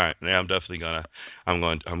 all right. Yeah, I'm definitely gonna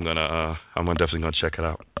definitely gonna check it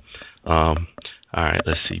out. All right,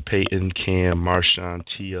 let's see. Peyton, Cam, Marshawn,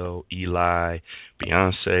 T.O., Eli,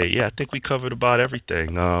 Beyonce. Yeah, I think we covered about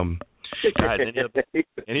everything. God,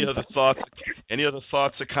 any other thoughts? Any other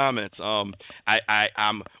thoughts or comments?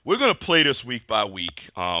 We're gonna play this week by week.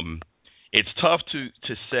 It's tough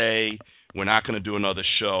to say we're not going to do another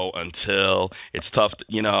show until it's tough.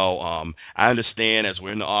 I understand as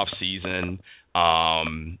we're in the off season,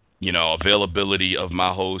 Availability of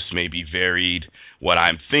my hosts may be varied. What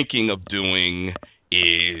I'm thinking of doing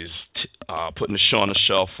is putting the show on the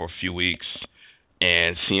shelf for a few weeks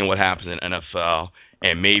and seeing what happens in NFL,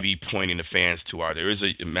 and maybe pointing the fans to there is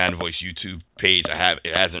a Madden Voice YouTube page.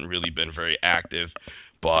 It hasn't really been very active,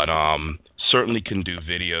 but certainly can do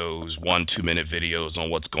videos, 1-2 minute videos on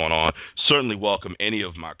what's going on. Certainly welcome any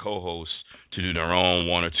of my co-hosts to do their own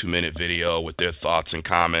 1 or 2 minute video with their thoughts and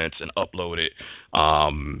comments and upload it,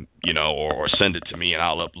 or send it to me and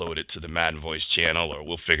I'll upload it to the Madden Voice channel, or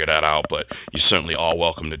we'll figure that out. But you're certainly all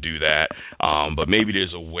welcome to do that. But maybe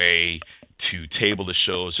there's a way to table the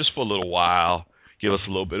shows just for a little while, give us a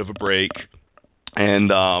little bit of a break,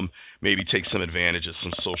 and maybe take some advantage of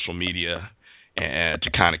some social media and to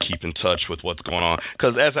kind of keep in touch with what's going on.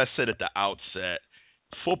 Because as I said at the outset,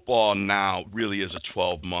 football now really is a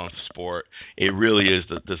 12-month sport. It really is.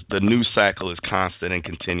 The news cycle is constant and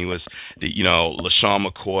continuous. LaShawn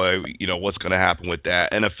McCoy, what's going to happen with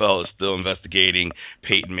that? NFL is still investigating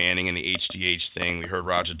Peyton Manning and the HGH thing. We heard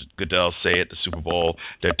Roger Goodell say at the Super Bowl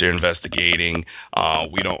that they're investigating.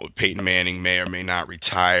 Peyton Manning may or may not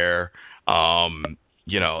retire.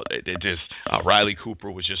 Riley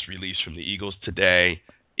Cooper was just released from the Eagles today.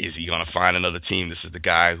 Is he going to find another team? This is the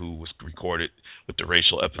guy who was recorded with the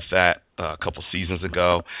racial epithet a couple seasons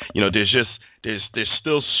ago. There's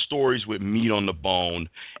still stories with meat on the bone,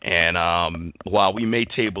 and while we may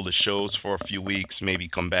table the shows for a few weeks, maybe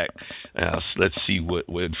come back, let's see what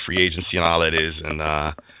free agency and all that is, and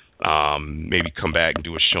maybe come back and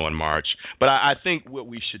do a show in March. But I think what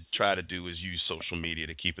we should try to do is use social media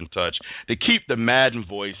to keep in touch, to keep the Madden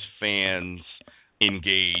Voice fans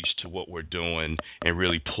engaged to what we're doing and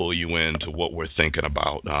really pull you into what we're thinking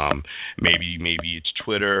about. Maybe it's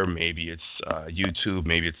Twitter, maybe it's YouTube,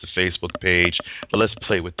 maybe it's the Facebook page, but let's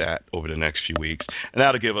play with that over the next few weeks, and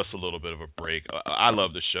that'll give us a little bit of a break. I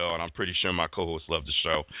love the show, and I'm pretty sure my co-hosts love the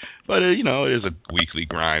show, but it is a weekly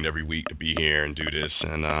grind every week to be here and do this,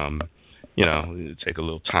 and take a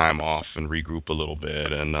little time off and regroup a little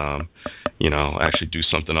bit, and actually do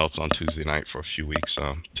something else on Tuesday night for a few weeks.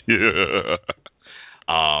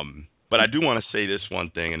 But I do want to say this one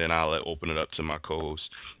thing, and then I'll open it up to my co-hosts.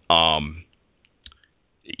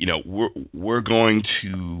 We're going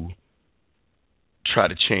to try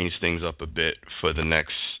to change things up a bit for the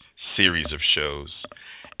next series of shows,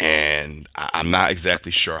 and I'm not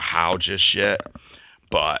exactly sure how just yet,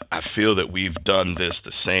 but I feel that we've done this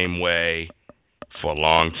the same way for a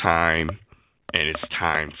long time, and it's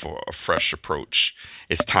time for a fresh approach.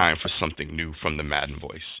 It's time for something new from the Madden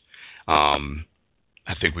Voice.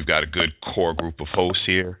 I think we've got a good core group of hosts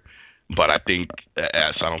here, but I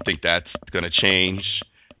don't think that's going to change.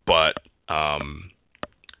 But I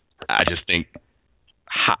just think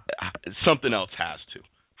something else has to.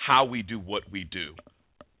 How we do what we do,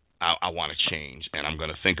 I want to change, and I'm going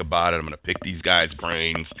to think about it. I'm going to pick these guys'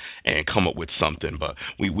 brains and come up with something. But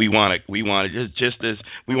we want to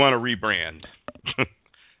rebrand.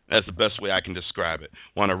 That's the best way I can describe it.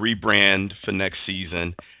 Want to rebrand for next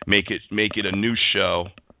season, make it a new show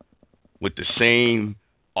with the same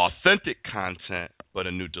authentic content but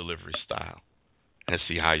a new delivery style, and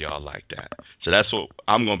see how y'all like that. So that's what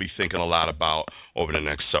I'm going to be thinking a lot about over the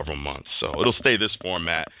next several months. So it'll stay this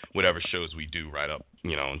format, whatever shows we do right up,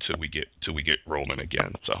 until we get rolling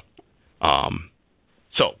again. So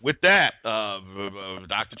with that,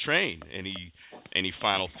 Dr. Train, any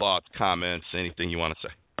final thoughts, comments, anything you want to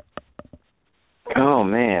say? Oh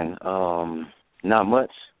man, not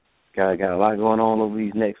much. Got a lot going on over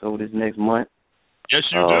this next month. Yes,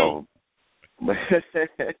 you do.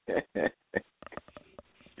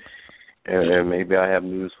 And maybe I have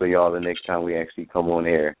news for y'all the next time we actually come on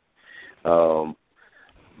air.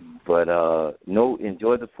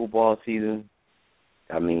 Enjoy the football season.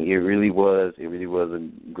 I mean, it really was a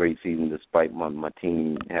great season despite my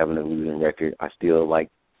team having a losing record. I still like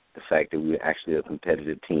the fact that we were actually a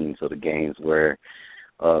competitive team, so the games were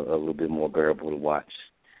a little bit more bearable to watch.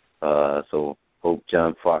 So hope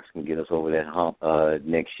John Fox can get us over that hump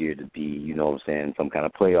next year to be, some kind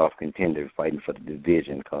of playoff contender fighting for the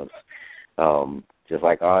division. Because just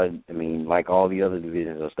like all the other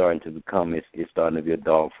divisions are starting to become, it's starting to be a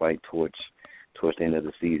dogfight towards the end of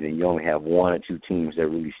the season. You only have one or two teams that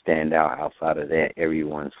really stand out. Outside of that,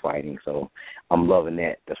 everyone's fighting. So I'm loving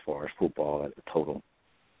that as far as football as a total.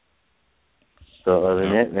 So other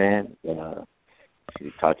than that, man,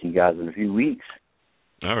 should talk to you guys in a few weeks.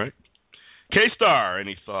 All right. K-Star,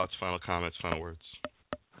 any thoughts, final comments, final words?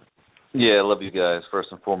 Yeah, I love you guys,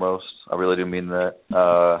 first and foremost. I really do mean that.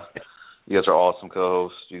 You guys are awesome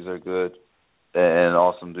co-hosts. You guys are good and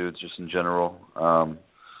awesome dudes just in general.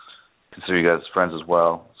 consider you guys friends as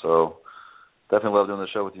well. So definitely love doing the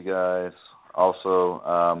show with you guys. Also,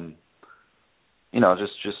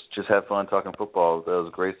 just have fun talking football. It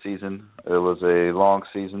was a great season. It was a long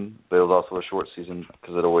season, but it was also a short season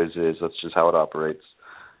because it always is. That's just how it operates.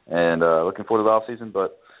 And looking forward to the off season,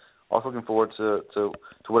 but also looking forward to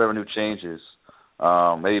whatever new changes.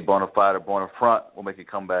 Maybe bona fide or bona front will make a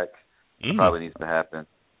comeback. Probably needs to happen.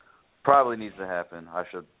 I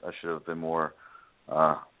should have been more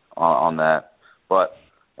on that. But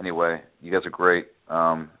anyway, you guys are great.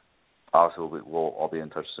 Obviously, we'll all be in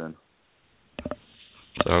touch soon.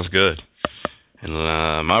 Sounds good. And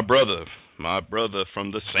my brother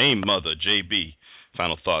from the same mother, JB.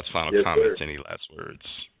 Final thoughts, final comments, sir. Any last words?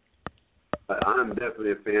 I'm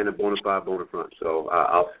definitely a fan of bona fide, bona front, so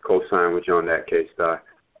I'll co-sign with you on that, K-Star.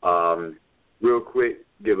 Real quick,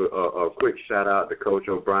 give a quick shout-out to Coach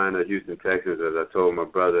O'Brien of Houston, Texas, as I told my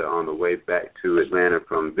brother on the way back to Atlanta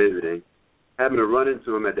from visiting, having to run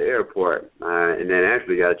into him at the airport, and then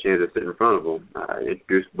actually got a chance to sit in front of him.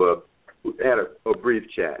 Introduced Bub. We had a brief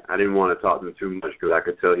chat. I didn't want to talk to him too much because I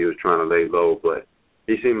could tell he was trying to lay low, but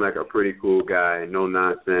he seemed like a pretty cool guy, no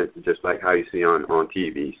nonsense, just like how you see on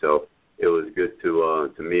TV. So it was good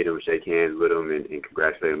to meet him, shake hands with him, and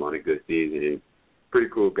congratulate him on a good season. And pretty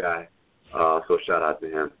cool guy. So shout out to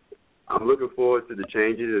him. I'm looking forward to the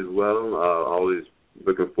changes as well. Always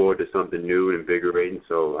looking forward to something new and invigorating.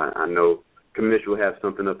 So I know Commissioner will have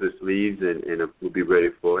something up his sleeves, and we'll be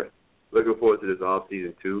ready for it. Looking forward to this off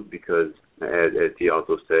season too, because as he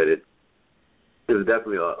also said, it is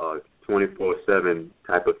definitely a 24/7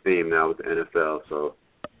 type of theme now with the NFL. So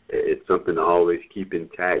it's something to always keep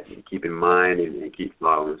intact and keep in mind and keep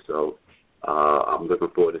following. So I'm looking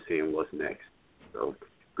forward to seeing what's next. So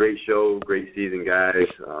great show, great season,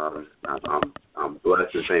 guys. I'm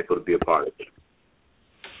blessed and thankful to be a part of it.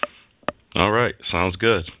 All right, sounds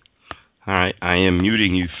good. All right, I am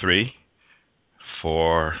muting you three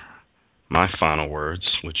for my final words,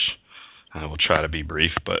 which I will try to be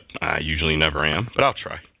brief, but I usually never am, but I'll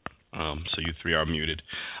try. So you three are muted.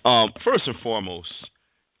 First and foremost,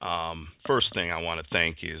 first thing I want to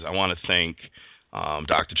thank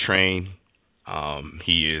Dr. Train.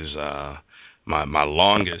 He is my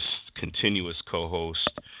longest continuous co-host,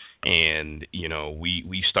 and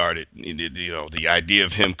we started. The idea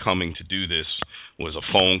of him coming to do this was a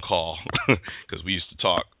phone call because we used to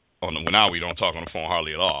talk now we don't talk on the phone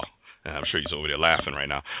hardly at all. And I'm sure he's over there laughing right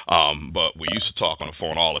now. But we used to talk on the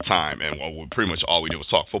phone all the time, and pretty much all we did was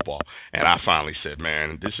talk football. And I finally said,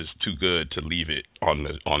 man, this is too good to leave it on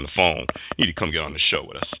the phone. You need to come get on the show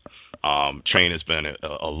with us. Train has been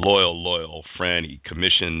a loyal friend. He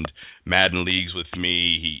commissioned Madden leagues with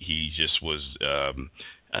me. He just was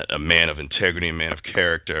a man of integrity, a man of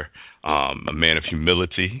character, a man of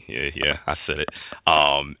humility. Yeah, I said it.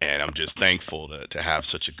 And I'm just thankful to have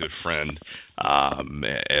such a good friend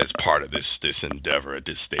as part of this endeavor at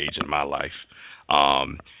this stage in my life.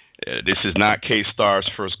 This is not K-Star's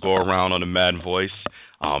first go-around on the Madden Voice.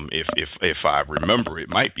 If I remember, it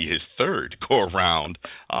might be his third go-around.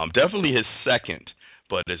 Definitely his second,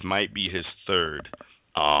 but this might be his third.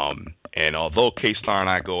 And although K-Star and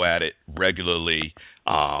I go at it regularly,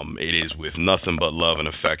 it is with nothing but love and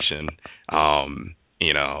affection, and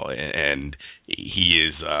he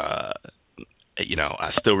is,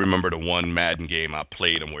 I still remember the one Madden game I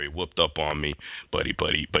played him where he whooped up on me, but he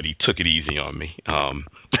took it easy on me,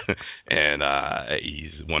 and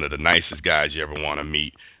he's one of the nicest guys you ever want to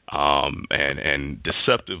meet, and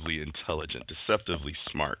deceptively intelligent, deceptively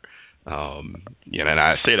smart. And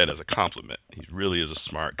I say that as a compliment. He really is a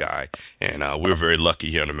smart guy, and we're very lucky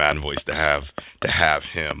here on the Madden Voice to have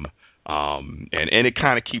him. And it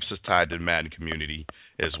kind of keeps us tied to the Madden community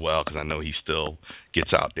as well, because I know he still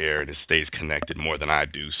gets out there and it stays connected more than I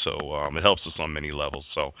do. So it helps us on many levels.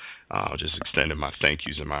 So just extending my thank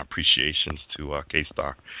yous and my appreciations to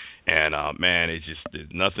K-Star. And man,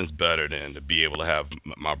 nothing's better than to be able to have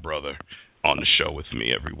my brother on the show with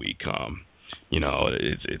me every week.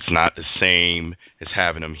 It's not the same as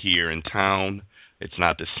having him here in town. It's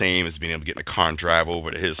not the same as being able to get in the car and drive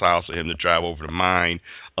over to his house or him to drive over to mine,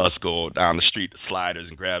 us go down the street to Sliders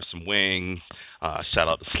and grab some wings. Shout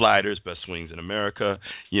out to Sliders, best wings in America,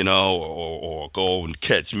 or go and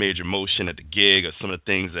catch Major Motion at the gig or some of the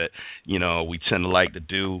things that, we tend to like to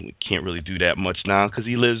do. We can't really do that much now because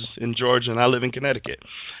he lives in Georgia and I live in Connecticut.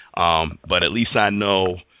 But at least I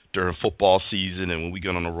know during football season and when we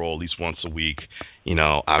get on the roll at least once a week,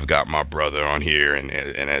 I've got my brother on here, and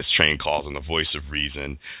as Train calls him, the voice of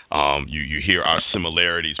reason. You hear our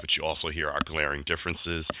similarities, but you also hear our glaring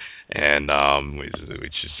differences, and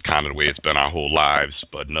which is kind of the way it's been our whole lives,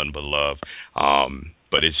 but nothing but love.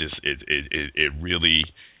 but it's just it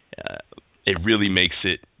really makes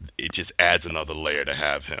it just adds another layer to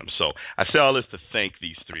have him. So I say all this to thank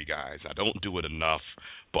these three guys. I don't do it enough,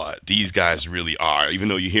 but these guys really are. Even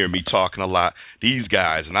though you hear me talking a lot, these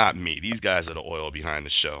guys, not me, these guys are the oil behind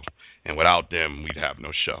the show. And without them, we'd have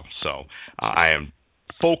no show. So I am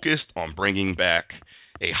focused on bringing back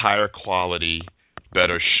a higher quality,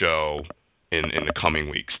 better show in the coming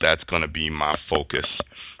weeks. That's going to be my focus,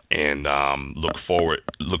 and look forward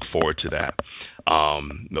to that.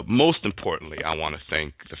 But most importantly, I want to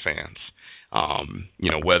thank the fans.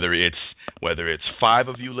 Whether it's 5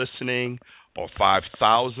 of you listening, or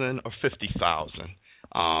 5,000, or 50,000.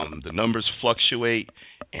 The numbers fluctuate,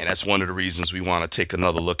 and that's one of the reasons we want to take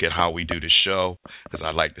another look at how we do the show, because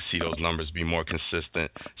I'd like to see those numbers be more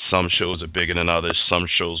consistent. Some shows are bigger than others. Some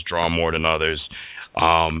shows draw more than others.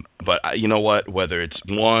 But you know what? Whether it's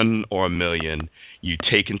 1 or 1 million, you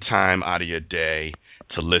taking time out of your day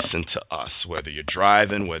to listen to us, whether you're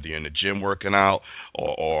driving, whether you're in the gym working out,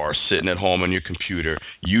 or sitting at home on your computer.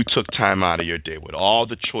 You took time out of your day with all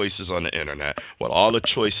the choices on the internet, with all the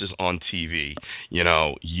choices on TV.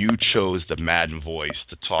 You chose the Madden Voice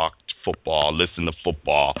to talk football, listen to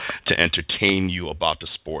football, to entertain you about the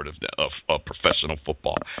sport of professional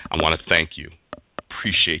football. I want to thank you.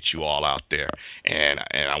 Appreciate you all out there, and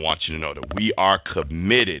I want you to know that we are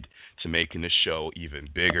committed to making the show even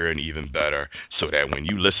bigger and even better, so that when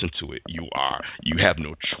you listen to it, you have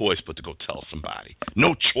no choice but to go tell somebody.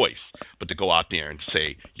 No choice but to go out there and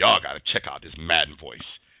say, y'all got to check out this Madden Voice.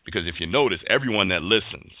 Because if you notice, everyone that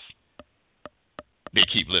listens, they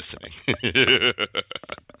keep listening.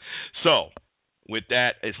 So, with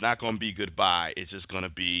that, it's not going to be goodbye. It's just going to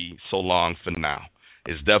be so long for now.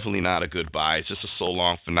 It's definitely not a goodbye. It's just a so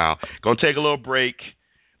long for now. Going to take a little break,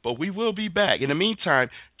 but we will be back. In the meantime,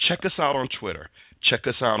 check us out on Twitter. Check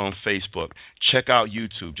us out on Facebook. Check out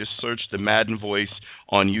YouTube. Just search the Madden Voice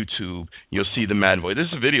on YouTube. You'll see the Madden Voice. There's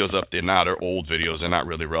some videos up there now. They're old videos. They're not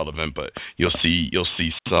really relevant, but you'll see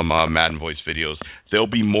some Madden Voice videos. There'll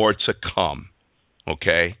be more to come.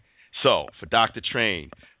 Okay? So, for Dr. Train,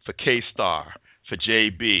 for K-Star, for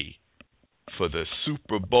JB, for the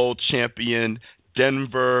Super Bowl champion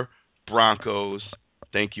Denver Broncos,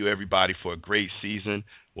 thank you, everybody, for a great season.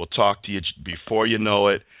 We'll talk to you before you know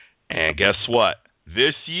it. And guess what?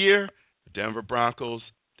 This year, the Denver Broncos,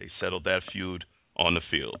 they settled that feud on the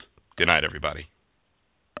field. Good night, everybody.